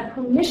haven't had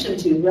permission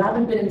to, who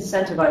haven't been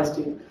incentivized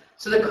to.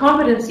 So the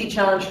competency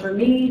challenge for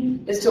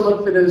me is to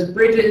look for those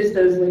bridges,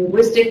 those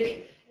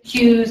linguistic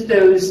cues,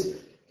 those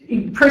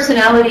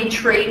personality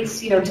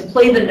traits, to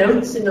play the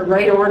notes in the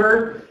right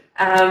order,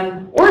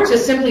 or to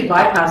simply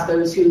bypass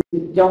those who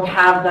don't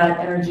have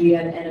that energy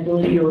and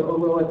ability or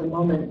role at the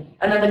moment.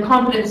 And then the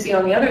competency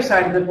on the other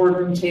side of the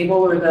boardroom table,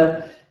 or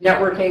the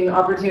networking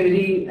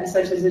opportunity,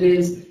 such as it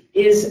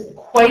is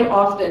quite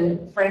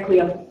often, frankly,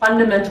 a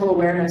fundamental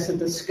awareness of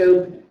the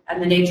scope and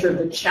the nature of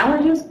the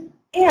challenges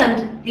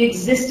and the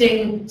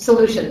existing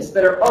solutions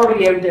that are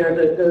already out there,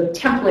 the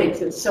templates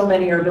that so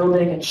many are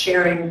building and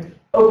sharing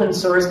open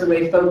source the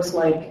way folks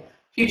like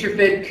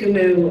FutureFit,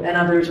 Kumu, and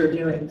others are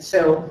doing.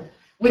 So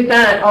with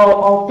that,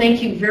 I'll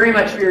thank you very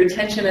much for your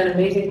attention and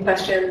amazing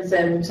questions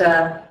and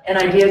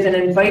ideas, and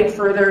invite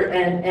further,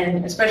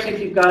 and especially if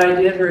you've got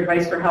ideas or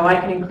advice for how I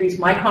can increase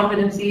my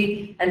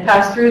competency and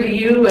pass through to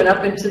you and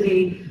up into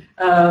the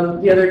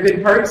other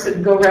good parts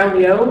and go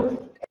around the O.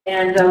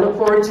 And look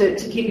forward to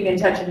keeping in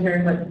touch and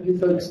hearing what you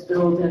folks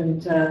build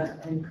and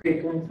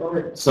create going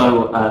forward.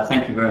 So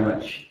thank you very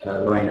much,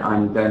 Lorraine.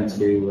 I'm going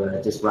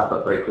to just wrap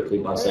up very quickly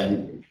by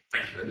saying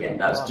thank you again.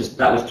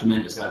 That was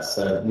tremendous. That's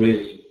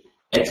really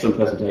excellent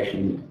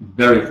presentation,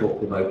 very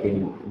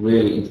thought-provoking,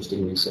 really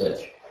interesting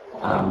research.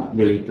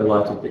 Really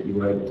delighted that you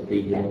were able to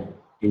be here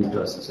in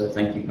person, so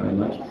thank you very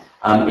much.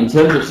 In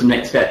terms of some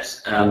next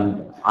steps,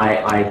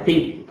 I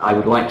think I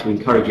would like to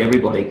encourage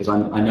everybody, because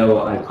I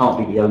know I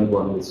can't be the only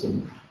one with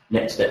some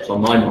next steps on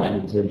my mind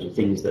in terms of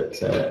things that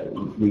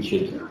we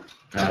should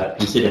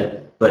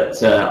consider,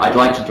 but I'd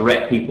like to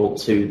direct people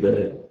to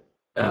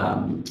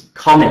the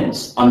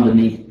comments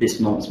underneath this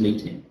month's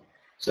meeting.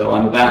 So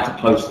I'm about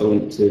to post the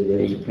link to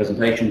the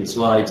presentation, the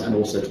slides, and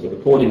also to the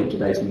recording of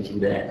today's meeting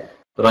there.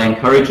 But I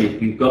encourage you,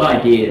 if you've got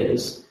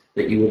ideas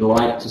that you would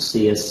like to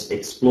see us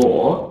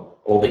explore,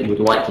 or that you would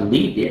like to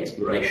lead the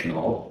exploration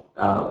of,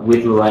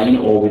 with Lorraine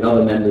or with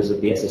other members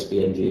of the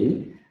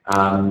SSBNG,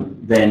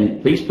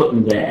 then please put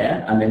them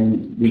there, and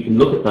then we can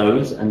look at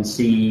those and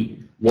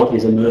see what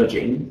is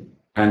emerging,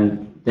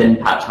 and then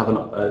perhaps have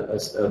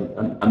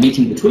a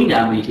meeting between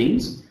our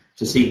meetings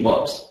to see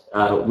what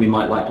we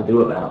might like to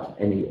do about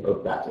any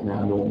of that in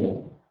our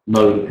normal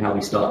mode of how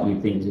we start new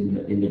things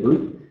in the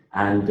group.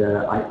 And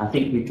I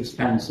think we've just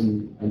found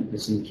some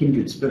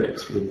kindred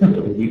spirits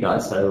with you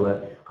guys,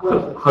 so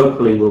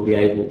hopefully we'll be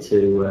able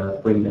to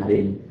bring that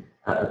in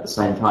at the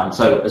same time.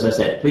 So as I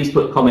said, please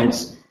put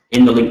comments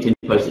in the LinkedIn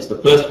post. It's the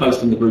first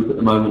post in the group at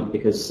the moment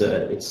because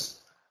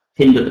it's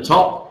pinned at the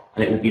top,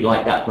 and it will be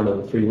like that for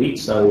another 3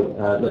 weeks,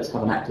 so let's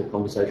have an active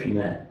conversation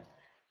there.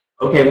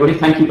 Okay, everybody,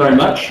 thank you very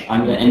much.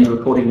 I'm going to end the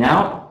recording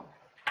now.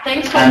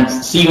 Thanks, and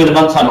see you in a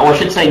month's time. Or I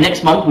should say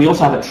next month we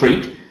also have a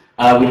treat.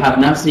 We have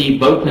Nancy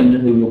Boken,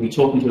 who will be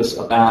talking to us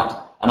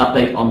about an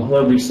update on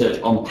her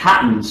research on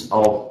patterns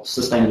of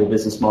sustainable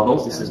business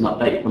models. This is an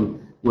update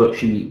from work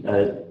she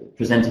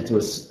presented to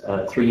us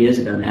 3 years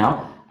ago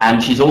now.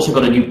 And she's also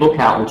got a new book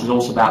out, which is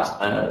also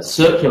about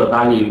circular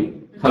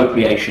value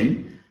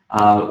co-creation,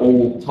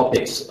 all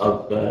topics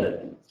of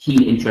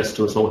keen interest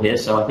to us all here.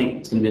 So I think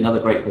it's going to be another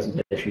great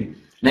presentation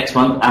next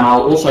month. And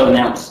I'll also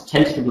announce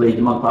tentatively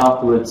the month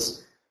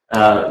afterwards,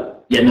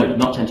 not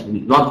tentatively,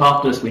 the month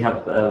after this we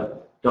have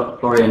Dr.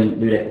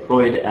 Florian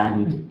Lüdecker-Freud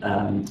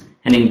and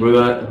Henning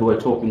Brewer, who are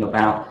talking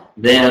about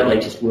their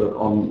latest work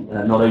on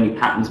not only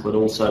patterns but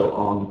also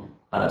on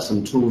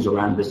some tools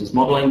around business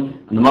modeling.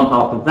 And the month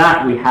after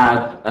that we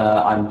have,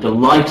 I'm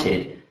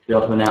delighted to be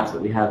able to announce that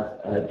we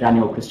have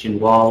Daniel Christian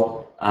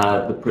Wall,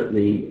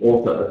 the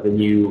author of the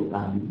new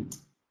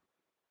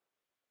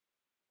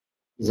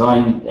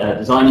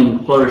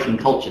Designing Flourishing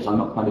Cultures. I'm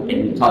not kind of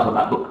getting the title of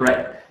that book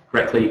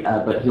correctly,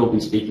 but he'll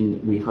be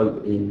speaking, we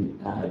hope, in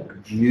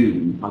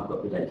June. I've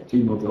got the date,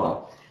 June or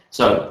July.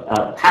 So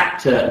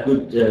packed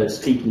good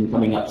speaking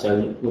coming up, so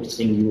look forward to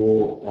seeing you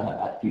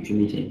all at future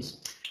meetings.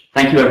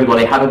 Thank you,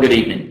 everybody. Have a good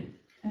evening.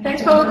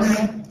 Thanks, folks.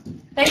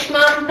 Thanks,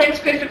 Mom. Thanks,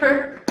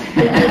 Christopher.